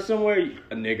Oregon or somewhere,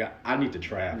 a nigga, I need to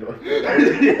travel.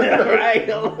 Right?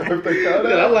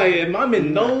 I'm like, if I'm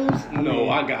in those, no,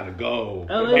 I gotta go.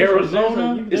 LA,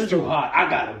 Arizona, there's it's a- too hot. I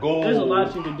gotta go. There's a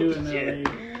lot you can do in LA. Yeah.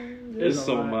 There's It's a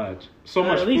so lot. much. So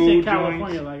much At least food in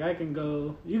California, joints. like I can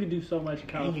go. You can do so much in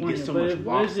And you California. get so but much if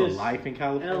walks it's of just life in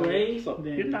California. LA, so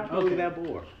then you're not really okay. that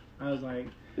bored. I was like,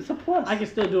 It's a plus. I can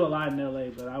still do a lot in LA,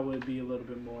 but I would be a little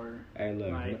bit more. Hey,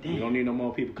 look, Like, we don't need no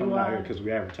more people coming Do out I? here because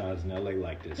we advertise in LA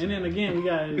like this. And then again,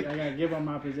 I gotta give up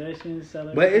my possessions, sell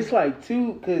it. But it's like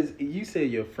too, cause you said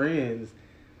your friends,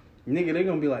 nigga, they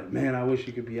gonna be like, man, I wish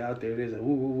you could be out there. There's a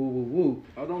woo woo woo woo woo.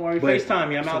 Oh, don't worry, But- FaceTime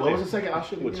me. I'm So out what there. was the second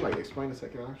option? What's- Like, explain the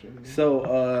second option.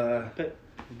 So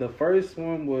the first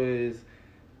one was,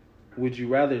 would you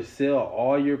rather sell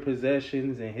all your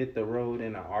possessions and hit the road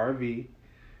in an RV,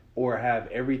 or have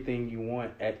everything you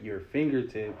want at your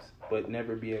fingertips but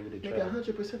never be able to Nigga, travel?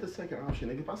 100% the second option.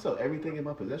 Nigga, if I sell everything in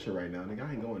my possession right now, nigga,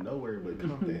 I ain't going nowhere but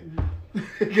Compton.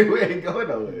 Nigga, we ain't going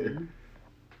nowhere.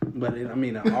 But I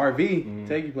mean, an RV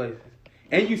take you places,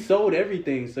 and you sold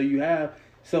everything, so you have,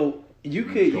 so you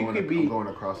could I'm be. going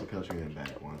across the country and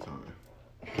back one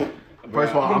time.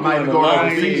 First of all, I'm not even Long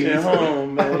going Beach overseas. and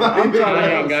home, man. I'm trying I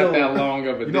to ain't got so- that long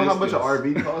of a You know how much an distance.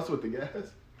 RV costs with the gas?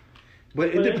 But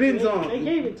it But depends they, on. They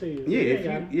gave it to you. Yeah, They if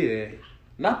got you, it. yeah.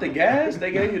 Not the gas.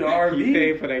 They gave you the You RV.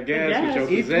 pay for that gas, gas. with your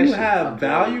If possessions. you have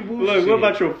valuable Look, shit, what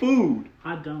about your food?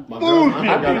 I don't. My Food. girl's- I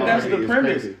got think an that's RV, the it's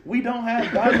premise. crazy. We don't have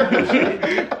valuable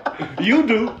shit. You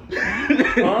do.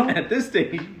 Huh? At this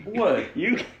stage. What?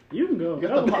 You You can go. You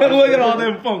got Go. the look at all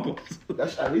them Funkles.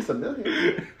 That's at least $1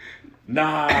 million.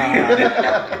 Nah.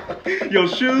 Your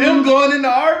shoes. Them going in the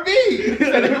RV.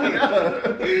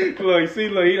 Look, see,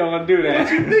 look, he don't want to do that.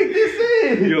 What you think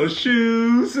this is? Your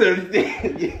shoes.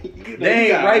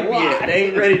 They ain't ripe yet. They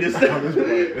ain't ready to sell.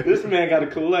 This man got a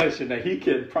collection that he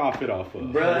can profit off of.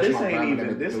 Bruh, this my ain't brother even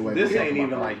that this. do it. This I'm ain't talking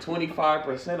even about. like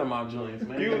 25% of my joints,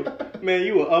 man.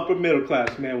 You an upper middle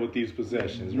class man with these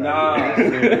possessions, right? Nah,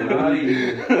 man, not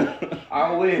even.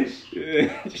 I wish.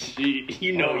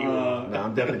 You know you are. No,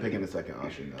 I'm definitely picking the second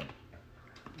option though.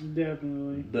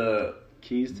 Definitely. The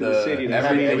Keys to the city. Everything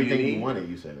Having you everything need. you wanted,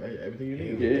 you said, right? Everything you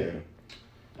need. Yeah.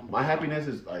 My happiness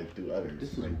is like through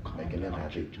others, like making them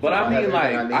happy. But I mean, have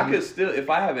like, everything I need, could still, if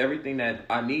I have everything that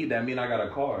I need, that mean I got a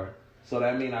car. So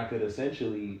that mean I could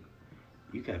essentially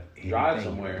You can drive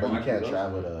anything somewhere. But you I can can't go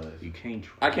travel somewhere. to. You can't.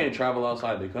 I can't travel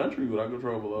outside the country, but I can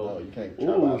travel No, out. you can't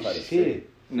travel Ooh, outside the city. shit.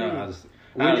 No, I was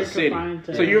Well, out you're of the city. confined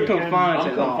to So you're LA County. confined I'm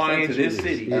to confined to this Los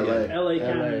city. Angeles. LA. LA LA.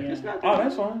 County. It's Yeah. not Oh,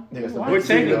 that's fine. Nigga, it's the We're big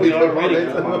city. technically Don't already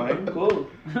forget. confined. Cool.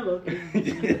 Okay.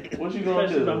 What you gonna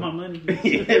Especially about my do? money.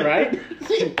 Yeah, right?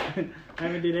 I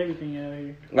haven't did everything out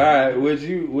here. All right, would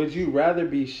you rather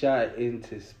be shot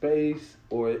into space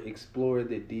or explore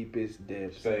the deepest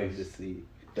depths of Space. the sea?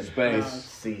 The Space.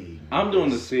 sea. I'm doing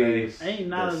the sea. Ain't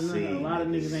not The a sea, lot of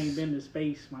nigga. niggas ain't been to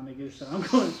space, my niggas. So I'm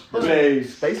going.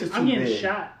 Space. Space is too I'm getting big.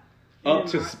 shot. Up Am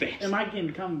to I- space. Am I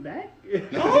getting come back? There's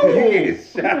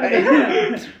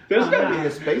Yeah,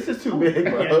 space is too big,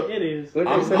 bro. Yeah, it is. What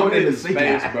I'm they say? going into the sea.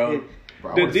 space, bro.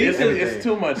 Bro, The it's deepest- everything. It's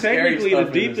too much scary Technically, stuff the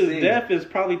in deepest sea. depth is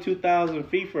probably 2,000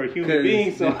 feet for a human being.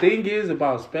 Because So the thing is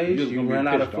about space, Just you gonna be run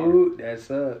out of pitch dark. food, that's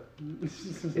up.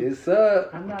 It's up.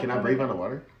 I'm not Can I coming breathe back.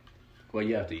 underwater? well,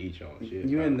 you have to eat your own shit.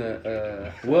 You in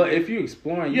the well, if you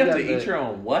exploring, You have got to eat your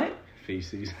own what?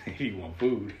 feces if you want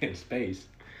food in space.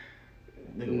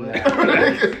 Nigga,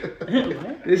 what?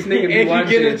 What? This nigga be If you watching.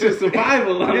 get into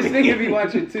survival, this nigga be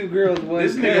watching Two Girls One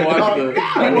This Cup.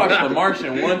 nigga watched the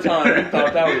Martian one time. He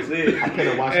thought that was I it. could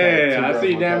have watched Hey, that. I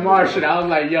seen that Martian. I was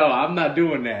like, yo, I'm not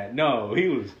doing that. No, he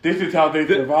was. This is how they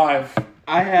survive.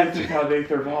 I had This is to. how they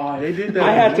survive. They did that.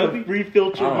 I had in to the movie?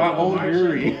 refilter Oh, my own Martian,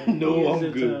 urine. yeah, No, he I'm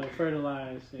used it good. to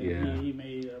fertilize. And Yeah. he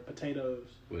made potatoes.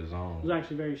 Was It on. was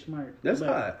actually very smart. That's but,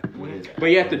 hot. But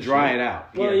you have to dry it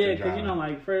out. Well, have to yeah, dry because it you know, out.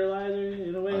 like fertilizer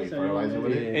in a way. Oh, you so fertilizer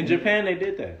with it? Yeah. In Japan, they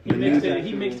did that. He mixed Yeah. it.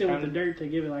 He mixed it with the dirt to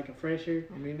give it like a fresher.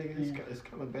 I mean, nigga, Yeah. it's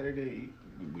kind of better to eat.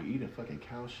 We eating fucking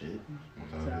cow shit.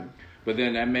 So, But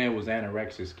then that man was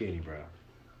anorexic skinny, bro.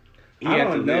 He I had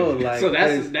don't to know, live. like, so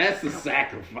that's 'cause- that's the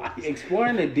sacrifice.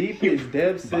 Exploring the deepest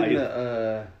depths in Bite.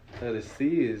 of the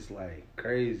sea is like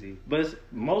crazy. But it's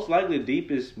most likely the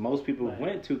deepest most people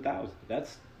went 2,000.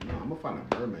 That's No, I'm gonna find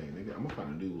a mermaid, nigga. I'm gonna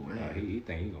find a dude with land. he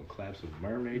think he gonna clap some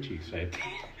mermaid cheeks right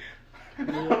I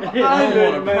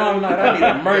don't want a prom night. I need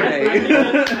a mermaid.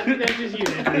 I think that's just you.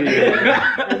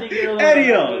 I think you're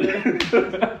Eddie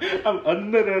like, I'm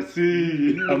under the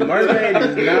sea. A mermaid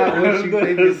is not what you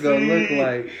think it's gonna look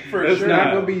like. For It's sure.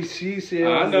 not gonna be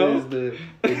seashells. I know. As the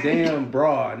damn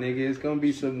bra, nigga. It's gonna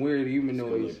be some weird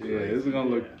humanoid It's shit. Yeah, this is gonna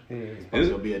look. Yeah. It's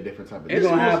gonna be a different type of. You're It's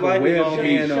gonna have a most likely whale gonna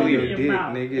be hand on show your me dick, your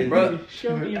mouth. nigga. Bro,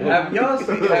 Show me your Have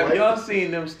mouth. y'all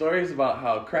seen them stories about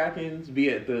how krakens be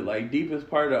at the like deepest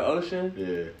part of the ocean?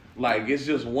 Yeah. Like it's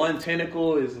just one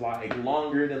tentacle is like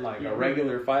longer than like a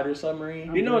regular fighter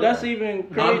submarine. You know that's even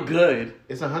crazy. I'm good.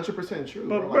 It's 100% true,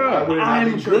 But, bro. bro, Like, why would it not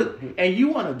be I'm true? good. And you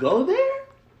want to go there?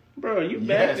 Bro, you Yes.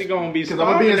 bet you're gonna be Because I'm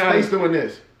gonna be in starving space out. doing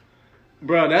this.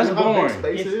 Bro, that's You know how big boring.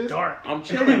 space It's is? dark. I'm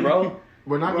chilling, bro.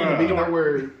 We're not Bruh. gonna be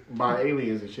nowhere by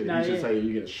aliens and shit. Nah, You just yeah. say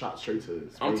you get shot straight to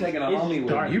space. I'm taking a It's homie with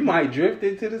dark. me. You might drift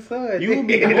into the sun. You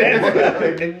be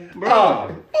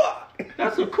Bro.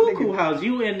 That's a cuckoo house.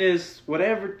 You in this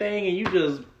whatever thing and you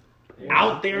just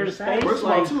out there in space. First of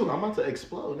all, Like, too, I'm about to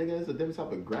explode, nigga. It's a different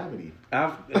type of gravity.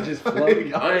 I just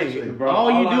float. I ain't, bro.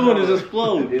 all you I doing know is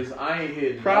explode. Is I ain't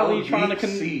hitting Probably no trying to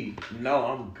deep sea. No,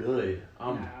 I'm good.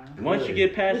 I'm good. Once you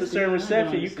get past a Listen, certain I'm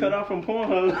reception, going you to cut see. off from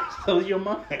Pornhub. So's your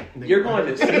mind. You're going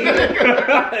to see.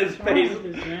 Space.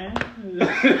 This,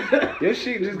 man. Your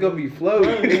shit just gonna be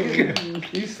floating.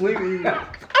 You sleeping.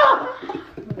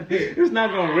 It's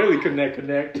not gonna really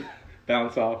connect.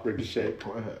 Bounce off, ricochet.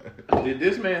 Did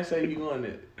this man say you going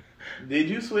to? Did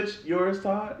you switch yours,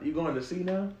 Todd? You going to see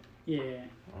now? Yeah.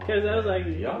 Because I was like,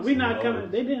 Y'all we not slow.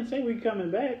 coming. They didn't say we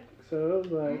coming back. So it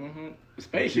was like,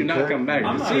 Space, you're not coming back.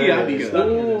 I'm The not sea, gonna I'd be be stuck.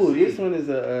 Ooh, this one is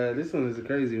a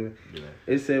crazy one. Yeah.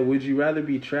 It said, "Would you rather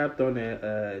be trapped on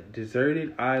a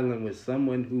deserted island with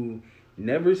someone who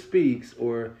never speaks,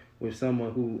 or with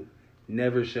someone who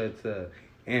never shuts up?"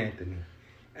 Anthony,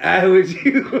 I would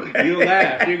you. You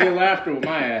laugh. You get laughter with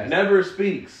my ass. Never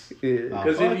speaks. Yeah.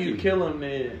 Because fuck if you you. kill him,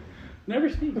 then never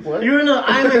speak. What? You're in an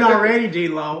island already,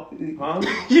 G-Lo. huh?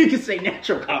 You can say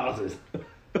natural causes.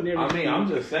 Never I mean, I'm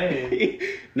just saying.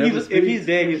 If he's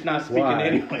dead, he's not speaking Why?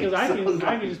 anyway. Because I So,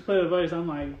 can just put a voice. I'm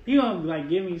like, he gonna like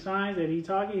give me signs that he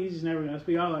talking. He's just never gonna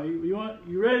speak. I'm like,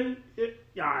 you ready? Yeah,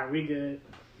 all right, we good.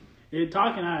 You're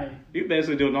talking, all right. You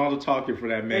basically doing all the talking for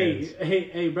that man.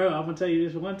 Hey, bro, I'm gonna tell you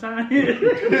this one time.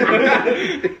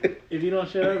 If you don't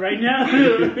shut up right now,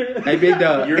 Hey, big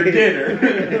dog. Your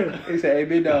dinner. He said, "Hey,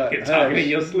 big dog." You're talking in hush.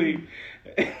 your sleep.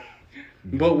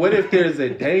 But what if there's a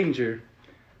danger?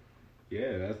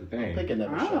 Yeah, that's the I thing. think it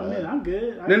never I shut don't know, man. up. I'm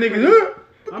good. That nigga,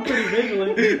 I'm pretty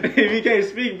vigilant. If he can't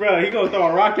speak, bro, he gonna throw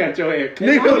a rock at your head.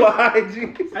 nigga behind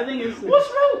you. I think it's What's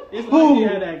wrong? It's like you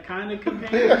had that kind of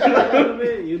companionship a little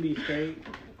bit, you'll be straight.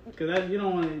 Cause you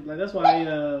don't want to like. That's why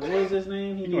what was his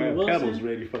name? He You gonna needed have pedals Wilson.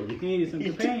 ready for He you. needed some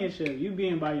companionship. You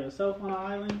being by yourself on an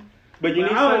island. But you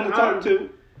But need I someone would- to talk to.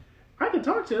 I can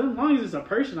talk to him as long as it's a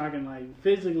person I can like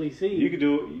physically see. You can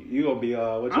do. You gonna be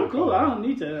what you I'm cool. I don't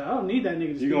need that nigga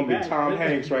to speak You gonna be back. Tom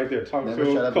Hanks right there talking Never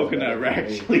to shut a up is coconut better rack.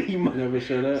 for me. Never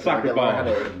shut up. I Soccer can learn ball. how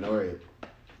to ignore it.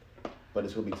 But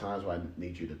it's gonna be times where I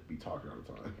need you to be talking all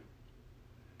the time.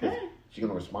 'Cause she's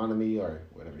gonna respond to me or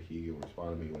whatever, he will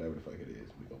respond to me, whatever the fuck it is.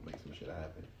 We gonna make some shit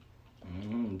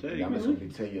happen. Tell Yeah, I'm you. just gonna be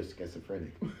 10 years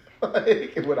schizophrenic.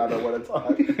 Like, when I don't want to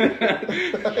talk.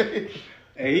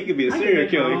 Hey, he could be a I can serial make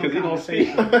my killer own because he don't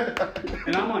speak. conversation.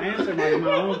 And I'm gonna answer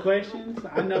my own questions.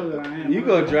 I know that I am. You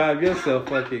gonna drive yourself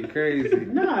fucking crazy.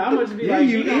 Nah, I'm gonna just be Yeah, like,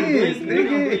 you you gonna is, blink, you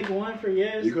gonna nigga. blink one for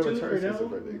yes, You're gonna two for turn no.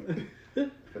 schizophrenic.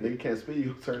 If a nigga can't speak,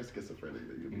 you turn schizophrenic.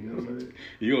 Nigga. You know what I'm saying?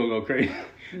 You gonna go crazy.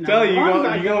 Nah, Tell you, as you long as gonna,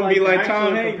 I you got, gonna be the like actual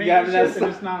Tom Hanks. You got companionship that.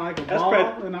 and it's not like a That's ball,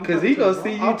 prac- and I'm Cause he talking gonna to see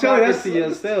a you ball. tell that that's- to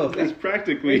yourself. That's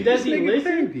practically. And does he This nigga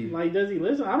listen? crazy. Like, does he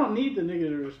listen? I don't need the nigga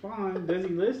to respond. Does he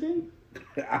listen?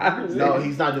 No,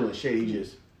 he's not doing shit. He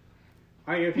just.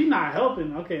 Like, if he's not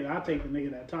helping, okay, I'll take the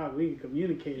nigga that talk. We can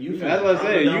communicate. You That's what I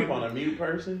said, Up you- on a mute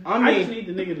person. I just need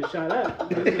the nigga to shut up.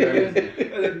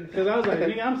 Because I was like,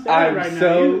 nigga, I'm sad I'm right now.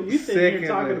 so You sitting sick here of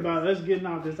talking it. about us getting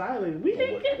off this island. We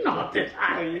ain't getting off this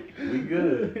island. We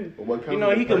good. But what comes You know,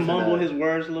 with he the can person mumble that- his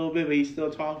words a little bit, but he's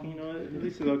still talking. You know, at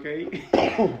least it's okay.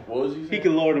 What was you He saying?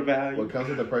 can lower the value. What comes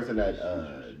with the person that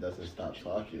doesn't stop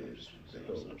talking,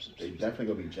 they definitely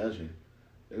gonna be judging.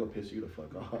 They gonna piss you the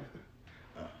fuck off.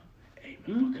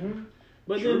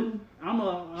 But then I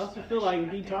also feel like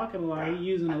if he talking a lot, he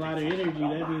using a lot of energy.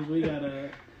 That means we gotta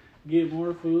get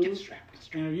more food.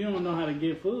 And if you don't know how to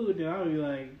get food, then I'll be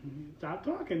like, stop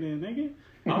talking then, nigga.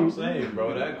 I'm saying,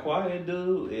 bro, that quiet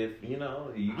dude. If you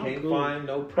I'm can't cool. find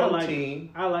no protein.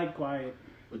 I like quiet.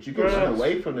 But you can run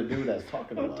away from the dude that's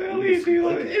talking a I'm lot. telling You you, can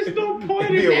dude, split. it's no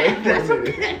point Be in away that. from That's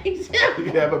it. a bad example.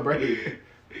 You can have a break.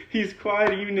 He's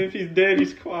quiet, even if he's dead,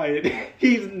 he's quiet.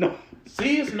 He's no.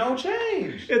 See, it's no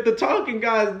change. If the talking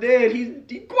guy's dead, he's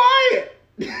quiet.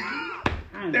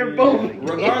 They're Yeah. both.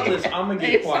 Regardless, I'm gonna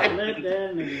get quiet. Let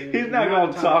that nigga. He's not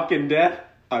gonna talk in death.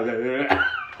 Regardless,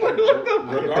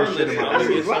 I'm gonna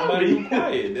get somebody who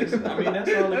quiet. That's all it That comes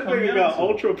nigga down got to.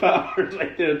 ultra powers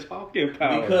right there, talking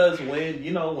power. Because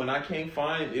when I can't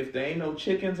find, if there ain't no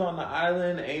chickens on the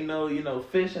island, ain't no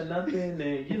fish or nothing,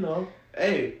 then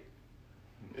hey,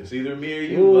 it's either me or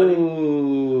you,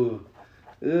 Ooh.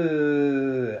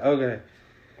 Okay.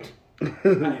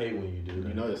 buddy. I hate when you do that.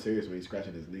 You know it's serious when he's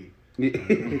scratching his knee.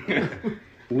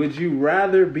 Would you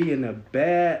rather be in a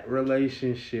bad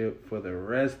relationship for the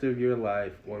rest of your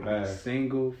life or be Bad.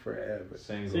 single forever?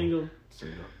 Single.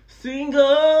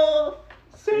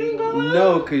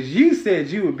 No, because you said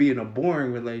you would be in a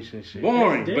boring relationship.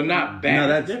 Boring, That's but not bad. No,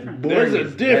 that's different. boring. There's a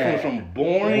is difference bad. from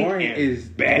boring, Boring and is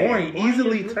bad. boring.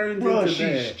 Easily turns Bro, into she's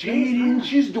bad. cheating.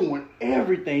 She's doing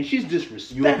everything. She's You would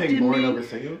disrespecting pick boring me. over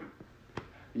single?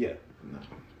 Yeah. No.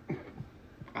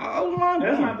 Oh my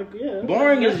That's God. not the yeah.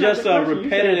 Boring that's is not just the a question. You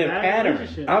said repetitive bad pattern.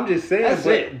 relationship. I'm just saying, That's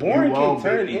but it. boring You can won't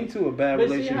turn be- into a bad But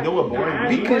see, relationship. You know what boring I-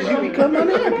 is? Because you become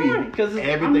unhappy. Because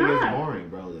Everything I'm is not. boring,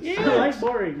 bro. The Yeah, sex, I like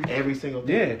boring. every single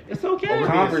thing. Yeah. it's okay. Over being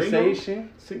Conversation.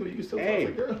 Single, you can still Hey.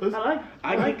 talk to girls.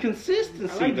 I like get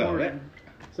consistency I like though. boring.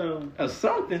 So That's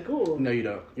something. cool. No, you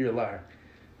don't. You're a liar.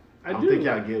 I I do. think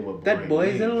y'all get what boring That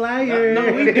boy's a means. liar.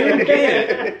 No, we do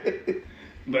get.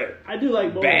 But I do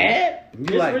like boring. bad? You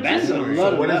It's like routine. That's a boring. lot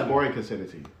So of what is level. boring considered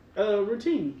to you?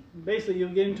 Routine. Basically,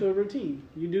 you'll get into a routine.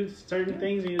 You do certain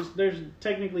things, and there's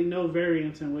technically no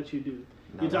variance in what you do.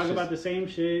 No, You talk that's about the just- same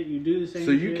shit. You do the same.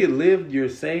 So you shit. can live your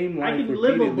same life I can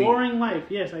live a repeatedly. boring life.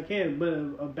 Yes, I can. But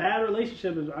a bad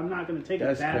relationship is. I'm not going to take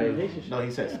That's a bad crazy. relationship. No,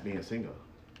 he says being single.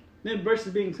 Then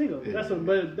versus being single. Yeah. That's what.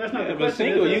 But that's not Yeah, the but question.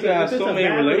 single, If you it's a- got if it's so a many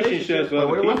bad relationships relationship- with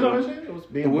What other was the people. question? It was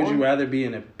being Would you boring? rather be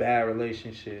in a bad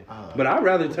relationship? Ah. But I'd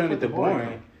rather turn What's it to the boring boring.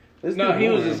 one? Let's No, do he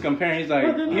was boring. just comparing. He's Well,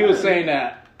 like, then he was no. saying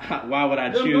that. Why would I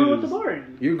They'll go with the choose?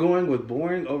 boring. You're going with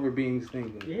boring over being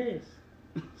single. Yes.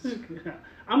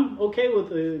 I'm okay with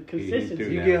the threw consistency.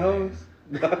 You that get way. hoes?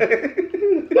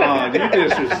 Oh, you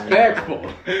disrespectful.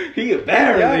 He a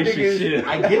bad Y'all relationship.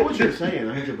 I get what you're saying,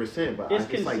 100%, but It's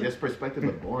it's like consi- this perspective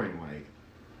of boring. Like,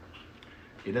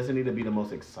 it doesn't need to be the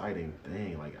most exciting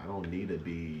thing. Like, I don't need to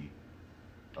be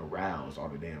aroused all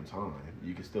the damn time.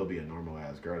 You can still be a normal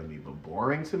ass girl to me, but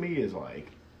boring to me is like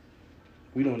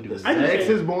We don't do the that. I just sex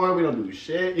say- is boring. We don't do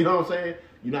shit. You know what I'm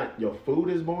saying? Your food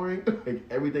is boring. Like,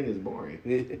 everything is boring.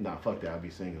 Nah, fuck that. I'll be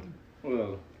single.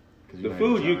 Well, 'Cause the you're not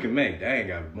food even you trying. can make, that ain't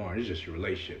got to be boring. It's just your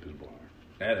relationship is boring.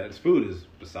 That's food is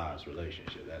besides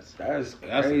relationship. That's That's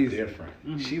a crazy. different.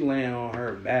 She laying on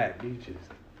her back. You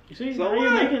just See, So now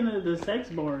you're what? making the sex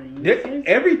boring.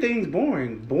 everything's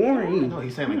boring. Boring. No,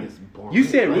 he's saying like it's boring. You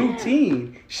said Like,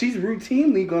 routine. She's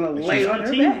routinely gonna lay she's on her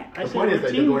Routine, back. I The said point is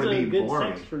that you're routine's going to a be good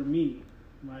boring. sex for me.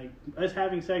 Like us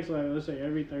having sex, like let's say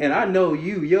every 30 And I know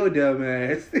you, your dumb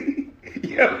ass.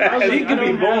 Your ass. was She like, can I be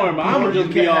don't have- boring, but I'm gonna You just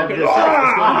be can't all have good. good sex.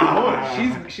 It's gonna be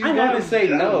boring. She's I gonna have- say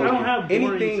no. I don't have boring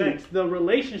Anything. sex. The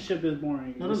relationship is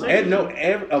boring. No, no, The no. sex And is no, boring. a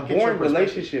Get your boring perspective.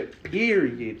 relationship.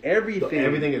 Period. Everything.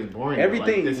 Everything is boring.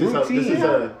 Everything, Like, this routine. is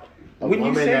a When you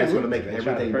woman say that's going to routine, make They try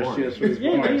to everything press boring. you as Yeah,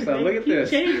 boring. they- So they look at keep this.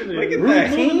 changing it. Look at Routine.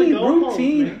 that. Moving the goalposts,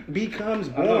 Routine man. becomes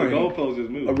I know the boring. goalpost is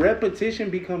A moving. repetition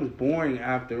becomes boring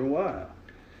after a while.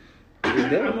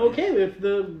 I'm okay if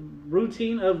the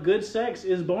routine of good sex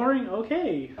is boring.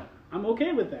 Okay, I'm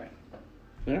okay with that.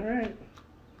 All right.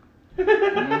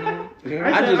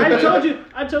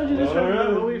 I told you this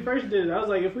Alright. when we first did it. I was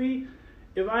like,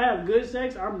 if I have good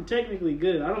sex, I'm technically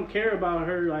good. I don't care about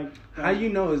her like. How you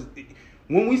know is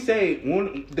when we say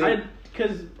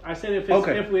Because I said if it's,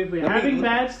 Okay. if we're Let me- having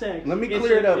bad sex, let me it's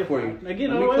clear it up if- for you.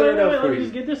 Again, Let me wait, clear it wait, up wait, for let me you.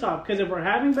 just get this off. Because if we're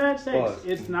having bad sex, Pause.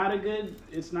 it's not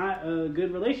a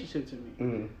good relationship to me.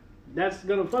 Mm. That's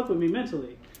gonna fuck with me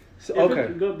mentally. So, If okay.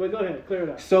 it- but go ahead, clear it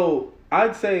up. So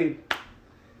I'd say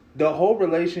the whole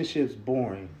relationship's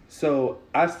boring. So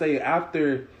I say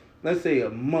after, let's say a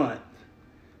month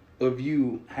of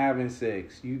you having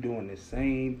sex, you doing the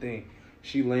same thing.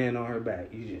 She laying on her back.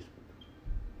 You just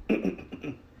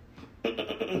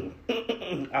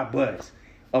I bust.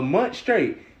 A month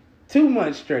straight, 2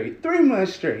 months straight, 3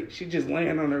 months straight. She just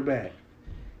laying on her back.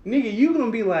 Nigga, you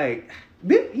gonna be like,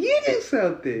 "Bitch, you did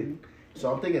something.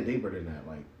 So I'm thinking deeper than that.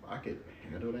 Like, I could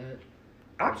handle that.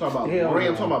 I'm I- talking about hell boring.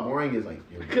 no. I'm talking about boring is like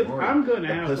you're Because boring. I'm gonna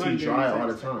the have pussy fun dry during all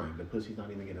the sex. time. The pussy's not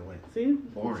even getting wet. See,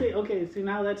 Boring. see,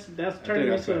 now that's turning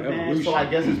that's into a an bad. evolution. So I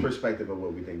guess it's perspective of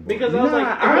what we think. Boring. Because I was Nah,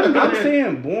 like, I'm gonna-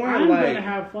 saying boring I'm like gonna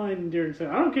have fun during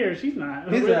sex. I don't care if she's not.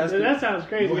 His ass- That sounds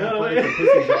crazy. You have Hold fun on, if the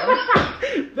pussy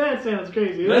dry? that sounds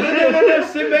crazy.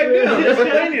 Sit back down.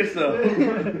 Explain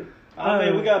yourself. I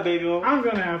mean, we got baby on. I'm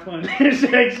gonna have fun.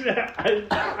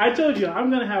 I told you,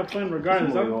 I'm gonna have fun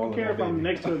regardless. I This boy all don't in care my if I'm baby.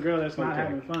 next to a girl that's not Okay.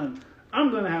 having fun.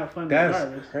 I'm gonna have fun that's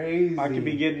regardless. crazy. I could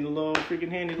be getting a little freaking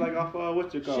handy like off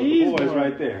what's it called? She's The boys boring.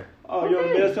 right there. Oh, you on the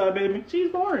Okay. best side, baby? She's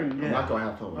boring. I'm not gonna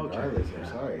have fun regardless. I'm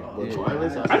sorry. yeah.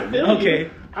 Regardless, I feel Okay. you.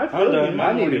 I I'm feel done. you. My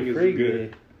I need morning a is freak good.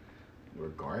 good.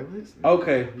 regardless.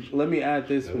 Okay, let me add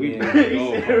this one We in. He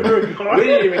said we regardless.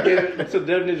 didn't even get it. So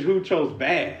definition who chose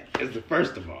bad is the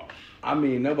first of all. I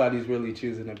mean, nobody's really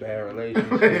choosing a bad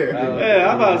relationship. Yeah,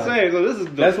 I'm about to say. So this is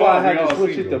the That's why I fault we had all to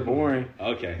switch see it to before. boring.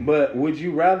 Okay. But would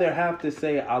you rather have to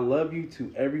say I love you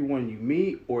to everyone you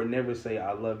meet, or never say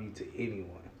I love you to anyone?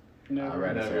 I'd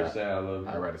rather Never say say I love you.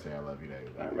 I'd rather say I love you.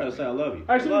 I'd rather say I love you.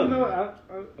 Actually, love you know, you. I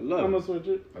love I'm you. gonna switch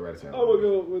it. I'd rather say I I'm love gonna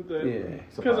you. go with that. Yeah.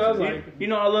 Because I was like, You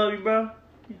know I love you, bro.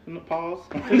 Pause.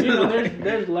 because you know,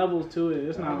 there's levels to it.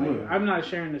 It's not like Yeah. I'm not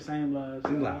sharing the same love.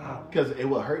 He's like, ah. Because it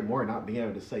would hurt more not being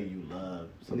able to say you love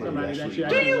somebody Somebody you that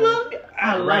actually you love. actually love.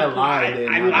 I like lie you.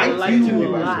 than I not like say you somebody a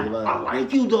you lot. actually love.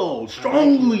 like you though,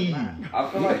 strongly. I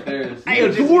feel like there's. I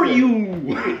adore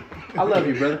you. I love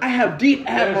you, brother. I have deep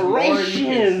There's more you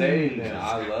can say admiration. than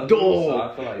I love you. So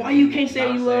I feel like Why you can't say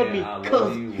not you love saying me? I love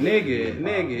 'Cause you would Nigga, be a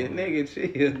problem.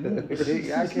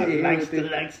 chill. I can't hear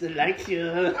likes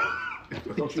you.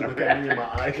 Don't you look at me in my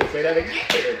eyes and say that again.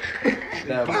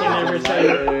 that. never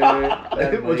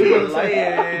say What you gonna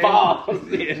say?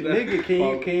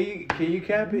 Nigga, can you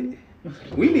cap it?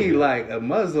 We need like a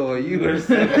muzzle on you or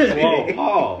something. Whoa,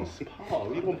 pause.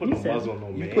 You gonna put He a said- muzzle on no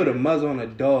man? You put a muzzle on a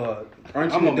dog.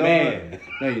 Aren't you I'm a a dog? man.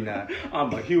 No, you're not.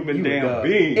 I'm a human You a damn dog.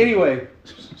 being. Anyway,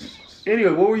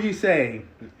 what were you saying?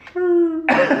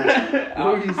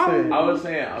 What were you saying? I was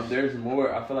saying there's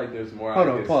more. I feel like there's more. Hold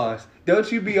I on, guess- pause.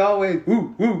 Don't you be always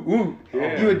woo woo woo.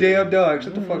 Yeah. You a damn dog.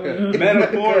 Shut the fuck up.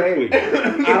 Metaphorically,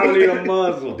 I don't need a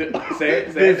muzzle. Say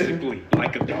it. Physically,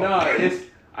 like a dog. No, it's.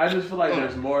 I just feel like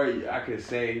there's more I could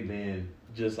say than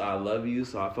just I love you.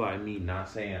 So I feel like me not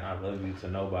saying I love you to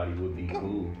nobody would be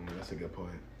cool. That's a good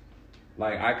point.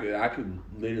 Like I could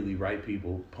literally write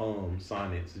people poems,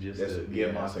 sonnets, just to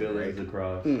get my that's a feelings great-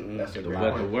 across. That's a great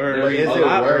But the point. word, But is Other it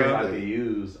words worth I it? could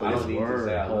use. But I it's don't need to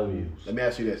say I love you. Let me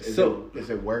ask you this: is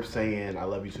it worth saying I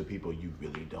love you to people you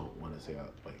really don't want to say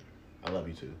I love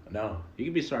you to? No, you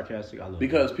can be sarcastic. I love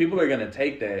because people are gonna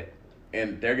take that.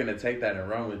 And they're gonna take that and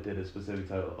run with it a specific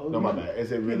type of. Oh, No, my bad.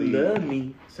 Is it really you love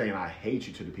me? saying I hate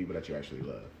you to the people that you actually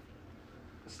love,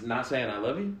 It's not saying I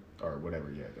love you. or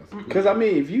whatever? Yeah, that's Because I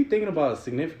mean, if you thinking about a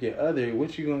significant other,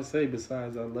 what you gonna say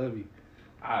besides "I love you"?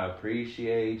 I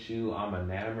appreciate you. I'm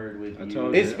enamored with I you.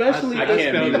 told you. Especially, I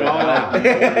can't spelled be it all out.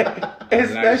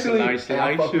 especially. Nice, Hey,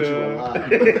 I fuck with you a lot.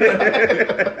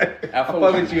 I fuck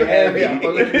with you heavy. I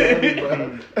fuck with you heavy,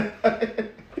 bro.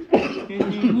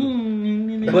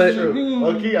 But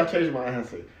Okay, I changed my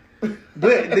answer.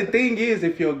 but the thing is,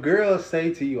 if your girl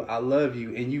say to you "I love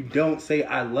you" and you don't say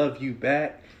 "I love you"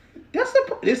 back, that's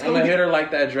it's I'm gonna gonna be hit her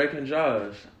like that Drake and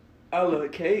Josh. I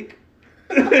love cake.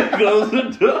 Close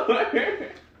the door.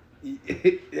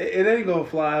 it ain't gonna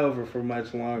fly over for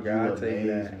much longer. I'll tell you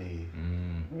that. Me.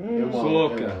 Mm. It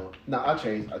won't, Sucker. it won't. No, I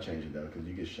changed it though because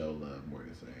you can show love more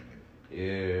than saying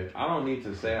it. Yeah, I don't need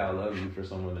to say I love you for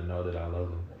someone to know that I love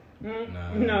them.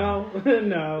 No. What the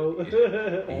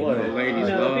ladies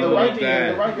No, love people like like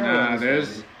that. the right girl Nah, understands.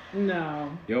 there's No.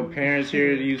 your parents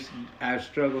here. I've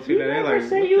struggled through You that. They're never like,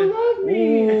 say what you the- love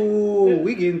me. Ooh,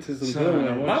 we get into some Son, good I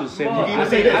ones. want you to say Mom, You more. can I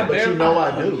say mean, that, I but you barely know I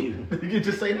love do. you. You can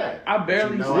just say that. I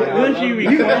barely You know say I I love love you. you.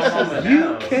 You to my can't- mama you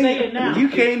now. Say it now. You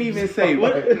can't even say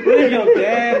What if your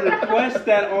dad requests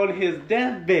that on his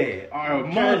deathbed or a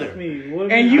mother, Trust me.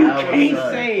 What and if you That was can't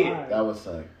sad. say it? That would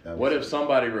suck. That would What if suck.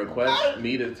 somebody requests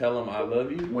me to tell them I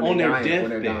love you? when on they're their dying, when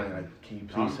they're deathbed? dying, like, can you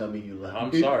please tell me you love I'm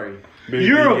me? sorry.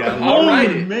 You're a I'll write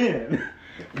cold it. man.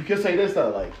 You can say this though,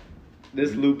 like,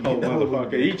 This loophole You know,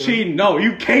 motherfucker. You cheating? No,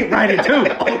 you can't write it too.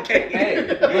 Okay. Hey,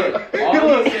 look,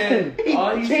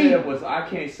 all he said was I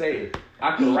can't say it.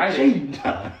 I could write it.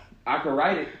 I could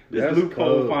write it. This That's loophole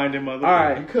cold. finding motherfucker. All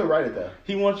right. you could write it though.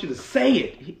 He wants you to say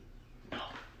it.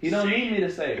 He don't need me to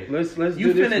say it. Let's You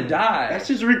do this finna one. die. That's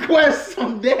his request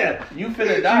on death. You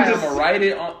finna die. just- I'm gonna write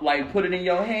it on, like put it in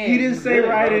your hand. He didn't You say good,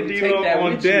 write bro. it You D'Lo, take that on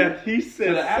with you death. He to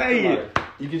said the say it. afterlife.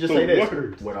 You can just The say this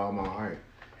words. with all my heart.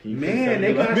 Can you Man, please tell me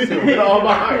they you love got me? some- with all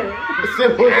my heart.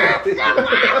 Simple as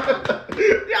that.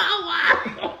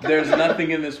 There's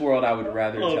nothing in this world I would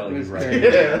rather Oh, tell you that's right crazy.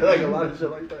 now. Yeah, like a lot of shit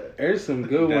like that. There's some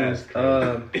good That's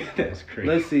ones. crazy. That's crazy.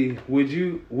 Let's see. Would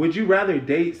you rather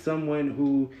date someone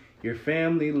who your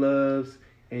family loves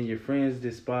and your friends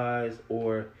despise,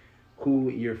 or who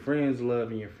your friends love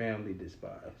and your family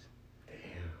despise?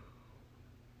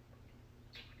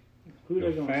 Who they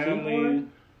Your gonna family. see more?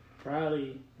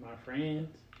 Probably my friends.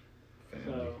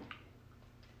 So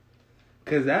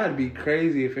Cause that'd be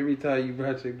crazy if every time you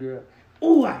brought your girl,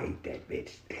 ooh, I hate that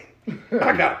bitch.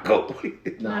 I gotta go.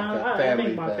 I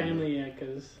think my family, yeah,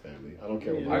 cause Family. I don't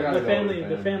care yeah, what. I gotta the go family, with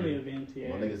the family. family events, yeah.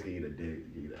 My niggas can eat a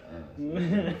dick, can eat an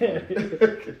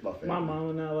ass. My family. My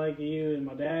mama not liking you and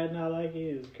my dad not liking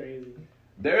you is crazy.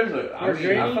 There's a. I Your mean,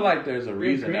 granny- I feel like there's a Your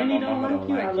reason that granny my don't mama like don't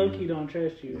you. I like low you. key don't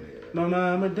trust you. My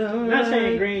mama don't. I'm not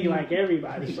saying granny like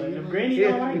everybody, but if granny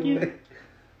don't like you,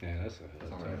 Yeah, that's a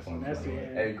tough one. that's for me.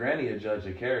 it. Hey, granny will judge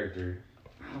your character.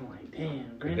 I'm like,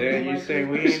 damn, granny There don't you like say you.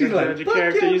 we ain't She's like, gonna judge "Fuck your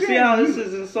character. your You see how granny." this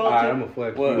is insulting? Alright, I'm gonna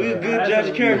flex. What? We a That's good judge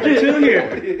a- character too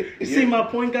here. You see my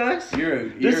point, guys? You're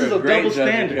This is a a great double judge of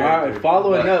standard. All character, right,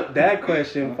 following but- up that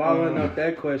question. Following up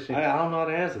that question. I don't know how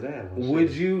to answer that.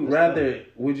 Would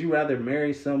you rather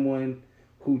marry someone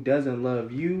who doesn't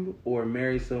love you or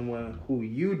marry someone who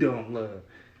you don't love?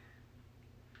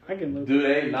 I can look. Do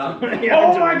they not?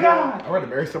 Oh my god! I'd rather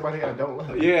marry somebody I don't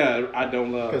love. Yeah, I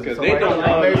don't love Because because they they don't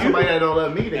marry love somebody you. that don't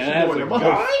love me, then And she as doing a the most.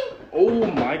 guy, oh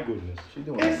my goodness. She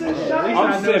doing It's the a most. shot. I'm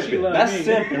I know she simping. love That's me.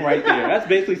 simping right there. That's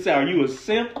basically saying, are you a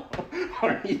simp?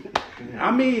 Are you-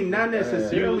 I mean, not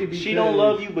necessarily because she don't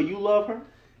love you, but you love her?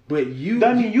 But you,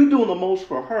 That mean you doing the most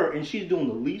for her and she's doing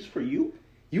the least for you?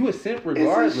 you a simp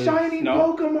regardless.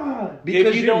 No. Pokemon. Because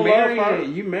If you you're don't love marrying, her,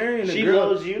 you marrying a she girl.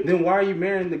 loves you. Then why are you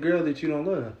marrying the girl that you don't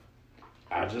love?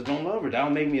 I just don't love her. That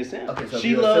don't make me a simp. Okay, so if She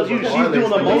you're a loves simp you. She's regardless, doing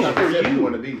the then what most type for of simp you you.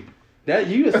 want to be? That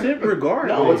you a simp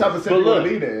regardless. No, What type of simp but you want look, to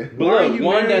be then? But Why are look, you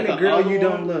one marrying that the the girl other you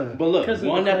one- don't love? But look, Because of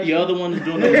one the that the other one is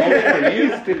doing the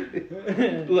most for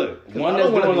you. Look, one I that's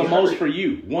don't wanna doing the be most hurt. for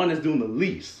you. One that's doing the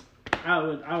least. I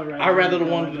would rather. I'd rather the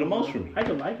girl one I do the don't most love. for me. I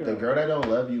could like her. The girl that don't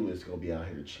love you is gonna be out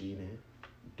here cheating,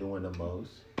 doing the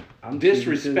most. I'm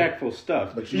Disrespectful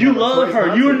stuff. But You you have a love choice her.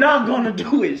 not You're to. not gonna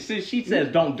do it. Since she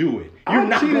says don't do it, you're I'm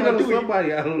not cheating gonna on do it.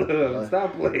 somebody I love.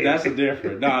 Stop playing. That's a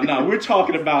different. No, we're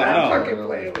talking about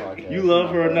no. You You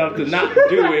love her enough to not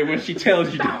do it when she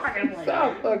tells you to.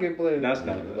 Stop fucking playing. That's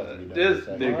not. This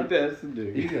Dude, nigga, that's the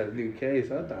You dude. got a new case.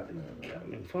 I thought you got a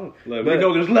new phone. Look, But- we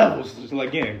know there's levels. Just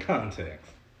like in context.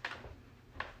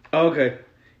 Okay,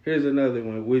 here's another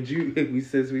one. Would you,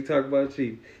 since we talk about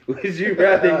cheating, would you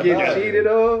rather get cheated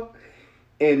on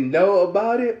and know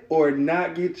about it, or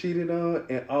not get cheated on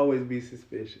and always be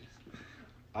suspicious?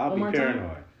 I'll One be more time.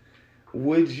 paranoid.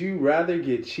 Would you rather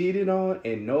get cheated on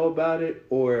and know about it,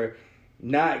 or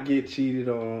not get cheated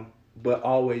on but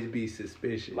always be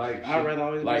suspicious? Like I'd rather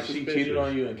always be like she suspicious. cheated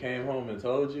on you and came home and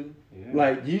told you.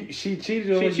 Like she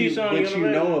cheated on She you, cheats on but you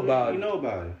know about You it. know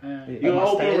about it. Yeah. You're Am an I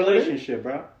open staying with it? relationship,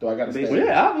 bro. Do I gotta stay? Basically. with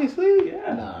Yeah, obviously.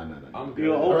 Yeah. Nah. I'm You're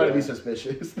good. I'd rather open. be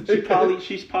suspicious.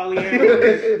 She's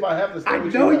polyamorous. If I have to stay I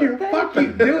with know you, you're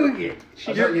fucking doing it.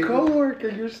 I Your know you- coworker,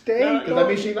 you're staying. Because that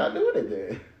means she's not doing it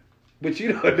then. But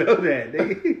you don't know that,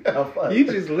 nigga. Oh, fuck. You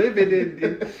just living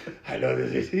in. I know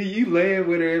this. You laying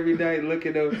with her every night,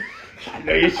 looking up. I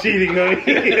know you're cheating on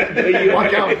me. I know you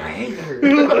Walk out. I hate her.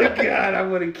 Oh my god, I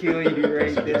want to kill you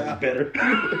right now. Better.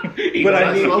 But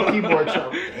I need. slow keyboard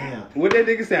chop. Damn. What that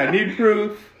nigga say? I need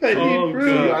proof. I need Oh,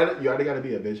 proof. You already gotta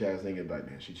be a bitch ass nigga, like,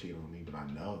 man, she cheated on me, but I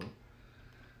know.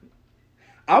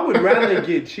 I would rather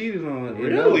get cheated on and know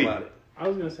Really? about it. I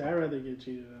was gonna say I'd rather get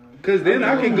cheated on. Cause then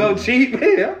I can go cheat,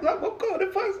 man. I'm going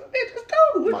to fuck some bitches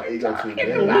too. What My you ego talking too big.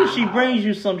 about? What if she brings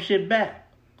you some shit back?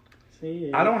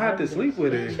 See, I don't have to sleep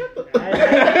with her.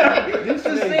 Just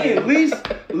to say, at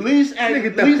least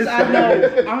I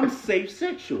know I'm safe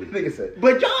sexually. Nigga said,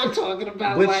 But y'all talking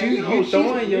about But like, you she's-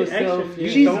 throwing yourself, extra- you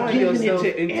She's throwing giving yourself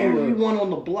it to into everyone on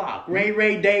the block.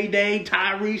 Ray, Day,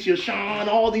 Tyrese, Yashawn,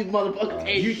 all these motherfuckers.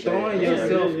 Hey, you shit. throwing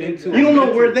yourself into. You don't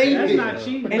know where they That's is. not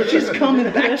cheating. And she's coming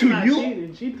back That's to not you.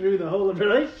 cheating. She threw the whole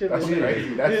relationship that's away.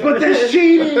 crazy. That's But that's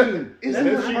cheating. Isn't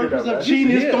That's the not purpose cheating, of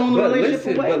cheating is Yeah, throwing the but relationship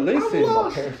listen, away? but listen. I'm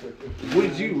lost.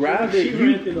 Would you rather She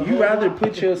ran through the you whole rather block.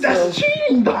 put yourself, That's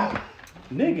cheating, though.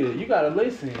 nigga? You gotta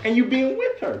listen. And you being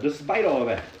with her despite all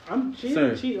that. I'm cheating.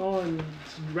 Sir. Cheat on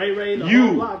Ray the You.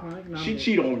 whole block. Man. No, She I'm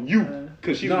cheat on you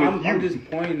because she's No, with I'm you. just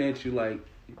pointing at you like,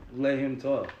 let him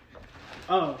talk.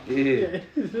 Oh. Yeah,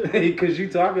 because you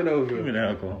talking over him.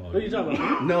 alcohol. What are you talking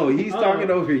about? No, he's Oh. talking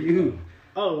over you.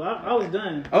 Oh, I was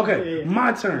done. Okay, Yeah.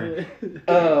 my turn.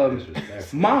 Yeah.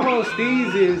 My whole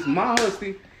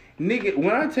steez, nigga.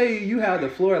 When I tell you have the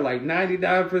floor like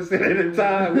 99% of the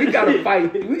time, we gotta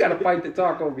fight. We gotta fight to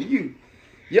talk over you.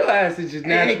 Your ass is just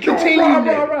Hey, natural. continue,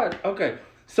 nigga. Okay,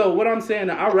 so what I'm saying,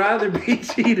 I'd rather be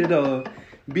cheated on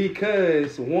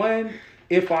because one,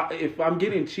 if I'm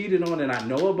getting cheated on and I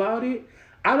know about it,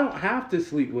 I don't have to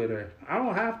sleep with her. I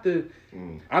don't have to.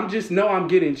 I'm just know I'm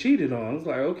getting cheated on. It's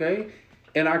like okay,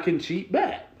 and I can cheat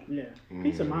back. Yeah.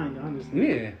 Peace of mind, honestly.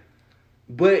 Yeah.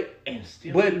 But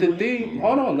still the you thing,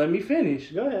 hold on, let me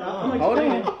finish. Go ahead. I'm Hold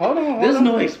explaining. on. There's on.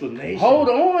 no explanation. Hold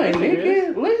on, Yes,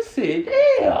 there nigga. Listen,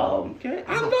 damn. Okay,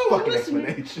 I know. fucking Listen.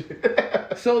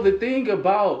 explanation. So the thing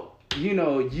about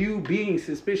you being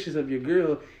suspicious of your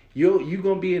girl, you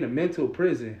gonna be in a mental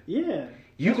prison. Yeah.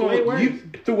 You That's way going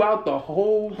worse. throughout the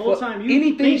whole time you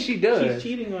anything think she does, she's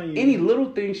cheating on you. any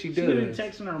little thing she She could be does,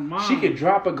 texting her mom. she could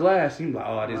drop a glass and you like,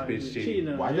 oh, this Like, bitch cheating.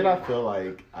 on Why you. did I feel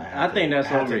like I think that's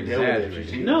had to deal with it if over-exaggerated.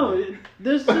 she cheated? No,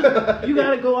 this you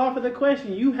got to go off of the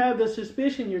question. You have the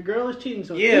suspicion your girl is cheating.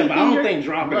 So Yeah, but I don't think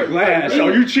dropping a glass. Oh,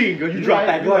 you cheating? You drop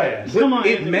that glass. Come on,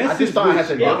 It Anthony. messes I just thought I had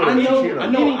to with deal you. with I it if she know, cheated I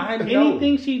on know, me. I know.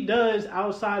 Anything she does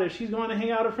outside, if she's going to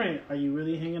hang out with a friend, are you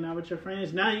really hanging out with your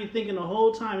friends? Now you're thinking the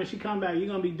whole time if she come back, you're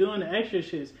going to be doing the extra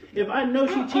shits. If I know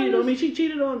she cheated on me, she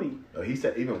cheated on me. No, he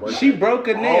said even worse. She broke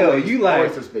a nail. Always, You like,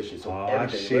 always suspicious. So "Aw,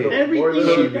 everything, shit." little, Everything more she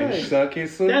little does. bit. been sucking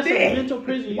some That's a dick. mental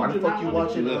prison. You Why do the fuck not you wanna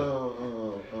watching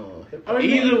go. hip Or hop?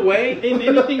 Either way, and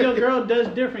anything your girl does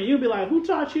different, you'll be like, who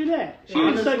taught you that? She didn't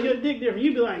Honestly. suck your dick different.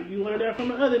 You'll be like, you learned that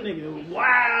from another nigga.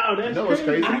 Wow, that's You know what's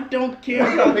crazy? I don't care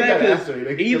Why you about pick that. that 'Cause answer,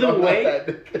 nigga? either I'm not way,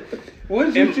 that-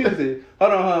 What did you choose?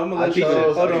 Hold on, I'm gonna I let you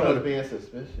chose, hold I on. chose being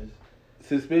suspicious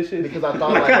Suspicious? because I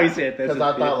thought Like how he like said that, because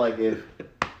I thought suspicious.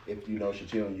 like if you know she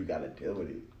cheating, you gotta deal with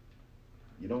it.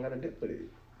 You don't gotta deal with it.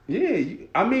 Yeah,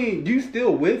 I mean, you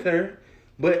still with her,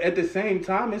 but at the same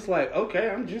time, it's like, okay,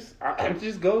 I'm just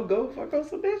go fuck on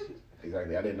some bitches.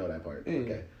 Exactly. I didn't know that part. Yeah.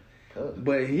 Okay. Cool.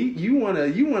 But you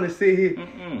wanna sit here,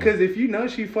 because if you know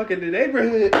she fucking the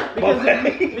neighborhood, because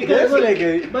this look,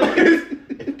 nigga, but-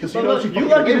 Because But you know look, she You fucking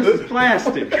lucky the this is neighborhood.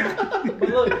 plastic. But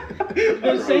look,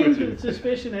 the same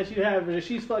suspicion that you have is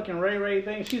she's fucking Ray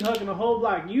thing. She's hugging the whole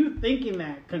block. You thinking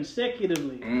that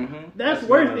consecutively. That's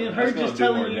worse than her that's gonna just do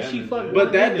telling more you she damage, fucked. yeah.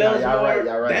 But that one does Y'all more. right,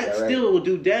 y'all right, That y'all right. still will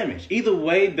do damage. Either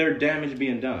way, their damage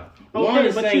being done. Okay, One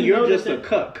is but saying you know you're just a that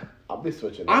cuck. I'll be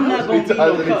switching. I'm not gonna be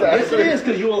no cuck. Yes, it is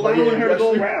because you're allowing her to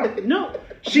go around. nigga. No,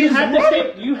 She's you have to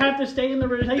running. stay. You have to stay in the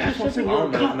relationship. what I'm saying. You're I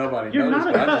don't know if nobody You're knows, not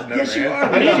a but I just cuck. never Yes, you are.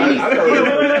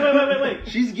 answered. Wait.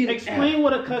 She's getting Explain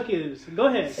what a cuck is. Go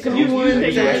ahead. 'Cause someone say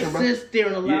that yes. sits there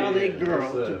and allow their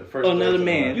girl to another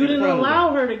man. You didn't in front of allow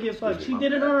them. her to get fucked. She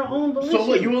did it on her own volition. So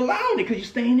what? You allowing it because you're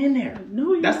staying in there.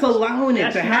 No, you. That's allowing it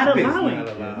That's to not happen.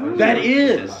 allowing. That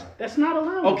is. That's not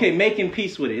allowing. Okay, making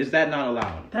peace with it. Is that not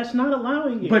allowing? That's not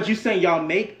allowing it. But you saying y'all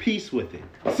make peace with it.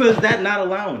 So is that not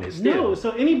allowing it still? no.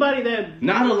 So anybody that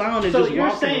Not allowing it, So just you're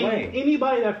walking saying away.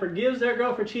 anybody that forgives their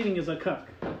girl for cheating is a cuck.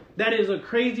 That is a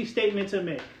crazy statement to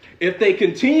make. If they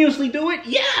continuously do it,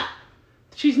 yeah.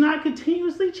 She's not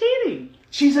continuously cheating.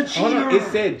 She's a hold cheater. on, it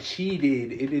said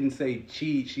cheated. It didn't say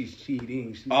cheat. She's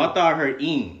cheating. She Oh, I said- thought her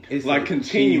ing. It's Like a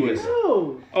continuous.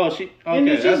 No. Oh, she. And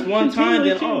Okay, then that's she's one time. continually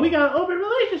Then cheating. oh. We got an open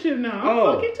relationship now. I'm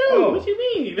Oh, fucking too. oh. What you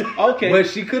mean? Okay. But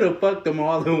she could have fucked them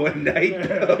all in one night.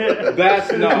 though.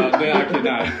 That's no. Then I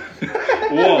cannot.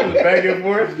 Whoa. Back and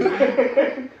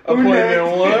forth.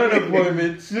 Appointment 1,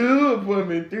 appointment 2,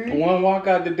 appointment 3. One walk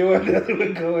out the door, another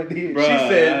one going in. Bruh. She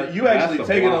said, that- "You that's actually a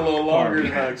taking a wild little longer part.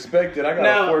 than I expected. I got a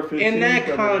Now, 415 in that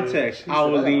coming context, in." I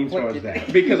would said, "I lean gotta towards fuck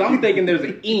that because I'm thinking there's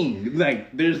an ing, like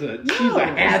there's a she's No. a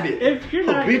habit, If you're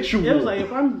not, habitual. it was like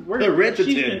if I'm working,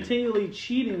 Hereditary. she's continually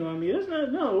cheating on me. That's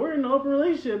not. No, we're in an open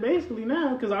relationship basically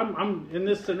now because I'm in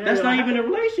this scenario. That's not even a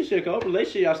relationship. A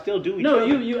relationship, y'all still do each No,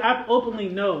 other. you openly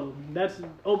know. That's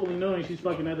openly knowing she's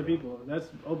fucking other people. That's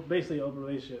basically an open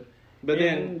relationship. But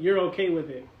And then, you're okay with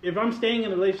it. If I'm staying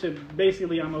in a relationship,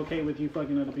 basically I'm okay with you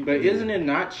fucking other people. but isn't it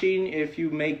not cheating if you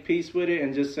make peace with it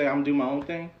and just say I'm doing my own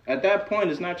thing? At that point,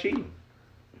 it's not cheating.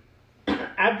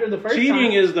 After the first Cheating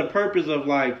time, is the purpose of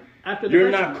like after the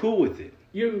you're first not time, cool with it.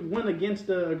 You went against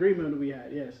the agreement that we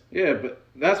had. Yes. Yeah, but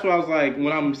that's what I was like.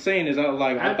 When I'm saying is, I was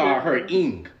like, I thought I heard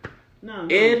ing. No.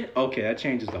 Ed, okay, that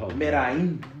changes the whole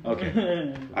thing.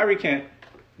 Okay, I recant.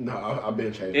 No, I've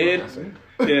been changing It- my answer.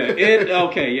 Yeah, it.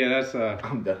 Okay, yeah,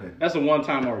 I'm done. that's a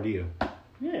one-time ordeal.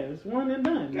 Yeah, it's one and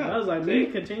done. Yeah, I was like, see? me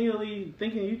continually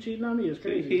thinking you cheating on me is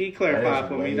crazy. He clarified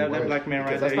for me way that worse, black man right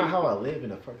because there. that's not how I live in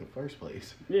the fucking first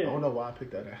place. Yeah. I don't know why I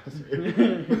picked that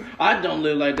answer. I don't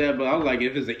live like that, but I was like,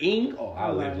 if it's an ing, oh, I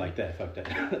live Right. like that. Fuck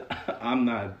that. I'm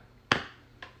not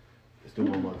Let's do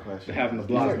one more question. having the These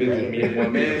block are business great. me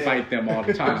want me to fight them all the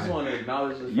I just time. want to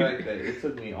acknowledge the fact that it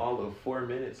took me all of 4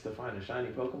 minutes to find a shiny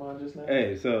Pokemon just now.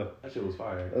 Hey, so That shit was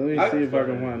fire. Let me see if I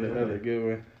can find another good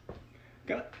one.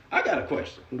 I got a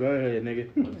question. Go ahead, nigga.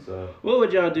 What's up? What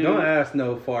would y'all do? Don't ask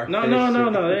no far. No.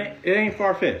 It ain't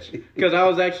far fetched. Because I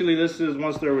was actually listening to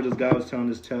one story where this guy was telling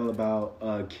this tale about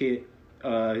a kid,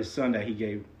 his son that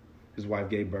his wife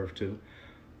gave birth to,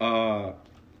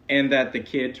 and that the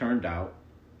kid turned out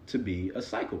to be a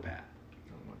psychopath.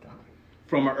 Oh my god.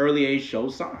 From an early age,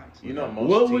 shows signs. You know, What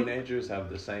most would- teenagers have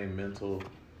the same mental.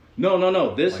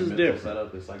 No. This like, is mental different.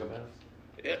 Setup as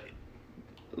psychopaths.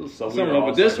 So we were all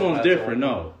but this one's psychopaths different. at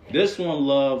one No, this one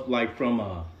loved like from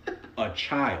a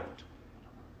child,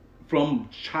 from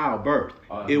childbirth.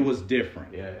 It was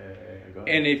different. Yeah. go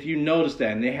ahead. And if you notice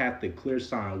that and they have the clear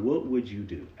sign, what would you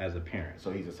do as a parent?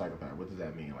 So he's a psychopath. What does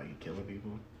that mean? Like he killing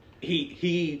people?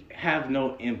 He have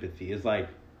no empathy. It's like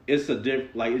it's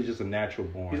just a natural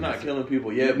born. He's not killing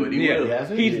people yet, but he will. has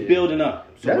it? He's Yeah. building up.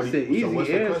 So That's what the do you- so easy what's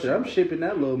the answer. question? I'm shipping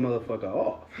that little motherfucker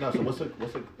off. No, so what's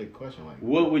the question like?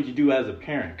 What would you do as a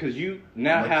parent? Because you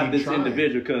now Like, have keep this trying.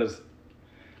 individual because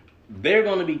they're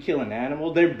going to be killing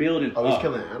animals. They're building Oh, he's up.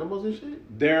 killing animals and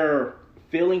shit? Their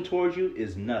feeling towards you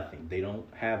is nothing. They don't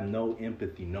have no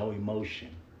empathy, no emotion.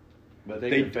 But they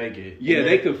They- can fake it. Yeah,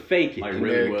 they could fake it. Like, And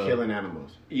really they're well. killing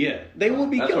animals. Yeah, they will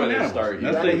be That's killing where they animals. start. You You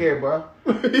That's out of it. here, bro.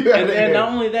 And not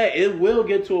only that, it will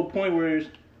get to a point where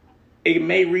it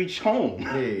may reach home.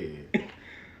 Yeah.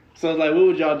 So it's like, what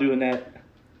would y'all do in that?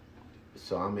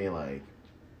 So I mean, like,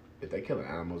 if they killing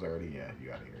animals already, yeah,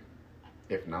 you out of here.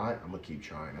 If not, I'm gonna keep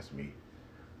trying. That's me.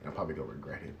 And I'm probably gonna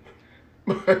regret it.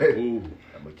 But Ooh.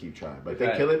 I'm gonna keep trying. But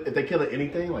If if they killing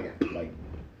anything, like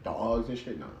dogs and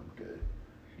shit, no, I'm good.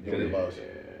 You doing the most.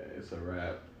 Yeah, it's a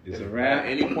wrap. It's a At wrap.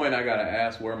 any point, I gotta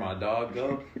ask where my dog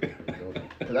go.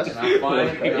 Cause that's Can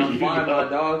I find my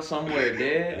dog somewhere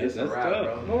dead? It's a That's wrap,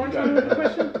 tough. bro. One more time with the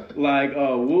question. Like,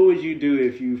 what would you do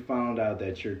if you found out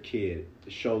that your kid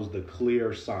shows the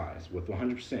clear signs with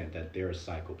 100% that they're a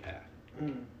psychopath?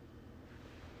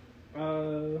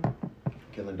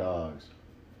 killing dogs.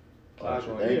 Clash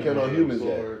They on ain't kill no humans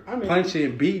yet. I mean, Punching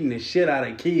and beating the shit out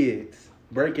of kids,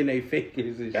 breaking their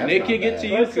fingers and That's And they not could get bad. to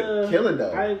you. Let's, Killing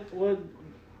dogs.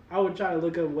 I would try to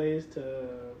look up ways to.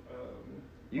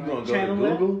 You like, gonna go channel to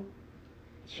that. Google?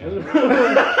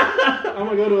 I'm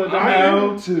gonna go to a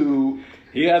doctor. to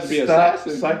He has to be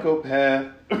assassin. psychopath.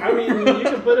 I mean, you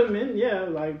can put them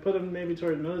in, put them maybe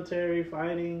towards military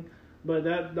fighting. But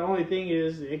the only thing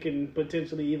is, it can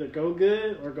potentially either go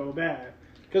good or go bad.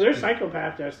 Because there's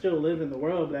psychopaths that still live in the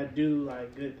world that do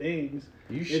like good things.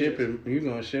 You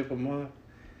gonna ship them off?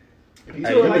 If he's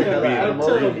To killing like another animal,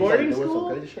 to a he's boarding doing some school?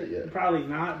 crazy shit, yeah. Probably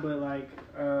not, but like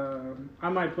I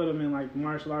might put them in like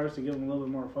martial arts to give them a little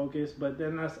bit more focus. But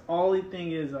then that's the only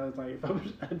thing is I was like,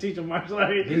 if I teach them martial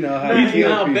arts, You know how He's to kill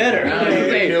not people. better. Now you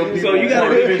can kill So people you gotta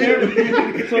more be efficiently.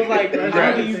 careful. So it's like, how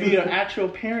Right. do you be an actual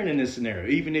parent in this scenario,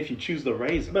 even if you choose to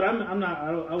raise them? But I'm not.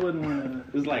 I wouldn't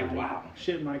want to. It's like, wow.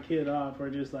 ship my kid off or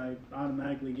just like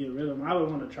automatically get rid of them. I would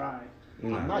want to try.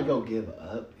 I'm not gonna give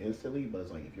up instantly, but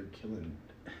it's like if you're killing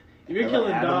If you're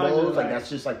killing dogs, animals, it's like that's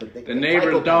just like the thing. The neighbor's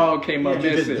psychopath. dog came up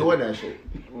You're just missing. doing that shit.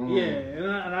 yeah,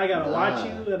 and I gotta watch Nah.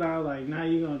 you, and I'm like, now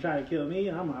you gonna try to kill me?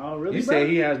 And I'm like, oh really? You bro? say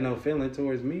he has no feeling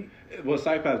towards me? Well,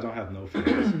 psychopaths don't have no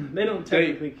feelings. They don't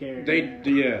technically care. They, man.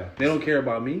 yeah. They don't care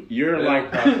about me. You're They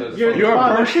like, don't process You're, You're a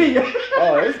father. person.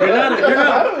 Oh, it's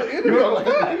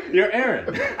you're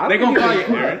Aaron. They gonna call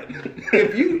you Aaron.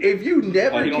 If you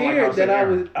never Oh, you don't like how I cared say that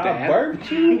Aaron. I Dad?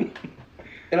 birthed you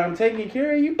and I'm taking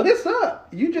care of you, what's up?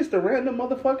 You just a random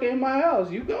motherfucker in my house.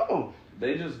 You gone.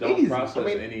 They just don't Easy. process I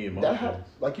mean, any that emotions.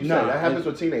 like you Nah, said, that happens it's-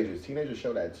 with teenagers. Teenagers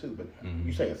show that too, but Mhm.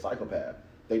 you saying psychopath.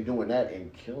 They doing that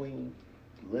and killing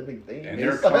living things. And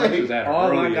they're It's like- conscious at an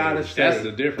all I early gotta age. say, That's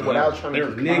the difference. without trying to They're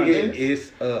keep Nigga,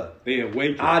 conscious. it's up. They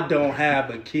awaken. I don't have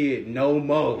a kid no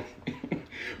more.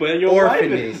 But your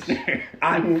Orphanage. wife is there.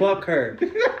 I fuck her.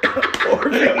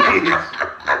 Orphanage.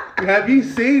 Have you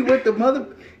seen what the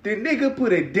nigga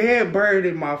put a dead bird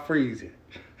in my freezer?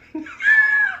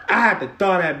 I had to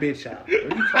thaw that bitch out. What are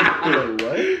you talking about?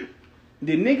 What?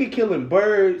 The nigga killing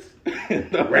birds,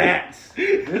 rats,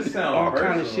 This sounds all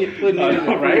kind of personal. shit, putting it in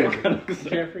the freezer. Right?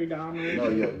 Jeffrey Dahmer. No,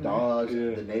 your dogs,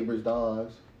 Yeah. the neighbor's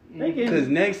dogs. They can- Because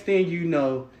next thing you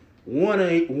know, one,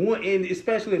 and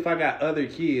especially if I got other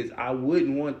kids, I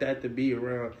wouldn't want that to be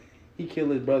around. He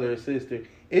killed his brother or sister.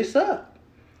 It's up.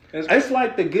 It's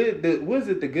like the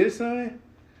good son?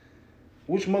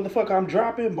 Which motherfucker I'm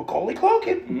dropping? Macaulay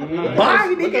Culkin. Mhm.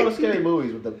 Bye, Look at those nigga. scary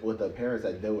movies with the parents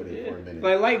that deal with it for a minute.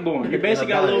 Like Lightborn. You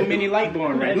basically got a little mini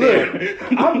Lightborn right Look,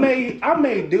 there. I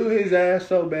may do his ass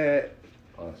so bad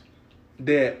Pause.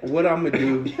 that what I'm gonna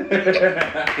do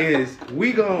is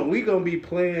we gonna be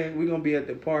playing. We gonna be at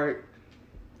the park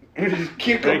and just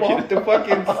kick him off the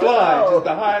fucking slide. Just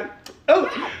the hot.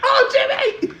 Oh,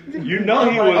 Jimmy! You know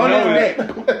he will On know his it. neck.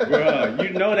 Bruh, you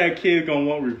know that kid gonna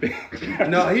want revenge.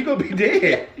 No, he gonna be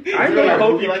dead. I ain't I gonna Like,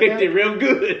 hope movie you like kicked that? it real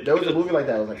good. There was a movie like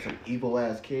that. It was like some evil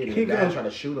ass kid and He the guy gonna- trying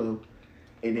to shoot him.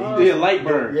 And then Oh, he Yeah, just,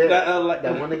 Lightburn. Yeah, That,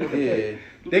 that one nigga with the Yeah, kid.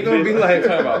 they gonna be like, You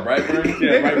talking about Brightburn? they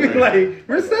Yeah, gonna be Brightburn. like,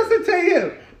 resuscitate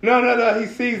him. No, he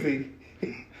sees him.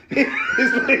 He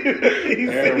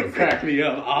That would sees crack me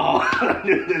up. Oh, I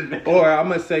knew this man. Or I'm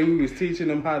gonna say we was teaching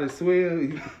him how to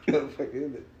swim.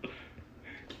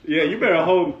 Yeah, you better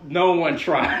hope no one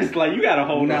tries. Like, you gotta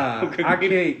hold Nah, on. I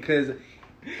can't, cause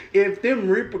if them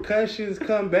repercussions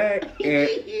come back and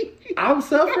I'm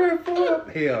suffering for them,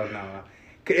 hell nah.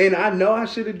 And I know I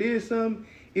should have did something.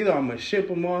 Either I'm gonna ship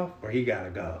him off or he gotta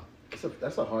go.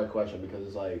 That's a hard question because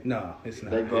it's like No, it's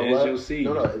not. they grow It's up. your seed.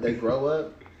 No, they grow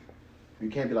up. You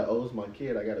can't be like, oh, it's my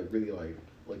kid. I gotta really like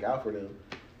look out for them.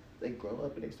 They grow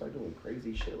up and they start doing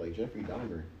crazy shit like Jeffrey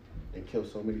Dahmer and kill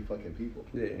so many fucking people.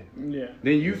 Yeah. Yeah.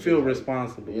 Then you feel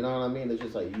responsible. You know what I mean? It's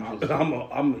just like you just. I'm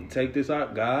gonna take this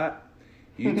out. God,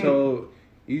 you told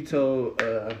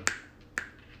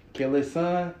kill his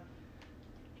son.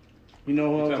 You know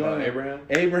You what I'm talking about saying? Abraham?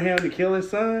 Abraham to kill his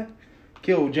son,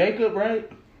 kill Jacob, right?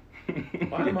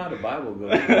 Why am I the Bible go?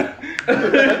 You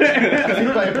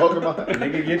playing Pokemon?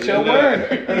 Nigga, get your word.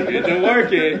 Get to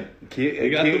work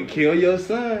it. Kill your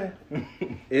son.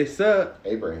 It's up.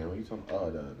 Abraham, you talking?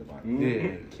 Oh, the Bible.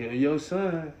 Yeah, kill your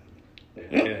son.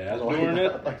 Yeah, that's doing I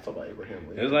it. thought you talking about Abraham.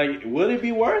 It's like, would it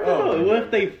be worth it? Oh, What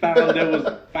if they found there was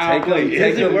foul play?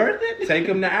 Is it worth it? Take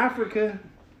him to Africa.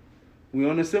 We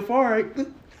on the safari.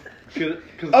 'Cause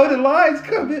Oh, the lion's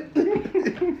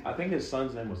coming. I think his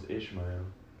son's name was Ishmael.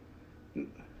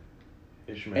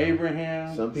 Ishmael.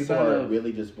 Abraham. Some people son are of-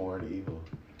 really just born evil.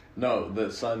 No,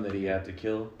 the son that he had to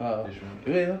kill.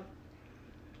 Ishmael.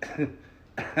 Well,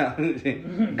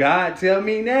 God tell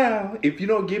me now, if you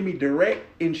don't give me direct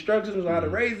instructions on how to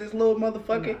raise this little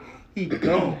motherfucker, he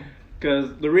gone.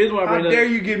 Because the reason why I How bring dare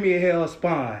up you give me a hell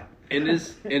spine? in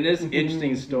this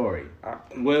interesting story,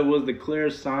 what was the clear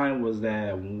sign was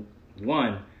that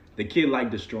one, the kid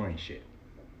liked destroying shit.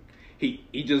 He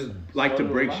just liked to So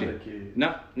break was my shit. kid.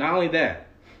 Not only that.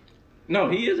 No,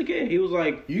 he is a kid. He was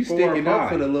like You 4 or sticking up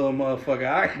 5. for the little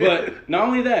motherfucker. But not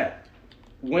only that,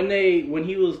 when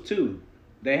he was 2,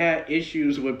 they had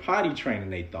issues with potty training.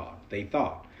 They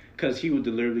thought because he would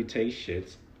deliberately take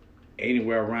shits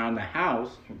anywhere around the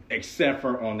house except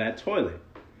for on that toilet.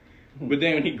 But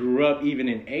then when he grew up, even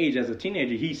in age as a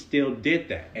teenager, he still did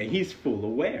that, and he's full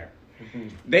aware.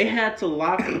 They had to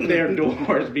lock their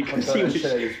doors because he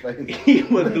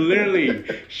was literally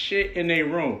shit in their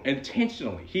room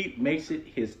intentionally. He makes it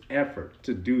his effort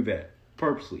to do that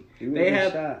purposely. They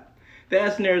had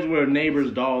scenarios where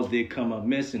neighbors' dolls did come up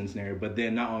missing scenario, but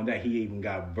then not only that, he even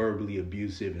got verbally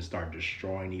abusive and started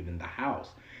destroying even the house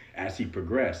as he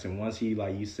progressed. And once he,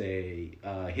 like you say,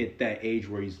 hit that age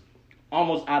where he's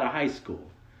almost out of high school,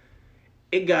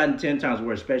 it got 10 times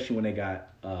worse, especially when they got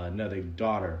another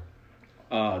daughter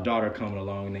coming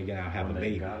along and they now have a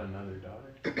baby. Got another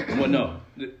daughter. Well, no,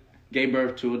 gave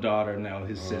birth to a daughter. Now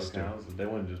his sister. Okay, they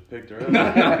wouldn't just picked her up.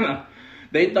 No.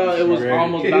 They thought it was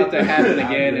almost about to happen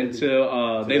again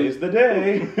until Today's the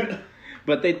day.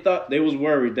 But they was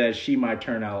worried that she might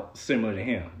turn out similar to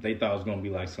him. They thought it was gonna be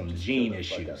like some gene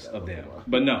issues of them.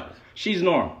 But no, she's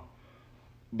normal.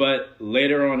 But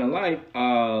later on in life,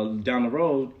 down the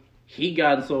road, he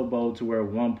got so bold to where at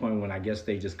one point when I guess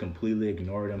they just completely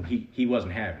ignored him, he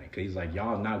wasn't having it. Because he's like,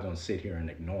 y'all not going to sit here and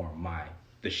ignore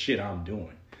the shit I'm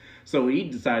doing. So he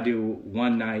decided to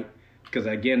one night, because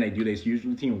again, they do this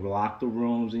usual routine, lock the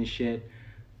rooms and shit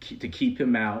to keep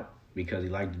him out because he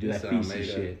liked to do that feces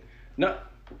shit. No.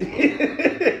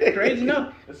 Crazy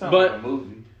enough. That sounds But like a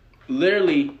movie.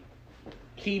 literally,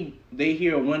 they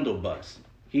hear a window bust.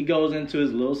 He goes into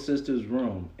his little sister's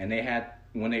room, and they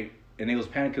was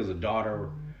panicking because the daughter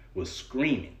was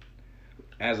screaming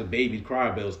as a baby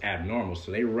cried, but it was abnormal.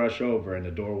 So they rush over, and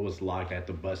the door was locked at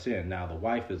the bus in. Now the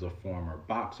wife is a former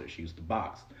boxer; she used to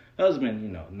box.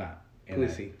 Husband, not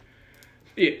Pussy.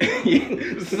 Yeah,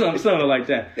 something like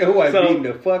that. That wife beating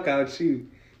the fuck out you.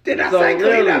 Did I say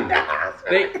clean up the house?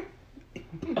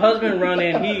 Husband run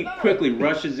in. He quickly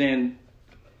rushes in,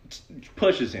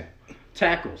 pushes him,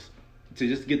 tackles. To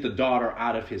just get the daughter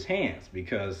out of his hands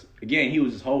because again he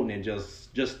was just holding it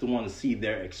just to want to see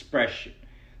their expression.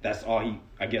 That's all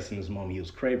I guess in this moment he was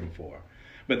craving for.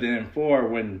 But then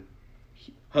when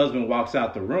husband walks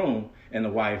out the room and the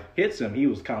wife hits him, he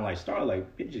was kind of like startled,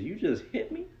 like, bitch, you just hit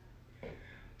me.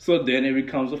 So then it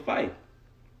becomes a fight.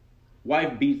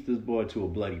 Wife beats this boy to a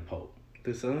bloody pulp.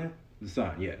 The son,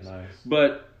 yes. Nice.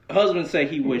 But husband said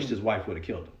he wished his wife would have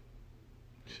killed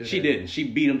him. She didn't. She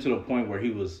beat him to the point where he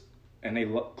was. And they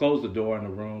closed the door in the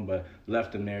room, but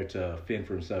left him there to fend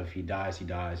for himself. If he dies, he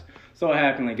dies. So it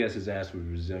happened, I guess his ass was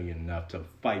resilient enough to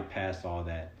fight past all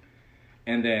that.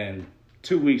 And then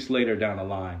 2 weeks later down the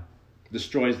line,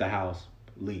 destroys the house,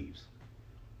 leaves.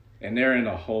 And they're in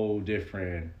a whole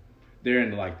different, they're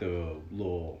in like the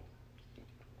little,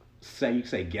 you could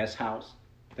say guest house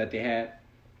that they had,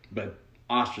 but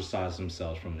ostracized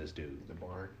themselves from this dude. The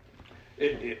barn.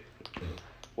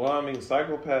 Well, I mean,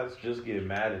 psychopaths just get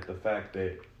mad at the fact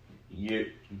that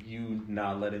you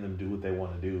not letting them do what they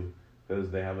want to do. Because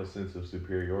they have a sense of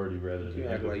superiority rather than You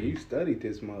act like you studied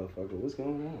this motherfucker. What's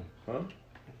going on? Huh?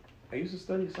 I used to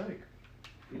study psych.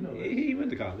 You know this. He went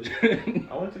to college.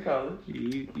 I went to college.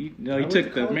 He I went took to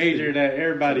the college major too. that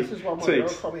everybody This is why my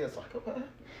takes. girl called me a psychopath.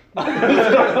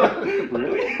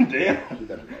 Really? Damn.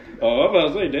 Oh, I'm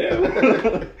about to say,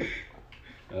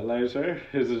 damn. Like, sir,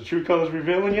 is the true colors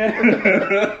revealing yet?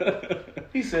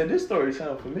 He said, this story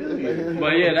sounds familiar.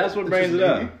 But yeah, that's what brings it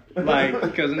up. Like,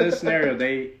 because in this scenario,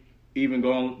 they even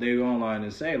go online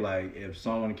and say, like, if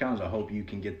someone counts, I hope you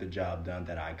can get the job done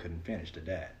that I couldn't finish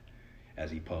today,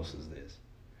 as he posts this,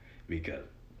 because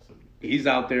he's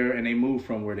out there and they moved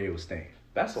from where they were staying.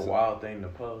 That's a wild thing to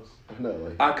post. No,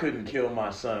 like, I couldn't kill my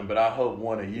son, but I hope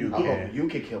one of you I can. hope you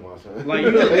can kill my son. Like,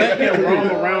 you let him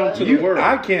roam around to the world.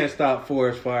 I can't stop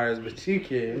forest fires, but you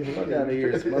can. Fuck out of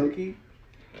here, Smokey.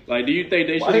 Like, do you think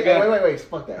they should Wait, have got... wait,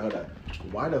 fuck that, hold on.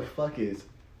 Why the fuck is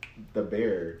the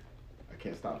bear, I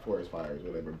can't stop forest fires,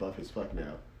 whatever, buff as fuck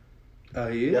now? Oh,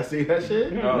 yeah? Y'all see that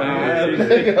shit?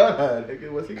 No,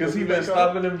 Because he been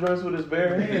stopping them drugs with his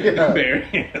bare hands. Yeah. Bear?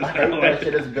 I heard that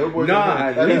shit as billboards.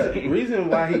 Nah, cut up. reason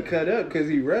why he cut up because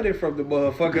he running from the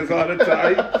motherfuckers all the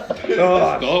time.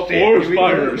 Stop forest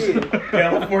fires.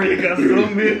 California got so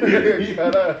many.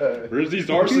 Shut up. Where's these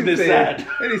arsonists at?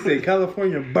 And he said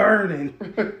California burning.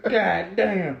 God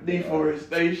damn.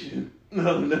 Deforestation.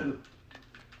 No.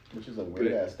 Which is a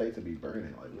weird ass state to be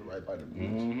burning. Like, we're right by the beach.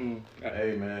 Mm-hmm.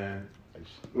 Hey, man. Like,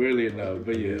 Weirdly enough,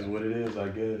 but It yeah. is what it is, I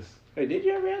guess. Hey, did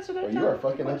you ever answer that? well, you are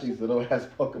fucking up these little ass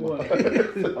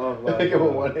Pokemon. Oh, Think of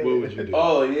one What would you do?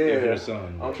 Oh, If yeah. your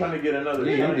son. I'm trying to get another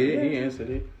Yeah, shot. he did. He answered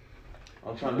it.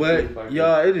 I'm trying to see if I But can-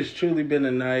 y'all, it has truly been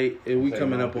a night, and we Say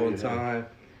coming my up on opinion. time.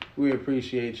 We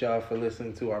appreciate y'all for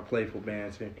listening to our playful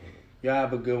banter. Y'all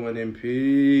have a good one in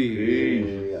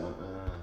peace. Yeah,